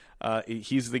Nighy.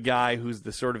 He's the guy who's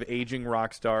the sort of aging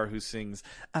rock star who sings,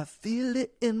 I feel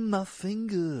it in my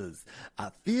fingers,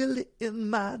 I feel it in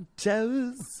my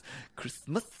toes,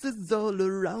 Christmas is all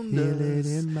around us,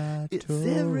 it's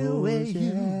everywhere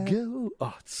you go.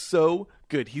 Oh, it's so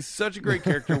good. He's such a great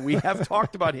character. We have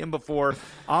talked about him before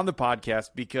on the podcast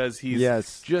because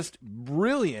he's just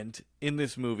brilliant in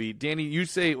this movie. Danny, you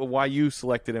say why you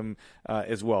selected him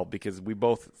as well, because we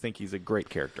both think he's a great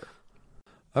character.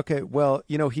 Okay, well,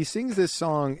 he sings this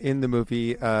song in the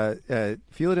movie,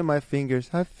 feel it in my fingers,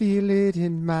 I feel it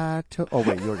in my toe. Oh,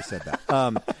 wait, you already said that.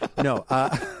 No.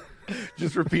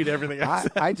 Just repeat everything I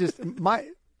said.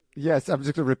 Yes, I'm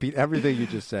just going to repeat everything you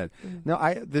just said.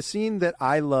 No, the scene that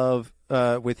I love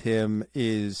with him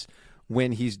is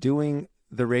when he's doing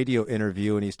the radio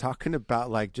interview and he's talking about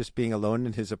like just being alone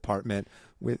in his apartment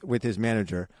with his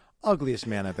manager. Ugliest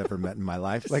man I've ever met in my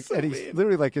life. Like, so and he's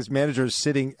literally like his manager is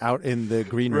sitting out in the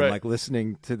green room, like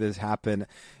listening to this happen.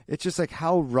 It's just like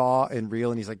how raw and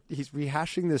real. And he's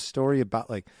rehashing this story about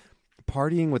like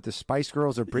partying with the Spice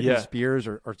Girls or Britney Spears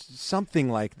or something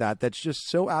like that. That's just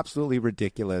so absolutely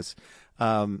ridiculous.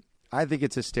 I think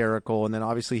it's hysterical. And then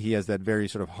obviously he has that very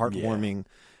sort of heartwarming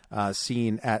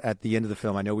scene at the end of the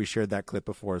film. I know we shared that clip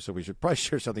before, so we should probably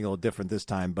share something a little different this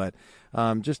time. But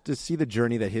just to see the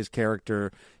journey that his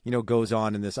character, goes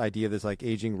on in this idea of this like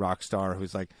aging rock star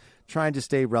who's like trying to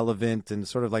stay relevant and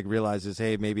sort of like realizes,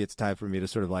 hey, maybe it's time for me to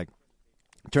sort of like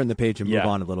turn the page and move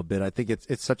on a little bit. I think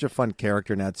it's such a fun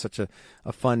character and adds such a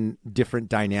fun, different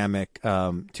dynamic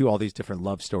to all these different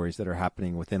love stories that are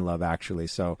happening within Love Actually.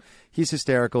 So he's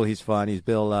hysterical. He's fun. He's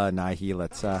Bill Nighy.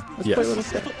 Let's play a little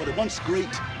step. But the once great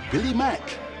Billy Mack.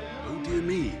 Oh, dear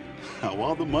me. How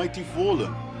are the mighty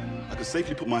fallen? I could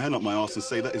safely put my hand up my arse and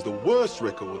say that is the worst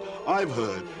record I've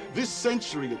heard this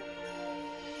century.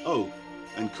 Oh,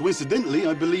 and coincidentally,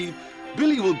 I believe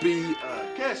Billy will be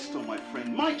a guest on my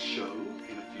friend Mike's show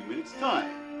minutes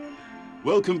time.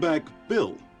 Welcome back,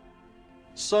 Bill.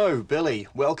 So, Billy,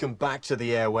 welcome back to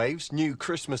the airwaves. New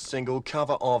Christmas single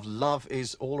cover of Love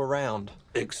Is All Around.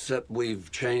 Except we've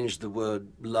changed the word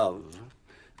love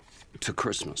to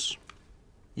Christmas.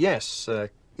 Yes,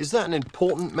 is that an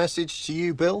important message to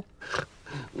you, Bill?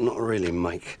 Not really,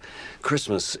 Mike.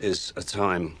 Christmas is a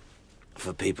time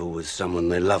for people with someone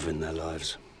they love in their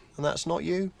lives. And that's not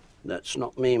you? That's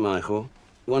not me, Michael.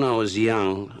 When I was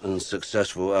young and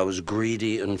successful, I was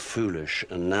greedy and foolish,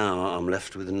 and now I'm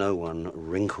left with no one,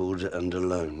 wrinkled and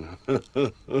alone.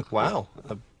 Wow.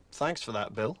 Thanks for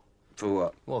that, Bill. For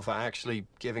what? Well, for actually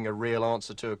giving a real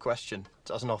answer to a question.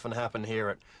 Doesn't often happen here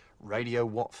at Radio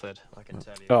Watford, I can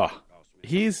tell you. Oh,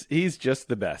 he's just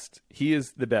the best. He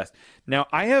is the best. Now,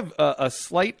 I have a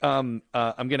slight, I'm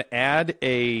going to add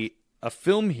a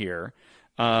film here.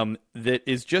 That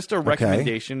is just a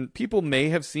recommendation. People may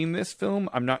have seen this film.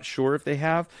 I'm not sure if they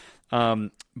have.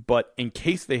 But in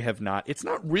case they have not, it's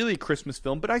not really a Christmas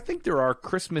film, but I think there are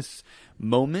Christmas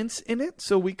moments in it.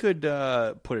 So we could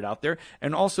put it out there.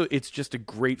 And also, it's just a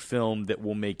great film that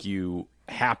will make you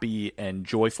happy and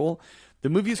joyful. The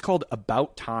movie is called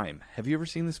About Time. Have you ever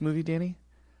seen this movie, Danny?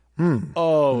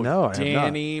 Oh, no,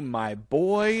 Danny, my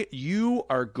boy, you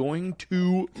are going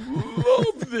to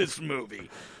love this movie.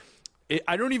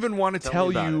 I don't even want to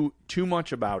tell you too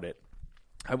much about it.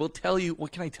 I will tell you.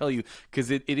 What can I tell you?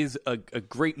 Because it is a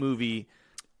great movie.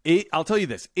 I'll tell you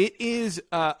this. It is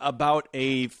about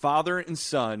a father and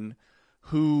son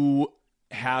who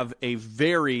have a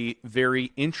very,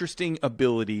 very interesting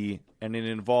ability, and it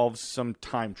involves some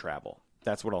time travel.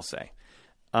 That's what I'll say.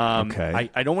 Okay.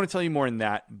 I don't want to tell you more than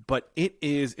that, but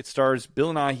it stars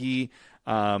Bill Nighy.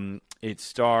 It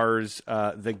stars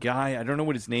the guy, I don't know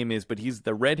what his name is, but he's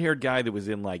the red-haired guy that was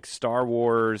in like Star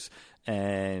Wars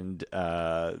and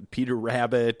Peter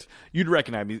Rabbit. You'd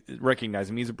recognize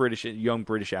him. He's a young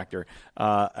British actor.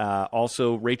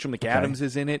 Also, Rachel McAdams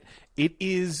is in it. It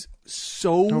is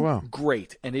so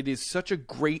great, and it is such a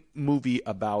great movie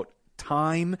about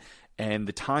time and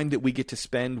the time that we get to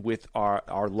spend with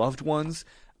our loved ones.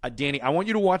 Danny, I want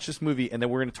you to watch this movie, and then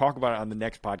we're going to talk about it on the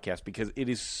next podcast because it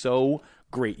is so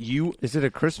great. Is it a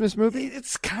Christmas movie?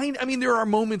 It's there are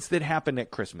moments that happen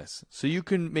at Christmas, so you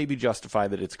can maybe justify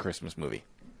that it's a Christmas movie.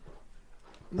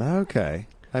 Okay.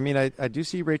 I mean, I do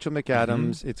see Rachel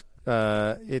McAdams.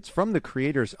 Mm-hmm. It's from the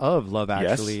creators of Love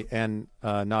Actually and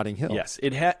Notting Hill. Yes,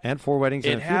 and Four Weddings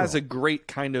and a Funeral. It has a great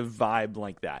kind of vibe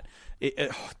like that.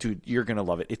 Dude, you're gonna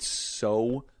love it. It's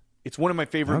one of my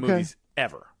favorite movies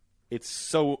ever. It's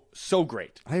so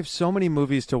great. I have so many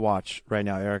movies to watch right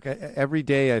now, Eric. Every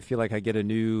day I feel like I get a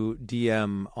new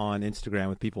DM on Instagram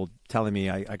with people telling me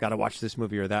I got to watch this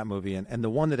movie or that movie. And the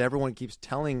one that everyone keeps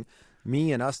telling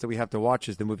me and us that we have to watch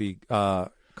is the movie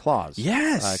Klaus.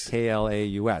 Yes. Klaus.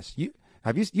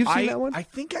 You've seen that one? I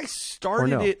think I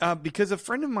started it because a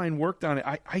friend of mine worked on it.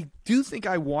 I do think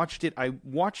I watched it. I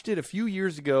watched it a few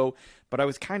years ago, but I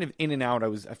was kind of in and out.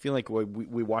 I feel like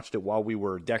we watched it while we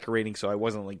were decorating, so I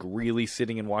wasn't like really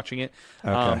sitting and watching it.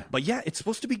 Okay. But yeah, it's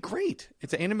supposed to be great.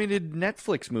 It's an animated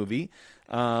Netflix movie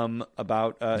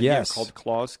about called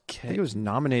Klaus. I think it was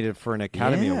nominated for an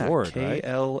Academy Award, right?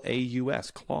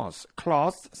 Klaus.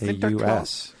 Klaus. Santa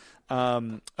Claus.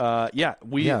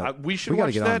 We should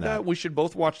watch that. We should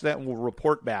both watch that, and we'll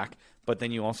report back. But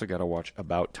then you also got to watch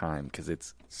About Time because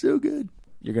it's so good.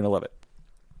 You're gonna love it.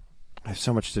 I have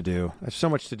so much to do.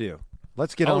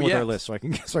 Let's get on with our list so I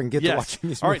can get to watching these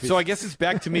movies. All right, so I guess it's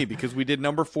back to me because we did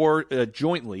number 4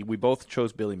 jointly. We both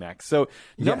chose Billy Mack. So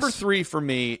number 3 for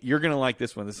me, you're gonna like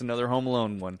this one. This is another Home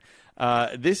Alone one.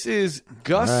 This is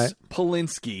Gus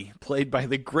Polinski, played by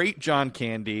the great John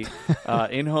Candy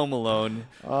in Home Alone,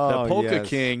 the Polka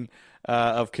King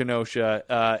of Kenosha.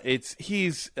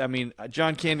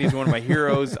 John Candy is one of my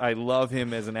heroes. I love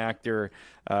him as an actor.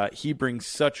 He brings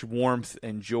such warmth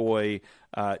and joy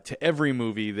to every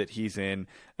movie that he's in.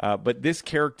 But this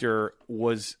character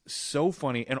was so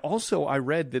funny. And also I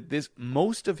read that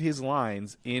most of his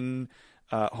lines in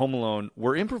Home Alone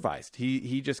were improvised.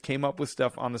 He just came up with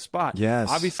stuff on the spot. Yes.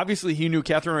 Obviously, he knew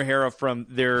Catherine O'Hara from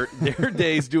their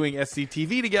days doing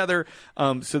SCTV together,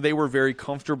 so they were very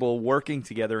comfortable working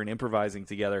together and improvising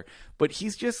together. But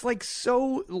he's just like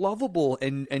so lovable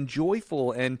and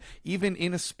joyful, and even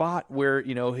in a spot where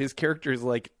his character is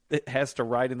like has to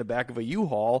ride in the back of a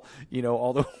U-Haul,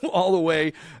 all the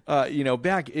way,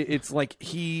 back. It's like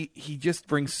he just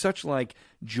brings such like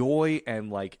joy and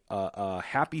like a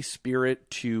happy spirit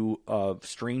to a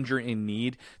stranger in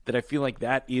need that I feel like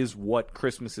that is what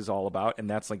Christmas is all about, and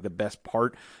that's like the best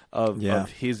part of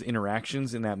his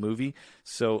interactions in that movie.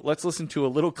 So let's listen to a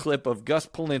little clip of Gus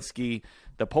Polinski,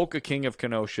 the Polka King of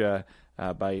Kenosha,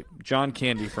 by John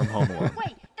Candy from Home Alone.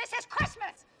 Wait, this is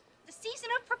Christmas, the season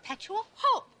of perpetual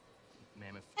hope.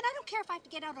 Ma'am, And I don't care if I have to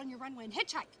get out on your runway and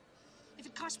hitchhike. If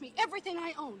it costs me everything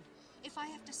I own. If I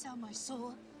have to sell my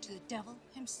soul to the devil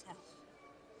himself.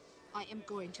 I am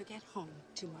going to get home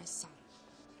to my son.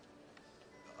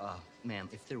 Ma'am,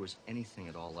 if there was anything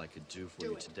at all I could do for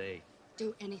you today...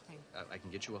 Do anything. I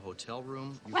can get you a hotel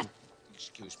room. What?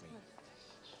 Excuse me.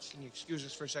 Can you excuse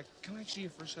us for a second? Can I see you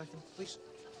for a second, please?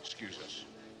 Excuse us.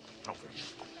 Oh.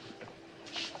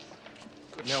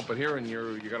 Couldn't help but hearing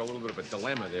you got a little bit of a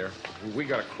dilemma there. We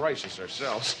got a crisis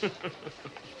ourselves.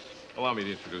 Allow me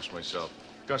to introduce myself.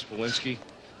 Gus Polinski.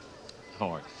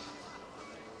 How are you?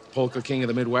 Polka King of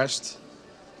the Midwest.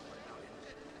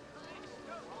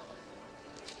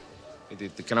 The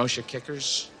Kenosha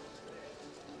Kickers.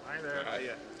 Hi there. How are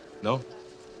you? No?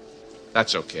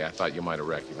 That's okay. I thought you might have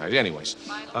recognized. Anyways,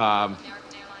 I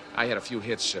had a few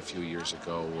hits a few years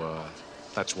ago.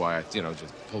 That's why I,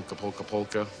 just polka, polka,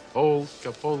 polka,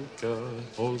 polka, polka,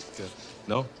 polka.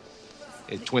 No?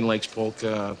 Twin Lakes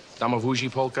Polka,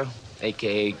 Damavuji Polka,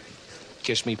 a.k.a.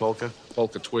 Kiss Me Polka,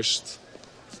 Polka Twist.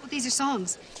 Well, these are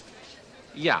songs.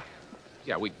 Yeah,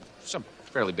 some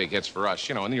fairly big hits for us,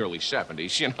 in the early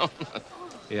 70s,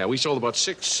 Yeah, we sold about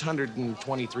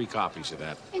 623 copies of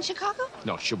that. In Chicago?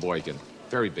 No, Sheboygan.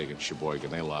 Very big in Sheboygan.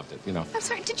 They loved it, you know. I'm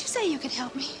sorry, did you say you could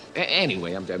help me?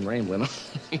 Anyway, I'm rambling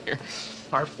here.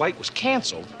 Our flight was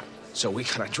canceled, so we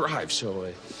gotta drive. So,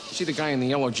 see the guy in the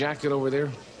yellow jacket over there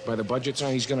by the budget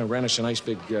sign? He's gonna rent us a nice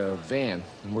big van,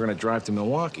 and we're gonna drive to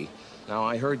Milwaukee. Now,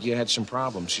 I heard you had some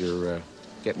problems. You're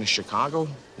getting to Chicago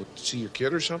to see your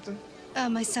kid or something?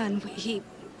 My son,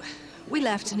 we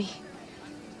left and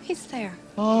he's there.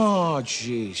 Oh,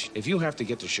 jeez. If you have to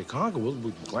get to Chicago,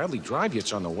 we'll gladly drive you.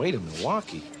 It's on the way to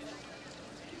Milwaukee.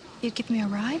 You'd give me a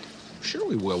ride? Sure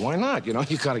we will. Why not? You know,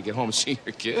 you gotta get home and see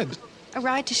your kid. A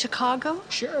ride to Chicago?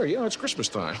 Sure, yeah, it's Christmas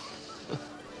time.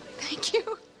 Thank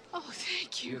you. Oh,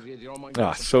 thank you.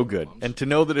 So good. And to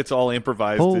know that it's all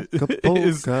improvised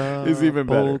is even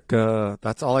better. Polka.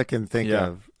 That's all I can think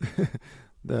of.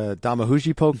 The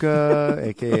Damahuji polka,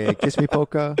 a.k.a. Kiss Me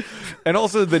polka. And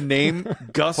also the name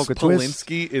Gus Polka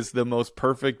Polinsky is the most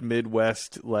perfect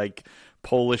Midwest,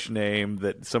 Polish name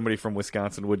that somebody from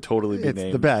Wisconsin would totally be named.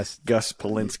 It's the best. Gus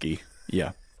Polinsky.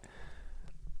 Yeah.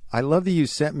 I love that you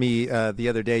sent me the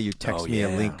other day, you texted me a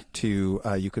link to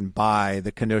you can buy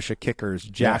the Kenosha Kickers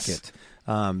jacket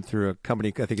through a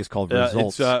company I think it's called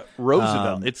Results. It's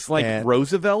Roosevelt. It's like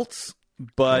Roosevelt's,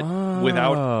 but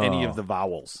without any of the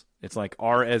vowels. It's like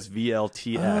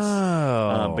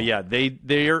RSVLTS. But yeah,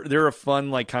 they're a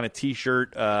fun kind of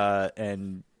T-shirt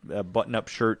and button-up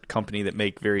shirt company that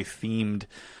make very themed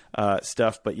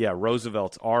stuff. But yeah,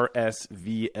 Roosevelt's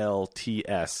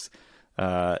RSVLTS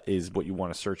is what you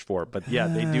want to search for. But yeah,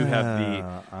 they do have the.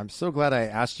 I'm so glad I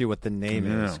asked you what the name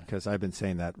is because I've been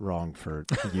saying that wrong for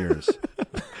years.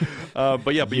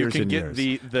 But you can get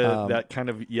the that kind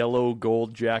of yellow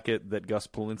gold jacket that Gus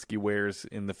Polinsky wears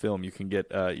in the film. You can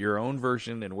get your own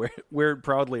version and wear it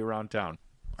proudly around town.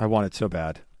 I want it so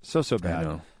bad, so bad. I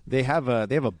know. They have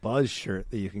a Buzz shirt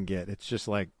that you can get. It's just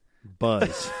like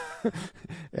Buzz,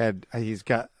 and he's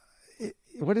got.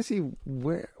 What is he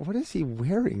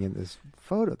wearing in this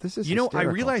photo? This is hysterical. I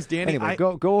realized, Danny. Anyway,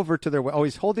 go over to their. Oh,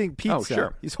 he's holding pizza. Oh,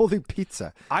 sure. He's holding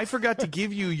pizza. I forgot to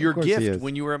give you your gift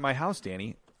when you were at my house,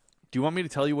 Danny. Do you want me to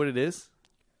tell you what it is?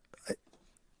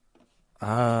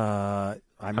 I'm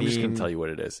just going to tell you what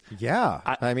it is. Yeah,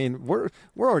 I mean we're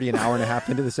already an hour and a half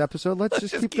into this episode. Let's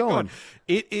just keep going.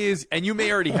 It is, and you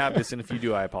may already have this, and if you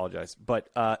do, I apologize. But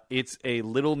it's a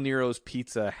Little Nero's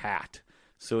Pizza hat.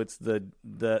 So it's the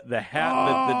hat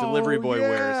that the delivery boy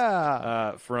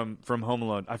wears from Home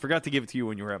Alone. I forgot to give it to you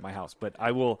when you were at my house, but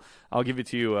I'll give it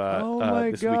to you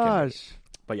this weekend.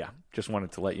 But yeah, just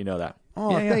wanted to let you know that.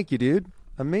 Oh, thank you, dude.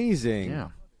 Amazing. Yeah.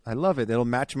 I love it. It'll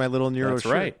match my Little Nero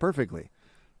shirt perfectly.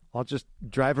 I'll just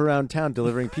drive around town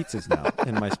delivering pizzas now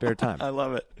in my spare time. I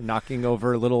love it. Knocking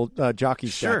over little jockey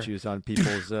statues on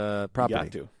people's property. You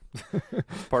got to.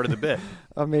 Part of the bit.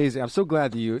 Amazing. I'm so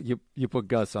glad that you put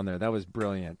Gus on there. That was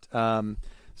brilliant.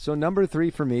 So number 3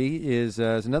 for me is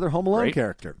another Home Alone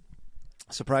character.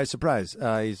 Surprise, surprise.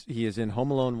 He is in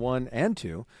Home Alone 1 and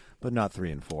 2, but not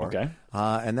 3 and 4. Okay.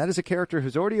 And that is a character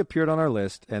who's already appeared on our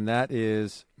list, and that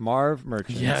is Marv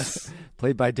Merchant. Yes.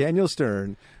 Played by Daniel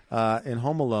Stern in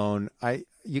Home Alone.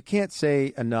 You can't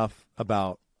say enough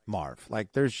about Marv.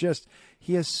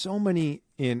 He has so many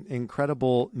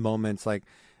incredible moments.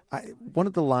 One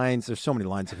of the lines, there's so many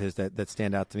lines of his that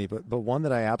stand out to me, but one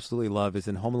that I absolutely love is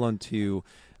in Home Alone 2,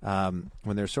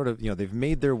 when they're sort of, they've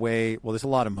made their way. Well, there's a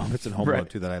lot of moments in Home Alone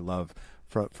 2 that I love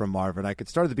from Marv, and I could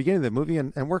start at the beginning of the movie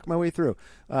and work my way through.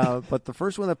 But the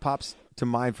first one that pops to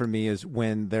mind for me is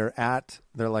when they're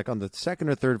like on the second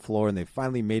or third floor, and they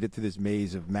finally made it through this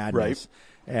maze of madness,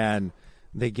 and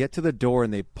they get to the door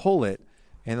and they pull it.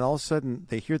 And all of a sudden,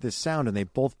 they hear this sound, and they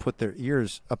both put their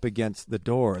ears up against the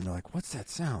door, and they're like, "What's that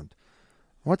sound?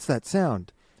 What's that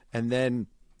sound?" And then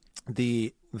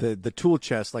the tool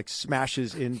chest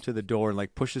smashes into the door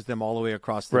and pushes them all the way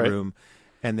across the room,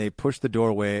 and they push the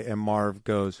doorway, and Marv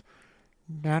goes,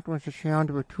 "That was the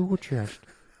sound of a tool chest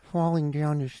falling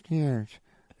down the stairs."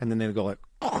 And then they go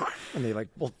and they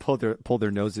pull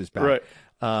their noses back. Right.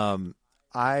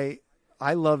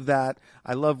 I love that.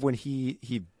 I love when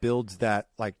he builds that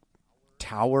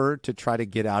tower to try to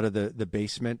get out of the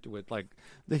basement with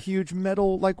the huge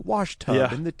metal wash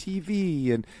tub and the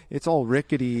TV, and it's all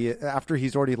rickety after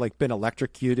he's already been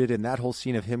electrocuted, and that whole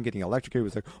scene of him getting electrocuted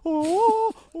was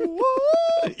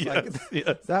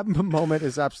that moment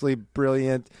is absolutely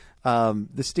brilliant.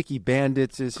 The Sticky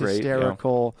Bandits is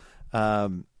hysterical. Yeah.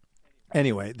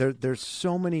 Anyway, there's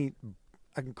so many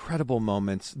incredible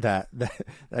moments that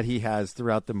he has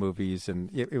throughout the movies, and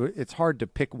it's hard to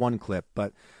pick one clip,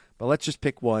 but let's just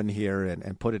pick one here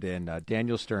and put it in.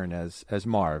 Daniel Stern as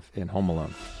Marv in Home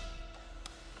Alone.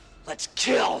 Let's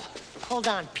kill. Hold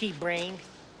on, pea-brain.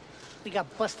 We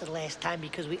got busted last time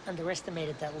because we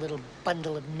underestimated that little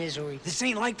bundle of misery. This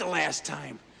ain't like the last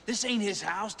time. This ain't his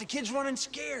house. The kid's running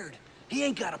scared. He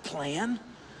ain't got a plan.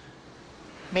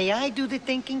 May I do the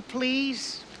thinking,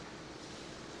 please?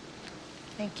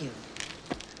 Thank you.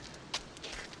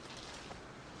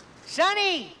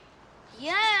 Sonny!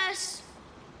 Yes?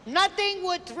 Nothing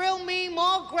would thrill me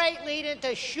more greatly than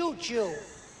to shoot you.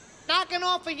 Knocking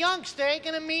off a youngster ain't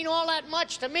gonna mean all that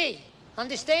much to me.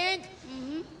 Understand?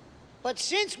 Mm-hmm. But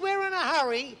since we're in a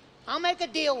hurry, I'll make a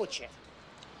deal with you.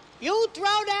 You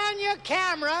throw down your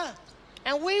camera,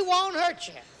 and we won't hurt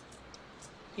you.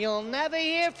 You'll never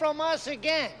hear from us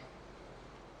again.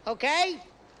 Okay?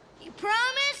 You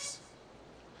promise?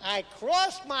 I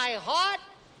cross my heart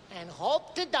and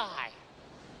hope to die.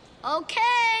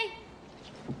 Okay.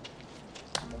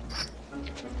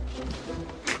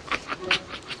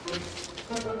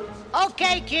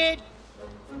 Okay, kid.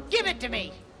 Give it to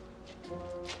me.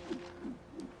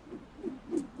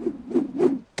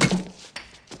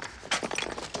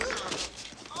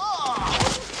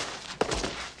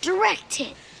 Direct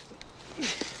it.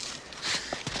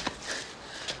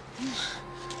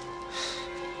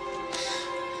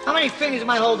 How many fingers am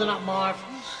I holding up, Marv?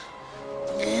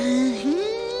 8.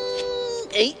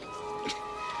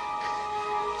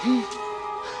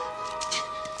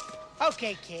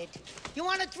 Okay, kid. You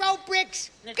want to throw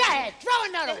bricks? Go ahead, throw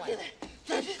another one.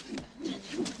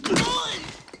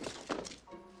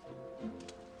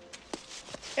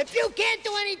 If you can't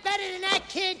do any better than that,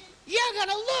 kid, you're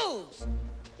gonna lose.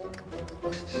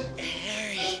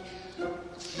 Harry,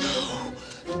 no.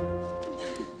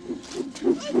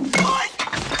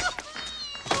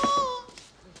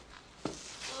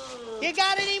 You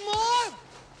got any more?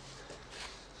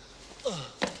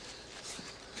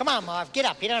 Come on, Marv, get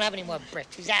up. You don't have any more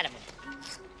bricks. He's out of them.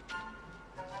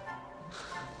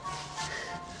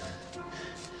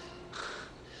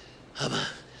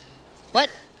 What?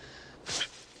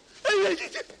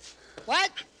 What?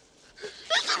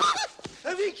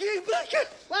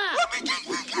 Wow.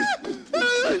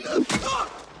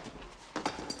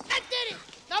 That did it.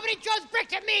 Nobody throws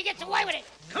bricks at me and gets away with it.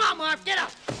 Come on, Marv, get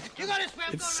up. You go this way.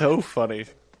 It's so funny.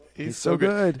 He's so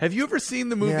good. Have you ever seen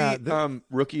the movie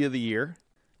Rookie of the Year?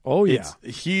 Oh, yeah.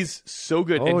 He's so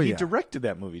good. And he directed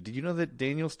that movie. Did you know that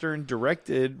Daniel Stern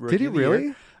directed Rookie Did he of the really?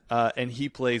 Year? And he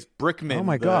plays Brickman, oh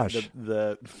my gosh,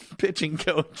 the pitching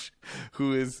coach,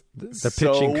 who is the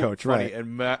so pitching coach, funny. right?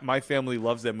 And my family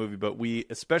loves that movie, but we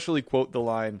especially quote the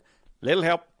line, little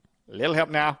help now, little help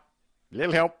now.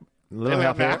 Little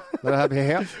help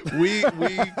here. we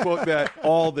quote that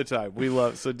all the time. We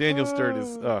love, so Daniel Stern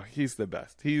is, he's the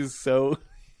best. He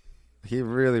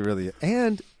really, really is.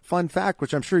 And fun fact,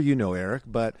 which I'm sure you know, Eric,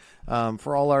 but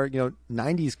for all our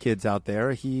 90s kids out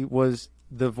there, he was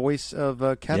the voice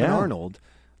of Kevin Arnold,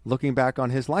 looking back on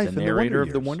his life. The narrator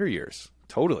of the Wonder Years.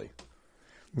 Totally.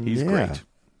 He's great.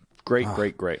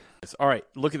 Great. All right,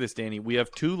 look at this, Danny. We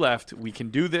have 2 left. We can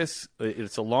do this.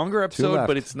 It's a longer episode,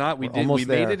 but it's not. We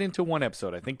made it into 1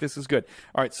 episode. I think this is good.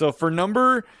 All right, so for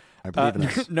number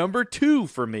 2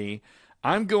 for me,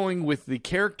 I'm going with the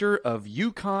character of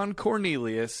Yukon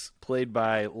Cornelius, played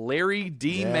by Larry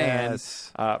D. Mann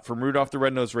from Rudolph the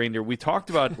Red-Nosed Reindeer. We talked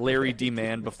about Larry D.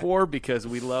 Mann before because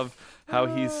we love how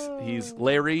he's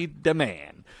Larry D.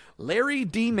 Mann. Larry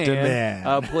D.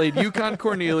 Mann played Yukon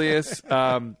Cornelius.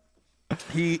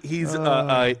 He's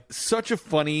such a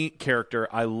funny character.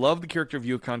 I love the character of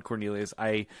Yukon Cornelius.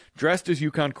 I dressed as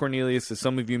Yukon Cornelius, as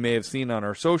some of you may have seen on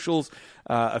our socials,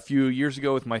 a few years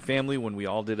ago with my family when we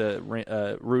all did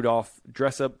a Rudolph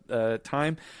dress-up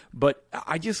time. But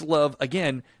I just love,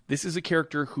 again, this is a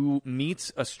character who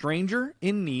meets a stranger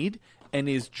in need and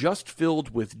is just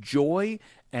filled with joy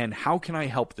and how can I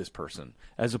help this person?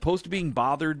 As opposed to being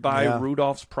bothered by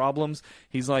Rudolph's problems,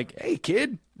 he's like, hey,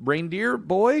 kid, reindeer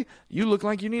boy, you look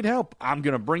like you need help. I'm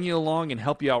going to bring you along and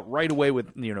help you out right away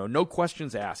with, no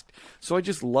questions asked. So I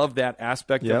just love that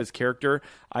aspect of his character.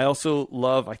 I also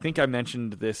love, I think I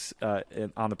mentioned this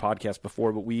on the podcast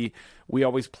before, but we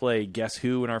always play Guess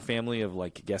Who in our family, of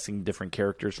like guessing different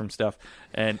characters from stuff.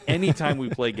 And anytime we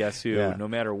play Guess Who, no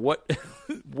matter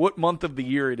what month of the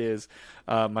year it is,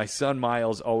 my son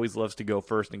Miles always loves to go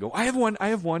first and go, I have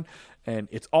one. And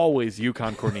it's always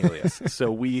Yukon Cornelius.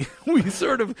 So we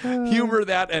sort of humor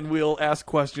that, and we'll ask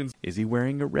questions. Is he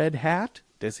wearing a red hat?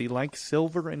 Does he like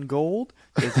silver and gold?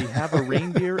 Does he have a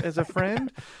reindeer as a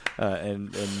friend?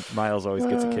 And Miles always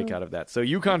gets a kick out of that. So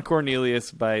Yukon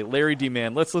Cornelius by Larry D.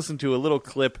 Mann. Let's listen to a little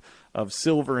clip of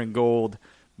Silver and Gold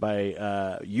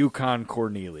by Yukon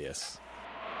Cornelius.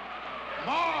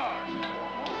 Mars!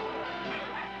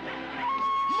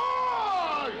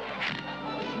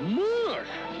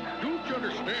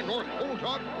 my North Pole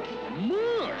talk?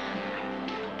 Mush.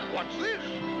 What's this?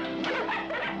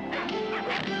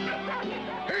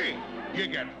 Hey, you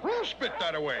get frostbite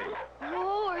that way. Who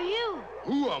are you?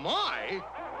 Who am I?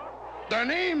 The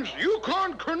name's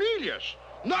Yukon Cornelius,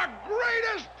 the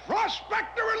greatest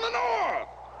prospector in the North.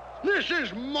 This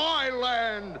is my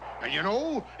land, and you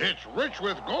know, it's rich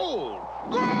with gold.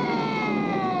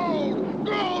 Gold!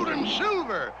 Gold and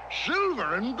silver,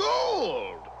 silver and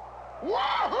gold.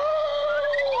 Wahoo!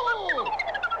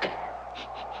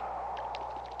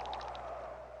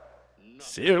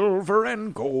 Silver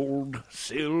and gold,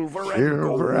 silver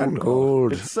and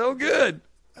gold. It's so good.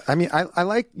 I mean, I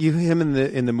like him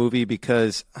in the movie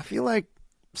because I feel like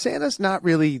Santa's not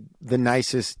really the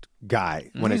nicest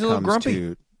guy when it comes to a little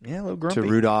grumpy. To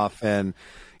Rudolph, and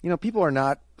people are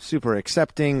not super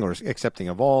accepting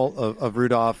of all of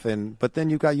Rudolph, but then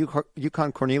you've got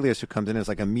Yukon Cornelius who comes in and is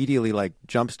like immediately like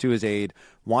jumps to his aid,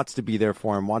 wants to be there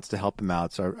for him, wants to help him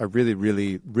out. So I really,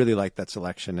 really, really like that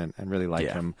selection and really like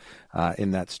him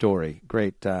in that story.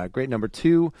 Great number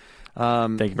 2.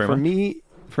 Thank you very much.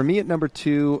 For me at number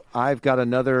 2, I've got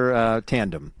another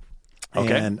tandem.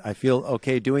 Okay. And I feel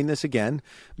okay doing this again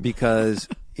because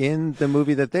in the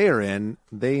movie that they are in,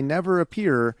 they never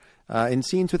appear in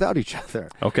scenes without each other.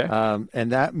 Okay.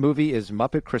 And that movie is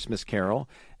Muppet Christmas Carol,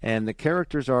 and the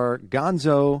characters are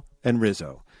Gonzo and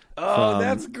Rizzo. Oh,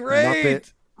 that's great!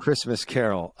 Muppet Christmas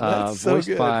Carol,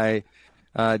 voiced by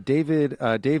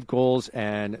Dave Goelz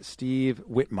and Steve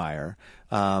Whitmire.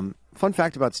 Fun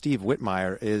fact about Steve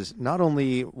Whitmire is not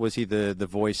only was he the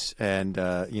voice and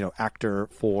actor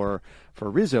for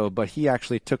Rizzo, but he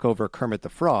actually took over Kermit the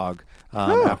Frog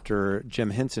after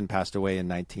Jim Henson passed away in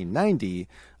 1990.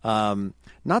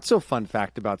 Not so fun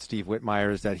fact about Steve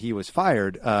Whitmire is that he was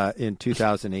fired in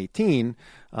 2018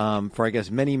 for, I guess,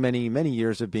 many, many, many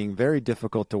years of being very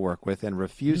difficult to work with and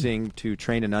refusing to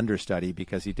train an understudy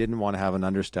because he didn't want to have an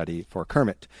understudy for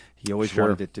Kermit. He always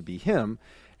wanted it to be him.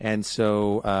 And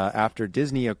so after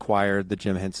Disney acquired the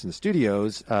Jim Henson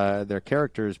Studios, their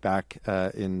characters back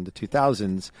in the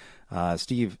 2000s,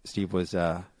 Steve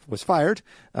was fired.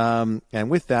 And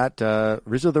with that,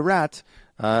 Rizzo the Rat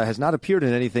has not appeared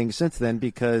in anything since then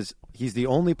because he's the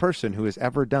only person who has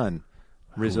ever done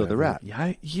Rizzo the Rat.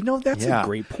 Yeah, that's a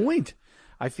great point.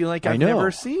 I feel like I've never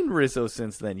seen Rizzo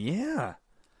since then. Yeah.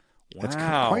 Wow. It's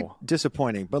quite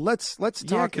disappointing. But let's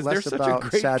talk less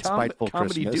about Sad Spiteful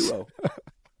comedy Christmas. Duo.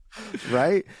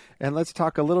 Right? And let's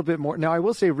talk a little bit more. Now, I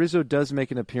will say Rizzo does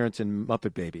make an appearance in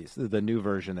Muppet Babies, the new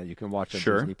version that you can watch on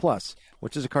Disney Plus,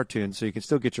 which is a cartoon, so you can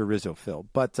still get your Rizzo fill.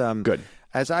 But good.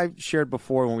 As I've shared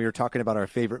before when we were talking about our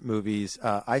favorite movies,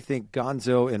 I think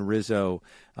Gonzo and Rizzo,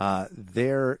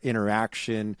 their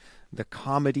interaction, the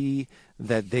comedy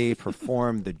that they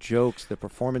perform, the jokes, the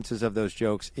performances of those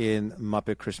jokes in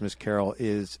Muppet Christmas Carol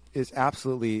is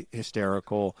absolutely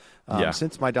hysterical.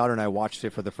 Since my daughter and I watched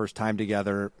it for the first time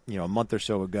together, a month or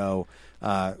so ago,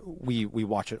 we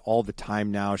watch it all the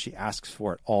time now. She asks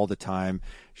for it all the time.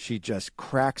 She just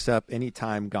cracks up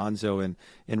anytime Gonzo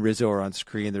and Rizzo are on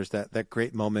screen. There's that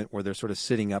great moment where they're sort of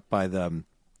sitting up by the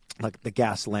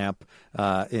gas lamp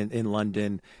in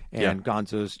London, and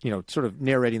Gonzo's sort of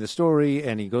narrating the story,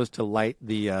 and he goes to light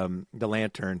the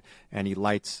lantern, and he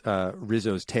lights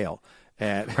Rizzo's tail,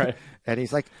 and and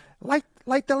he's like, light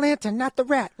the lantern, not the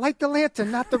rat. Light the lantern,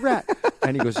 not the rat.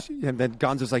 And he goes, and then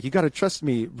Gonzo's like, you got to trust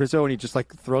me, Rizzo, and he just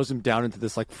throws him down into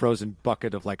this frozen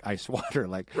bucket of ice water,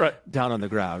 down on the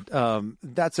ground.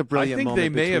 That's a brilliant moment. I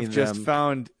think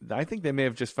they may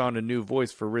have just found a new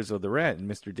voice for Rizzo the Rat and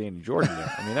Mr. Danny Jordan.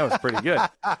 I mean, that was pretty good.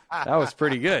 That was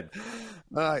pretty good.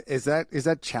 Is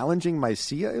that challenging my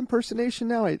Sia impersonation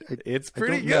now? It's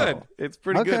pretty good. It's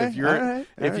pretty good.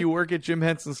 If you work at Jim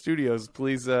Henson Studios,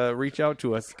 please reach out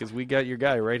to us because we got your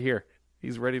guy right here.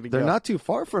 He's ready to go. They're not too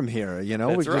far from here,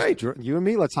 That's right. You and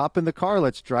me, let's hop in the car.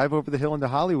 Let's drive over the hill into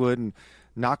Hollywood and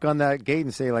knock on that gate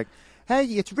and say, hey,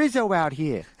 it's Rizzo out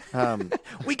here.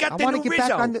 We got the new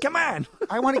Rizzo. Come on.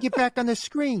 I want to get back on the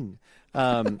screen.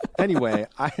 Anyway,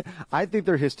 I think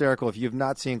they're hysterical. If you've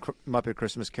not seen Muppet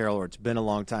Christmas Carol, or it's been a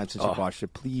long time since you've watched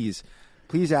it, please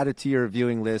add it to your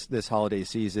viewing list this holiday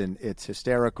season. It's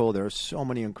hysterical. There are so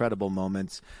many incredible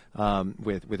moments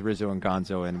with Rizzo and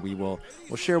Gonzo, and we'll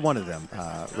share one of them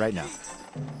right now.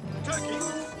 Turkey,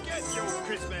 get your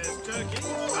Christmas turkey.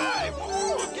 Hey,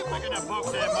 get back in that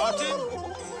box there,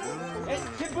 Martin.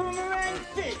 It's a boomerang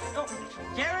fish.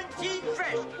 Guaranteed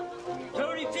fresh.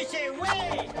 Tony fish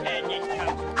away, and it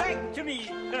comes back to me.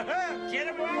 Get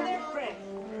them while they're fresh.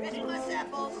 Christmas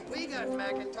apples. We got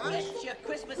Macintosh. Get your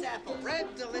Christmas apples.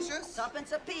 Red delicious.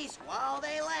 Tuppence a piece while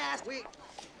they last.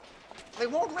 They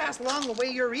won't last long the way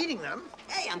you're eating them.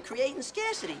 Hey, I'm creating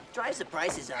scarcity. Drives the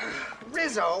prices up.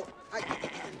 Rizzo,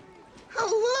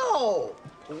 Hello!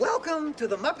 Welcome to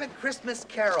the Muppet Christmas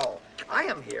Carol. I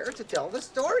am here to tell the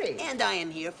story. And I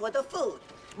am here for the food.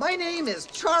 My name is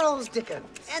Charles Dickens.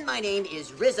 And my name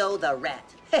is Rizzo the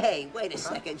Rat. Hey, wait a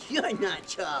second. You're not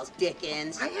Charles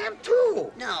Dickens. I am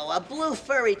too. No, a blue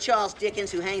furry Charles Dickens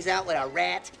who hangs out with a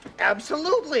rat?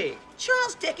 Absolutely.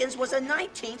 Charles Dickens was a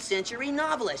 19th century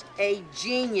novelist, a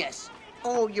genius.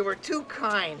 Oh, you were too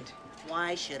kind.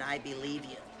 Why should I believe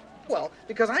you? Well,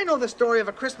 because I know the story of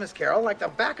A Christmas Carol like the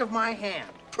back of my hand.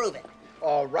 Prove it.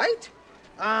 All right.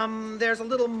 There's a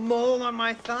little mole on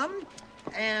my thumb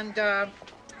and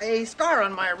a scar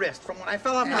on my wrist from when I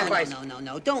fell off my bicycle.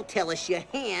 No. Don't tell us your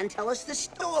hand. Tell us the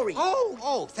story.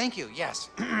 Oh, thank you. Yes.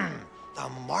 The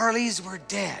Marleys were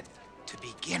dead to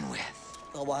begin with.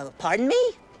 Oh, pardon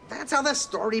me? That's how the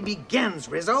story begins,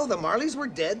 Rizzo. The Marleys were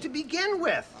dead to begin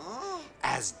with. Oh.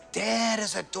 As dead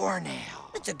as a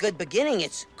doornail. It's a good beginning.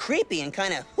 It's creepy and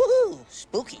kind of woohoo,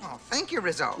 spooky. Oh, thank you,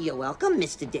 Rizzo. You're welcome,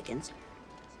 Mr. Dickens.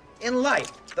 In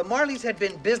life, the Marleys had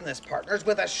been business partners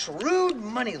with a shrewd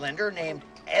moneylender named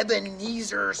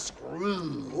Ebenezer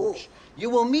Scrooge. Ooh. You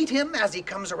will meet him as he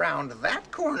comes around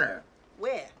that corner.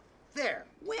 Where? There.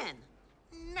 When?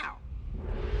 Now.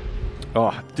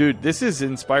 Oh, dude, this has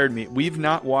inspired me. We've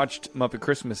not watched Muppet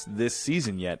Christmas this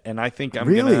season yet, and I think I'm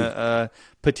really? gonna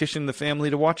petition the family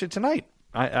to watch it tonight.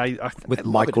 With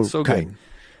Michael Caine.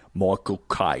 Michael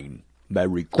Caine.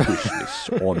 Merry Christmas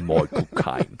on Michael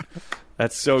Caine.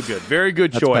 That's so good. Very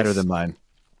good choice. That's better than mine.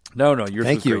 No, yours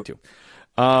was great too.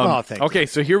 Thank okay, you.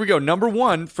 so here we go. Number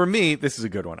one for me. This is a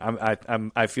good one.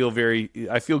 I feel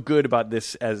good about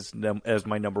this as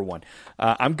my number one.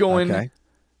 I'm going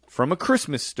from A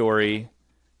Christmas Story.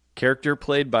 Character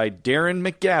played by Darren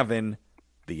McGavin,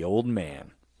 the old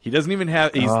man. He doesn't even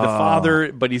have. He's the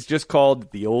father, but he's just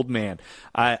called the old man.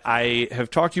 I have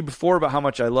talked to you before about how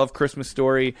much I love Christmas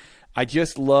Story. I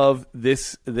just love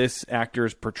this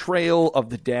actor's portrayal of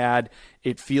the dad.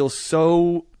 It feels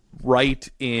so right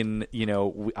in,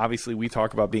 obviously we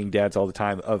talk about being dads all the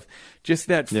time, of just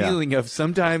that feeling of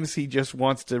sometimes he just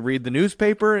wants to read the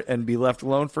newspaper and be left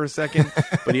alone for a second,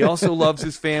 but he also loves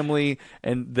his family,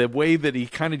 and the way that he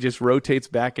kind of just rotates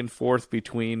back and forth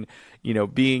between,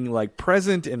 being like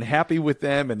present and happy with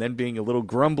them and then being a little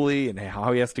grumbly, and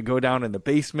how he has to go down in the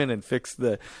basement and fix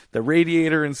the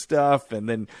radiator and stuff. And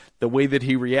then the way that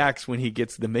he reacts when he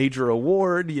gets the major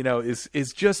award,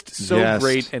 is just so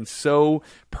great and so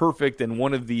perfect. And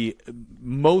one of the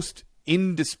most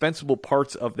indispensable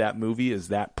parts of that movie is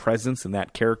that presence and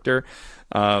that character.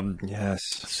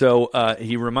 So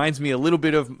he reminds me a little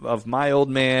bit of my old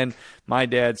man, my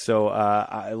dad. So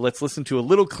let's listen to a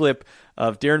little clip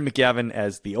of Darren McGavin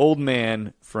as the old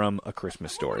man from A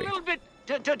Christmas Story. A little bit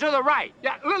to the right.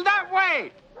 Yeah, a little that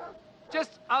way.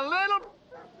 Just a little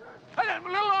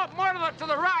more to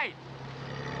the right.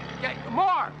 Okay,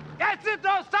 more. That's it.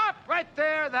 No, stop right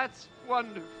there. That's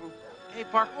wonderful. Hey,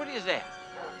 Parker, what is that?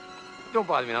 Don't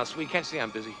bother me now, sweet. Can't see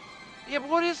I'm busy. Yeah, but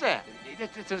what is that?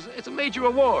 It's a major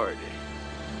award.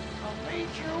 A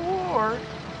major award?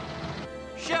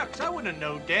 Shucks, I wouldn't have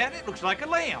known, Dad. It looks like a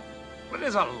lamp. Well, it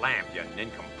is a lamp, you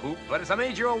nincompoop, but it's a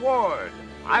major award.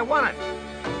 I won it.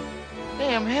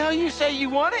 Damn hell, you say you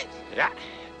won it? Yeah.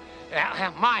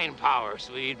 Mind power,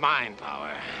 sweet, mind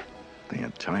power. The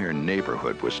entire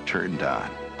neighborhood was turned on.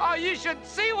 Oh, you should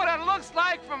see what it looks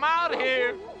like from out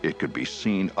here. It could be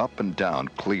seen up and down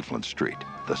Cleveland Street,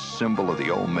 the symbol of the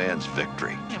old man's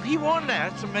victory. If he won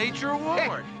that, it's a major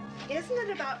award. Isn't it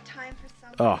about time for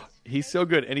something? Oh, he's so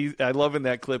good. And I love in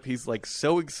that clip, he's like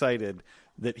so excited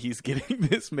that he's getting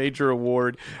this major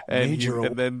award, and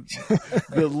then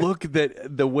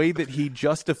the way that he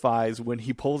justifies when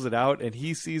he pulls it out, and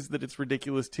he sees that it's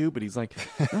ridiculous too, but he's like,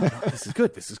 no, this is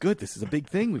good, this is a big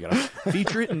thing, we gotta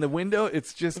feature it in the window.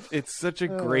 It's such a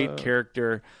great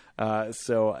character.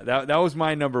 So that was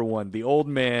my number one, the old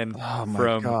man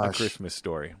from A Christmas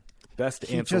Story.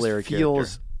 Best ancillary character. He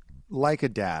feels like a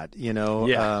dad,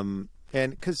 and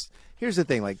because here's the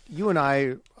thing, like, you and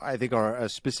I think are a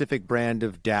specific brand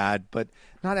of dad, but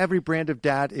not every brand of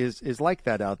dad is like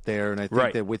that out there. And I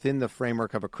think that within the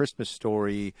framework of A Christmas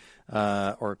Story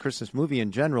or a Christmas movie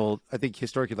in general, I think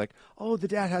historically, like, oh, the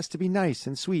dad has to be nice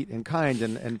and sweet and kind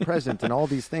and present and all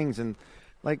these things. And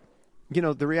like,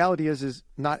 the reality is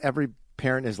not every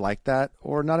parent is like that,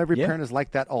 or not every parent is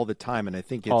like that all the time. And I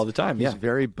think it's all the time. It's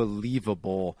very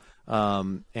believable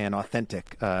and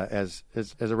authentic as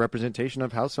a representation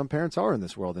of how some parents are in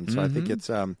this world. And so I think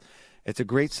It's a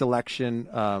great selection,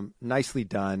 nicely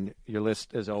done. Your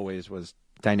list, as always, was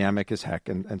dynamic as heck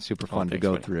and super fun to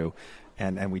go through.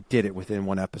 And we did it within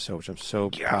one episode, which I'm so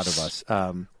proud of us.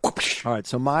 All right,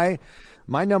 so my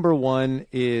number one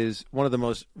is one of the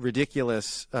most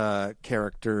ridiculous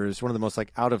characters, one of the most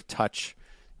like out of touch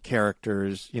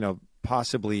characters, you know,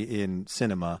 possibly in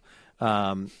cinema,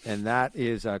 and that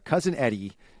is Cousin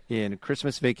Eddie in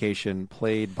Christmas Vacation,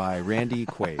 played by Randy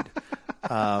Quaid.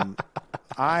 I'm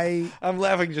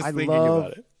laughing just thinking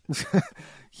about it.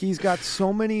 He's got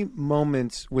so many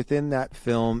moments within that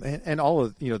film and all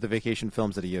of, you know, the vacation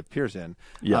films that he appears in,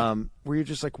 where you're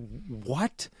just like,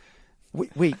 what?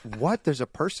 Wait, what? There's a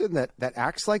person that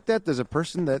acts like that? There's a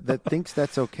person that thinks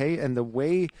that's okay? And the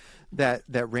way that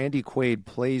Randy Quaid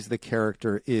plays the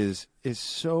character is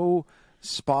so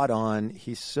spot on.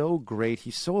 He's so great.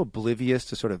 He's so oblivious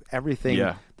to sort of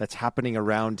everything that's happening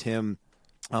around him.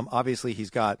 Obviously, he's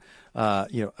got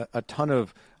a ton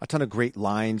of great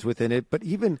lines within it. But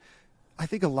even I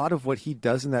think a lot of what he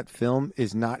does in that film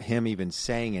is not him even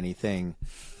saying anything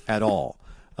at all.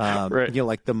 Right. You know,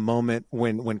 like the moment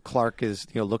when Clark is,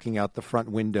 you know, looking out the front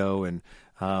window and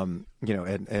you know,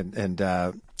 and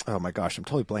oh my gosh, I'm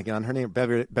totally blanking on her name.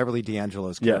 Beverly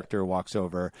D'Angelo's character walks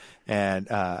over and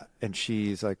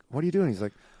she's like, "What are you doing?" He's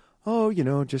like, "Oh, you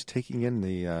know, just taking in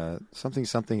the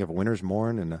something of a winter's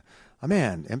morn and a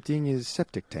man emptying his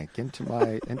septic tank into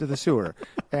the sewer."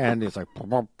 And it's like,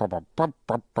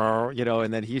 you know,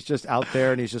 and then he's just out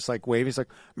there and he's just like waving. He's like,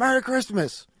 "Merry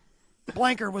Christmas.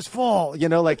 Blanker was full." You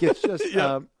know, like it's just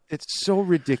it's so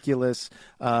ridiculous.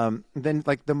 Then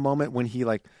like the moment when he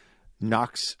like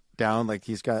knocks down, like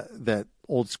he's got that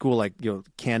old school like, you know,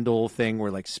 candle thing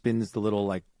where like spins the little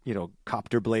like, you know,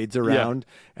 copter blades around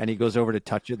and he goes over to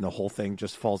touch it and the whole thing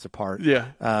just falls apart.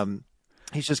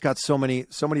 He's just got so many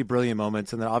brilliant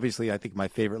moments. And then obviously I think my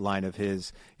favorite line of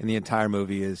his in the entire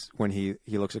movie is when he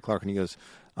looks at Clark and he goes,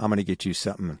 "I'm going to get you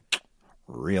something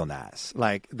real nice."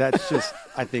 Like that's just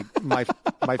I think my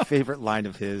favorite line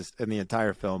of his in the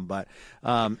entire film. But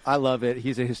I love it.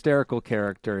 He's a hysterical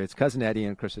character. It's Cousin Eddie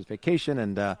in Christmas Vacation,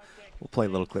 and we'll play a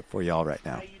little clip for you all right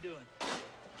now. How you doing?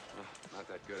 Not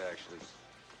that good, actually.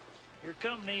 Your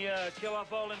company kill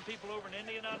off all them people over in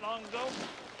India not long ago?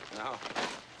 No.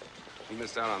 You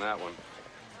missed out on that one.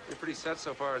 You're pretty set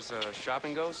so far as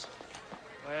shopping goes?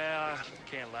 Well, I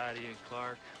can't lie to you,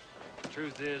 Clark. The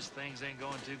truth is, things ain't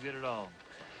going too good at all.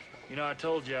 You know, I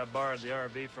told you I borrowed the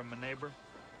RV from my neighbor.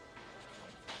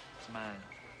 It's mine.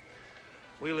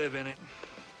 We live in it.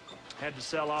 Had to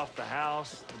sell off the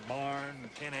house, the barn, the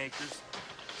 10 acres.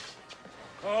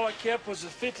 All I kept was a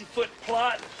 50-foot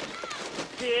plot, the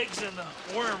pigs, and the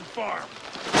worm farm.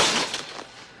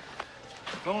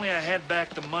 If only I had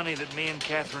back the money that me and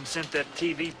Catherine sent that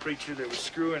TV preacher that was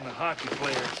screwing the hockey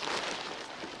players.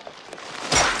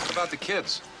 What about the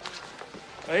kids?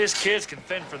 Well, his kids can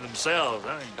fend for themselves.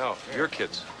 No, your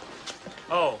kids.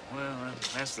 Oh, well,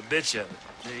 that's the bitch of it.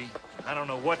 See, I don't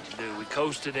know what to do. We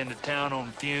coasted into town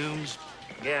on fumes,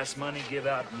 gas money give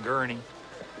out in Gurney.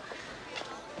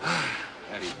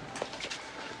 Eddie,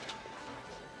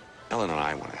 Ellen and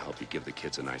I want to help you give the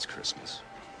kids a nice Christmas.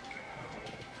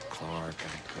 Clark,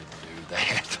 I couldn't do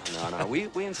that. No,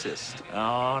 we insist.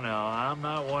 Oh, no, I'm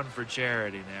not one for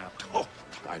charity now. Oh,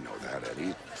 I know that,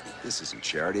 Eddie. This isn't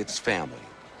charity, it's family.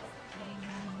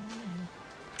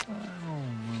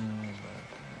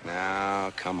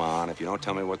 Now, come on. If you don't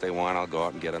tell me what they want, I'll go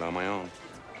out and get it on my own.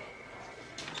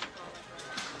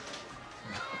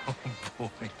 Oh, boy.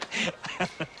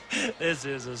 This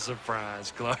is a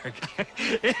surprise, Clark.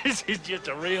 This is just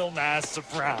a real nice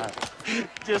surprise.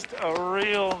 Just a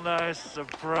real nice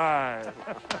surprise.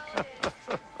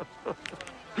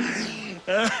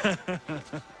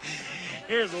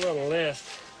 Here's a little list,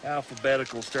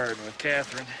 alphabetical, starting with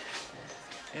Catherine.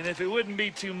 And if it wouldn't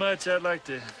be too much, I'd like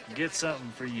to get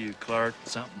something for you, Clark.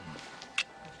 Something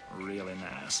really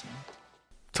nice.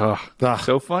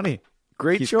 So funny.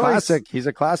 Great choice. Classic. He's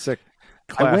a classic.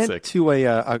 I went to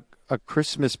a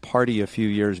Christmas party a few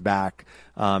years back,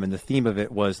 and the theme of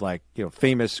it was like, you know,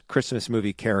 famous Christmas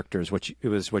movie characters, which it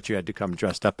was what you had to come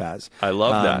dressed up as. I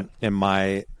love that. And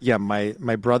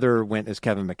my brother went as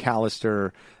Kevin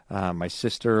McAllister. My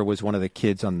sister was one of the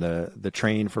kids on the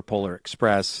train for Polar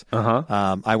Express.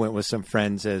 I went with some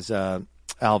friends as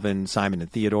Alvin, Simon,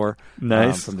 and Theodore from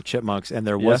the Chipmunks. And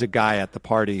there was a guy at the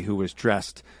party who was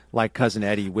dressed like Cousin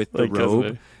Eddie with the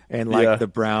robe and like the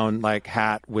brown like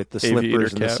hat with the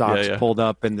slippers and the socks pulled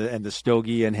up and the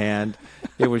stogie in hand.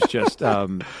 It was just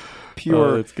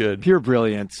pure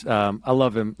brilliance. I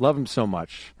love him so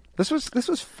much. This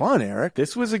was fun, Eric.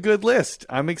 This was a good list.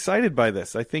 I'm excited by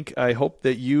this. I hope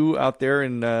that you out there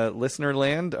in listener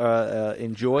land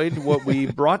enjoyed what we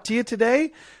brought to you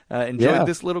today. Enjoyed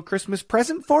this little Christmas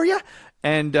present for you.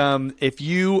 And if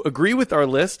you agree with our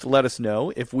list, let us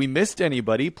know. If we missed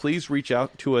anybody, please reach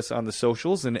out to us on the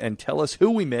socials and tell us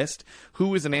who we missed,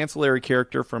 who is an ancillary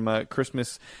character from a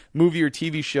Christmas movie or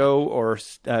TV show or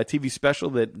TV special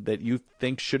that you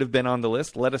think should have been on the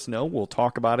list. Let us know. We'll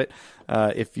talk about it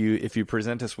if you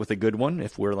present us with a good one.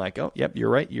 If we're like, oh, yep, you're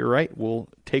right, we'll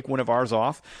take one of ours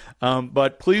off.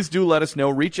 But please do let us know.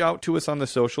 Reach out to us on the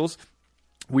socials.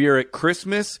 We are at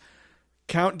Christmas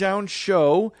Countdown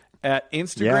Show at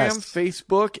Instagram,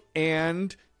 Facebook,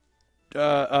 and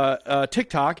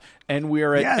TikTok, and we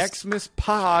are at Xmas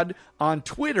Pod on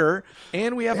Twitter,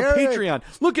 and we have a Patreon.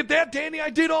 Look at that, Danny! I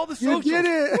did all the socials. You did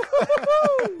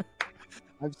it.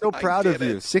 I'm so proud of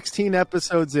you. 16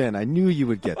 episodes in, I knew you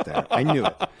would get there. I knew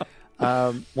it.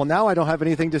 Well, now I don't have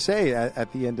anything to say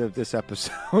at the end of this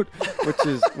episode,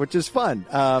 which is fun.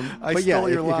 But yeah,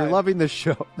 if you're loving the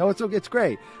show, no, it's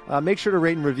great. Make sure to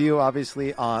rate and review,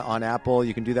 obviously, on Apple.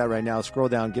 You can do that right now. Scroll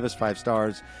down, give us 5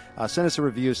 stars, send us a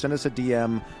review, send us a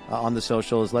DM on the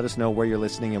socials. Let us know where you're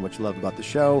listening and what you love about the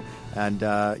show, and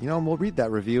we'll read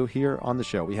that review here on the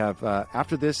show. We have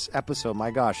after this episode, my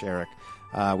gosh, Eric,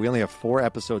 we only have 4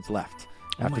 episodes left.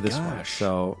 After this one.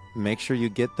 So make sure you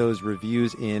get those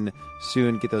reviews in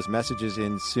soon, get those messages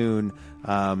in soon.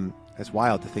 It's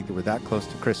wild to think that we're that close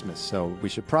to Christmas. So we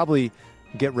should probably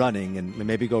get running and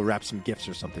maybe go wrap some gifts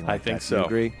or something like that. I think so. Do you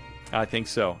agree? I think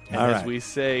so. And as we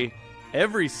say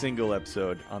every single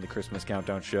episode on the Christmas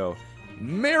Countdown Show,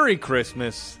 Merry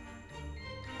Christmas.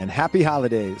 And Happy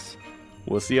Holidays.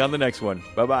 We'll see you on the next one.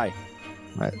 Bye-bye.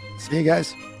 All right. See you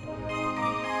guys.